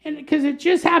 And because it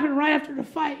just happened right after the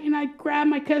fight, and I grabbed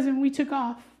my cousin, we took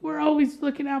off. We're always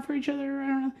looking out for each other, I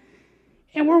don't know.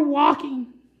 And we're walking.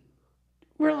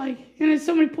 We're like, and then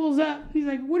somebody pulls up. He's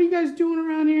like, what are you guys doing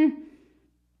around here?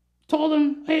 Told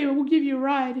him, hey, we'll give you a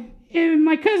ride. And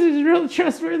my cousin's a real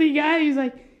trustworthy guy. He's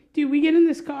like, dude, we get in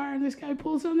this car, and this guy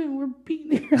pulls something, and we're beating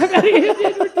the crap out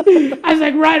of him. I was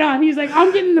like, right on. He's like,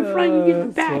 I'm getting in the front, you get in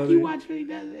the back. Funny. You watch what he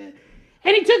does.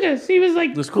 And he took us. He was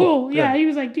like, cool. Yeah, he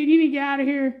was like, dude, you need to get out of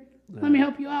here. Let me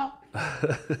help you out.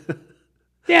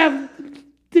 Yeah,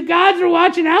 the gods are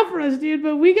watching out for us, dude.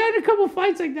 But we got in a couple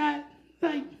fights like that.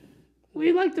 Like,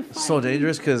 we like to fight. So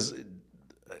dangerous because,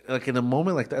 like, in a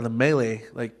moment like that, in the melee,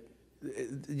 like,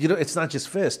 you know, it's not just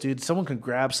fists, dude. Someone can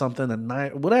grab something, a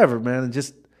knife, whatever, man, and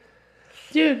just...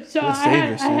 Dude, so I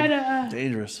had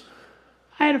dangerous.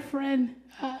 I had a friend.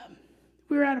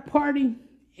 We were at a party,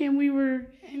 and we were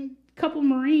in a couple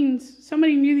Marines.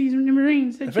 Somebody knew these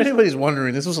Marines. If anybody's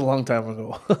wondering, this was a long time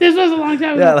ago. This was a long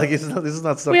time ago. Yeah, like this is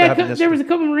not stuff that happened yesterday. There was a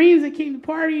couple Marines that came to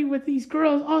party with these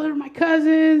girls. Oh, they're my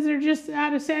cousins. They're just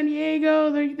out of San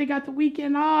Diego. They got the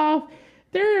weekend off.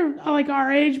 They're like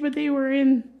our age, but they were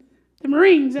in the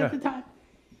Marines at the time.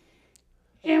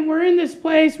 And we're in this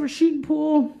place. We're shooting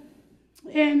pool.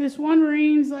 And this one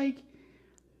Marine's like,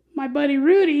 my buddy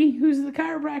Rudy, who's the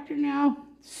chiropractor now,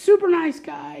 super nice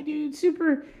guy, dude,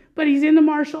 super, but he's into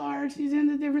martial arts, he's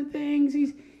into different things,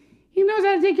 he knows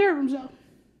how to take care of himself.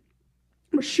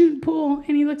 We're shooting pool,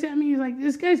 and he looks at me, he's like,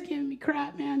 this guy's giving me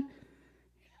crap, man.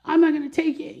 I'm not going to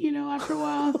take it, after a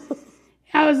while.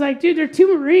 I was like, dude, they're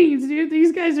two Marines, dude.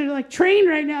 These guys are, like, trained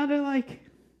right now to, like,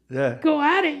 go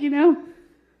at it,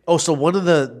 Oh, so one of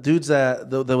the dudes that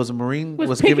was a Marine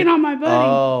was picking on my buddy.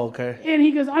 Oh, okay. And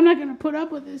he goes, I'm not going to put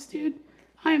up with this, dude.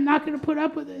 I am not going to put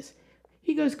up with this.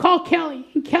 He goes, call Kelly.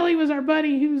 And Kelly was our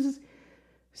buddy who's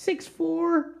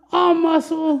 6'4", all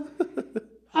muscle,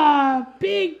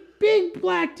 big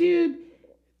black dude.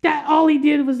 That all he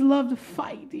did was love to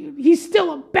fight, dude. He's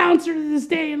still a bouncer to this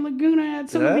day in Laguna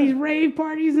at some of these rave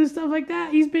parties and stuff like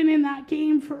that. He's been in that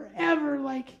game forever.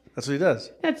 Like, that's what he does.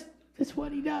 That's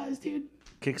what he does, dude.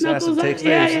 Kicks ass and takes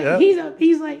names. Yeah.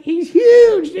 He's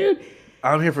huge, dude.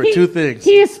 I'm here for two things.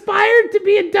 He aspired to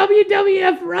be a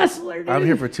WWF wrestler, dude. I'm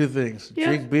here for two things. Yep.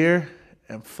 Drink beer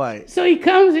and fight. So he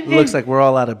comes and looks like we're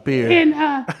all out of beer. And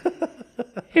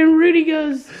and Rudy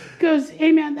goes,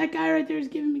 hey man, that guy right there is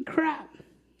giving me crap.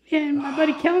 And my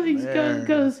buddy Kelly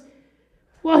goes,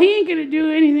 well, he ain't gonna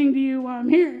do anything to you while I'm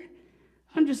here.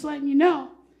 I'm just letting you know.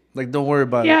 Like, don't worry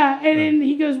about it. Yeah, and then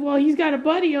he goes, well, he's got a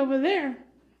buddy over there.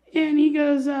 And he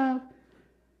goes,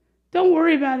 don't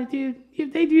worry about it, dude.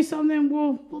 If they do something,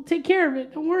 we'll take care of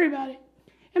it. Don't worry about it.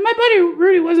 And my buddy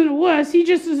Rudy wasn't a wuss. He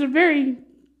just is a very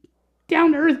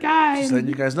down-to-earth guy. Just letting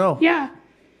you guys know. Yeah.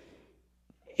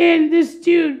 And this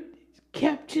dude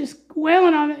kept just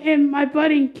wailing on it. And my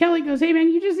buddy Kelly goes, hey, man,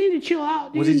 you just need to chill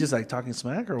out, dude. Was he just like talking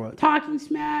smack or what? Talking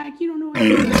smack. You don't know what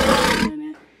you're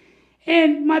doing.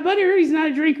 And my buddy Rudy's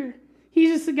not a drinker.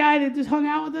 He's just a guy that just hung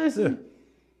out with us. Yeah.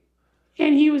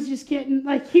 And he was just getting,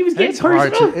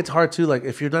 personal. It's hard too. Like,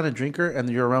 if you're not a drinker and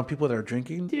you're around people that are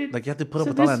drinking, dude, like, you have to put up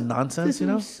with all that nonsense, This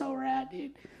is so rad,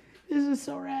 dude. This is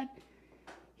so rad.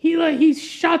 He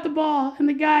shot the ball, and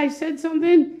the guy said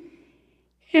something,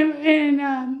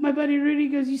 and my buddy Rudy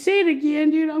goes, you say it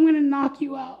again, dude, I'm going to knock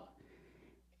you out.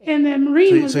 And the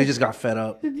Marine So he just got fed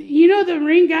up. The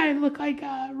Marine guy looked like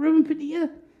Ruben Padilla.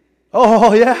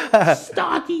 Oh, yeah.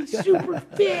 Stocky, super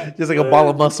fit. Just like a ball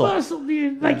of muscle.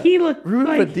 Dude. Like, he looked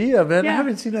Ruben Padilla, man. I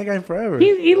haven't seen that guy in forever.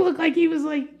 He looked like he was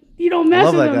like, you don't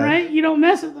mess with him, right? You don't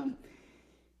mess with him.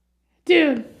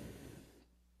 Dude.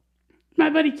 My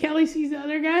buddy Kelly sees the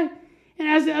other guy, and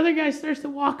as the other guy starts to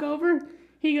walk over,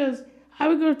 he goes, I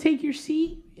would go take your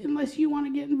seat unless you want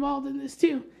to get involved in this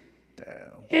too. Damn.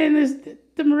 And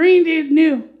the Marine dude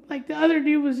knew. Like, the other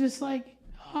dude was just like,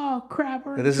 oh, crap,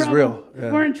 we're in trouble. This is real.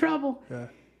 Yeah. We're in trouble. Yeah.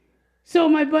 So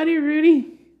my buddy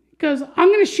Rudy goes, I'm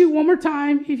going to shoot one more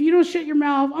time. If you don't shut your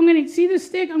mouth, I'm going to see the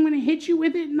stick. I'm going to hit you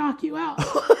with it and knock you out.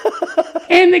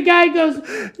 And the guy goes,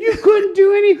 you couldn't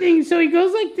do anything. So he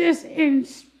goes like this and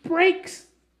breaks,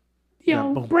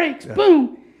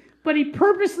 boom. But he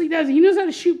purposely does it. He knows how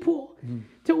to shoot pool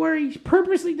to where he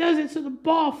purposely does it so the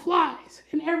ball flies.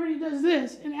 And everybody does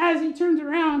this. And as he turns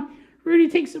around, Rudy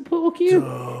takes the pool cue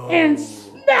and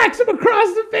smacks him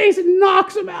across the face and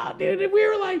knocks him out, dude. And we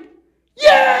were like,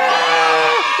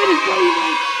 yeah! And his buddy's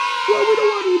like, well, we don't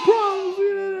want any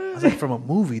problems. That's like from a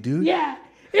movie, dude. Yeah.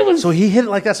 It was. So he hit it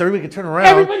like that so everybody could turn around.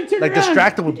 Everybody turned around.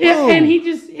 Distract him with boom. Yeah, and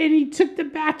he took the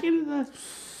back end of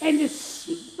and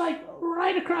just like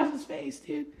right across his face,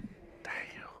 dude. Damn.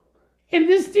 And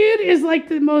this dude is like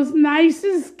the most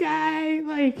nicest guy.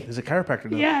 Like, he's a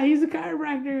chiropractor now. Yeah, he's a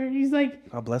chiropractor. He's like,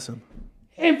 God bless him.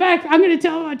 In fact, I'm going to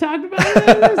tell him I talked about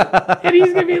it, and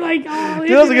he's going to be like, "Oh,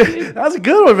 dude, that was a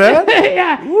good one, man."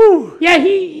 Yeah, woo. Yeah.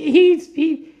 He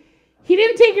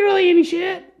didn't take really any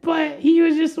shit, but he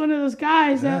was just one of those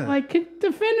guys that like could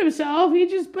defend himself.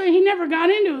 But he never got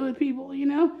into it with people,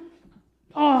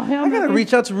 Oh hell! I gotta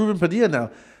reach out to Ruben Padilla now.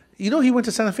 He went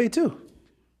to Santa Fe too.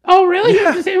 Oh really? Yeah. He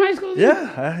went to the same high school as you?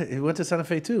 Yeah, he went to Santa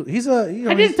Fe too. He's a.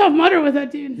 I did Tough Mudder with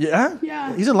that dude. Yeah.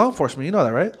 Yeah. He's in law enforcement. You know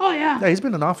that, right? Oh yeah. Yeah, he's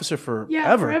been an officer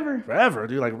forever,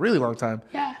 dude. Like really long time.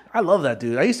 Yeah. I love that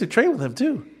dude. I used to train with him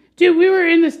too. Dude, we were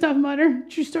in this Tough Mudder.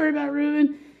 True story about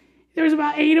Ruben. There was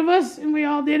about 8 of us, and we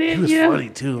all did it. He was funny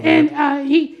too, man. And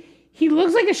he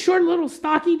looks like a short, little,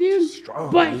 stocky dude.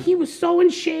 Strong, but dude. He was so in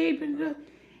shape, and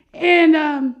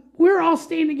we were all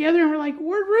staying together, and we're like,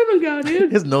 "Where'd Ruben go,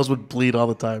 dude?" His nose would bleed all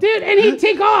the time, dude. And he'd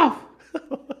take off,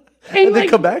 and then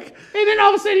come back. And then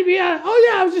all of a sudden he'd be out.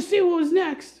 Oh yeah, I was just seeing what was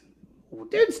next.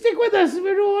 Dude, stick with us. We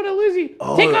don't want to lose you.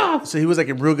 Take off. So he was like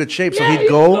in real good shape. So Yeah, he'd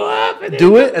go up and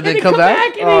do it, and then come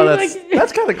back. and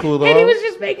That's kind of cool, though. And he was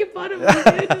just making fun of us.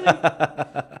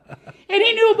 Dude. And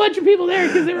he knew a bunch of people there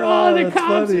because they were all the that's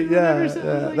cops. funny. And whatever, so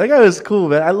Yeah. That guy was cool,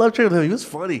 man. I love training with him. He was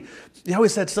funny. He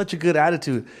always had such a good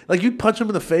attitude. Like, you'd punch him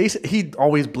in the face, he'd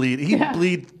always bleed. He'd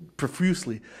bleed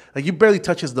profusely. Like, you barely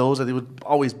touch his nose and he would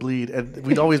always bleed. And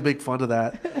we'd always make fun of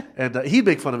that. And he'd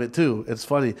make fun of it, too. It's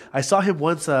funny. I saw him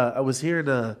once. I was here in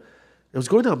it was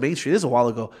going down Main Street. This is a while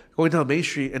ago. Going down Main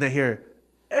Street, and I hear,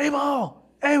 Abel,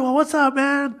 what's up,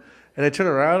 man? And I turn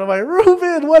around, I'm like,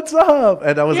 Ruben, what's up?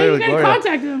 And I was there with Gloria. You gotta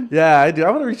contact him. Yeah, I do.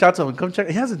 I'm gonna reach out to him and come check.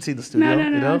 He hasn't seen the studio. No, you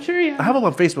know? I'm sure he has. I have him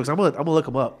on Facebook, so I'm gonna look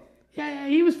him up. Yeah,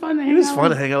 he was fun to hang out. He was fun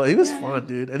to hang out with. He was fun,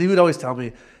 dude. And he would always tell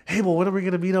me, hey, well, when are we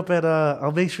gonna meet up at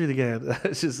on Main Street again?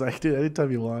 It's just like, dude,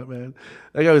 anytime you want, man.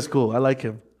 That guy was cool. I like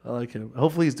him.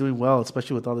 Hopefully he's doing well,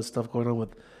 especially with all this stuff going on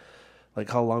with like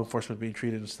how law enforcement being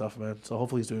treated and stuff, man. So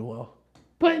hopefully he's doing well.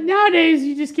 But nowadays,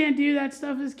 you just can't do that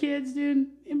stuff as kids, dude.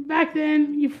 And back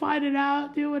then, you fight it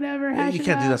out, do whatever, hash You it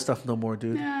can't out. do that stuff no more,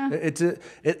 dude. Nah. It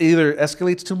either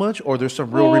escalates too much or there's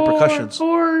some real repercussions.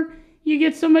 Or you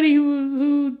get somebody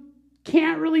who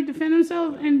can't really defend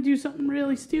himself and do something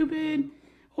really stupid.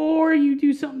 Or you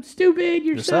do something stupid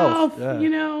yourself, you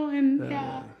know. And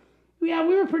we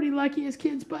were pretty lucky as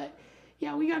kids. But,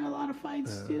 yeah, we got in a lot of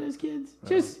fights, dude, as kids.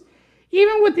 Just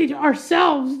even with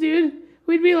ourselves, dude.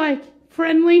 We'd be like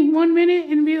friendly 1 minute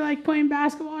and be like playing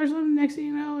basketball or something. Next thing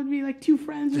you know, it'd be like two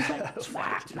friends just like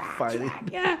fighting.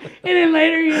 Yeah. And then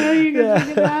later, you know, you go check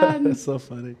it out. That's so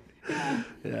funny.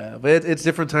 Yeah. But it's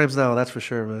different times now, that's for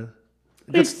sure, man.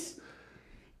 It's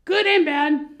good and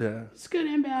bad. Yeah. It's good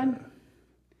and bad. Yeah.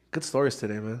 Good stories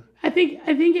today, man. I think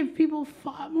if people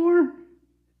fought more,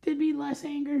 there'd be less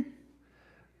anger.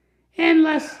 And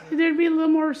there'd be a little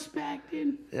more respect.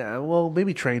 And yeah, well,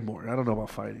 maybe train more. I don't know about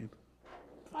fighting.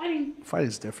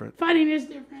 Fighting's different. Fighting is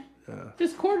different. Yeah.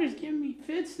 This cord is giving me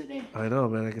fits today. I know,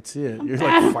 man. I can see it. You're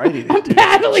like fighting it, I'm dude.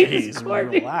 battling Jeez, this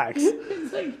cord. relax.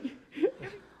 It's like,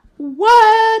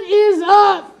 what is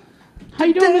up? How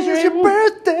you doing, Mr. Today's Abel? your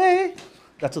birthday.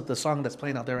 That's what the song that's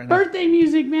playing out there right now. Birthday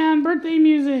music, man. Birthday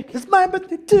music. It's my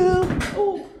birthday too.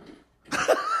 Oh.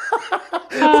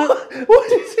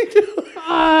 What is he doing?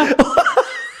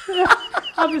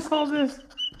 I'll just hold this.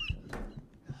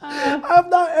 I'm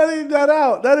not editing that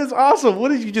out. That is awesome. What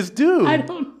did you just do? I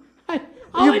don't.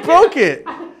 You broke it.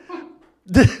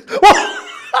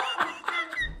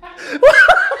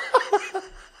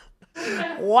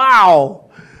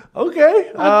 Wow.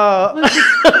 Okay. Let's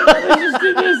just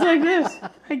do this like this,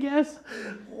 I guess.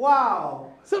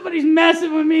 Wow. Somebody's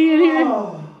messing with me in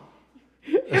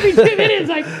here. Every 2 minutes,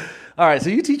 like. All right, so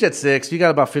you teach at 6. You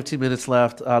got about 15 minutes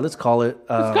left. Let's call it.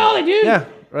 Let's call it, dude. Yeah,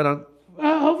 right on.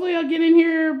 Hopefully I'll get in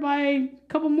here by a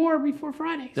couple more before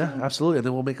Friday. So. Yeah, absolutely. And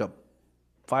then we'll make a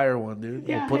fire one, dude.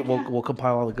 Yeah, We'll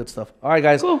compile all the good stuff. All right,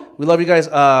 guys. Cool. We love you guys.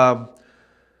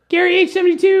 Gary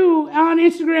H72 on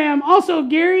Instagram. Also,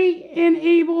 Gary and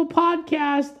Abel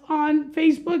podcast on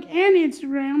Facebook and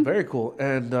Instagram. Very cool.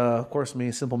 And, of course, me,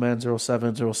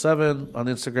 SimpleMan0707 on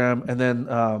Instagram. And then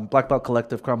Blackbelt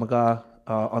Collective Krav Maga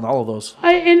on all of those.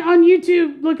 And on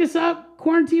YouTube, look us up.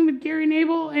 Quarantine with Gary and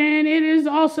Abel, and it is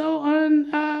also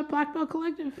on Blackbelt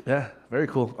Collective. Yeah, very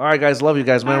cool. All right, guys. Love you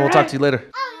guys, man. We'll talk to you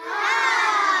later.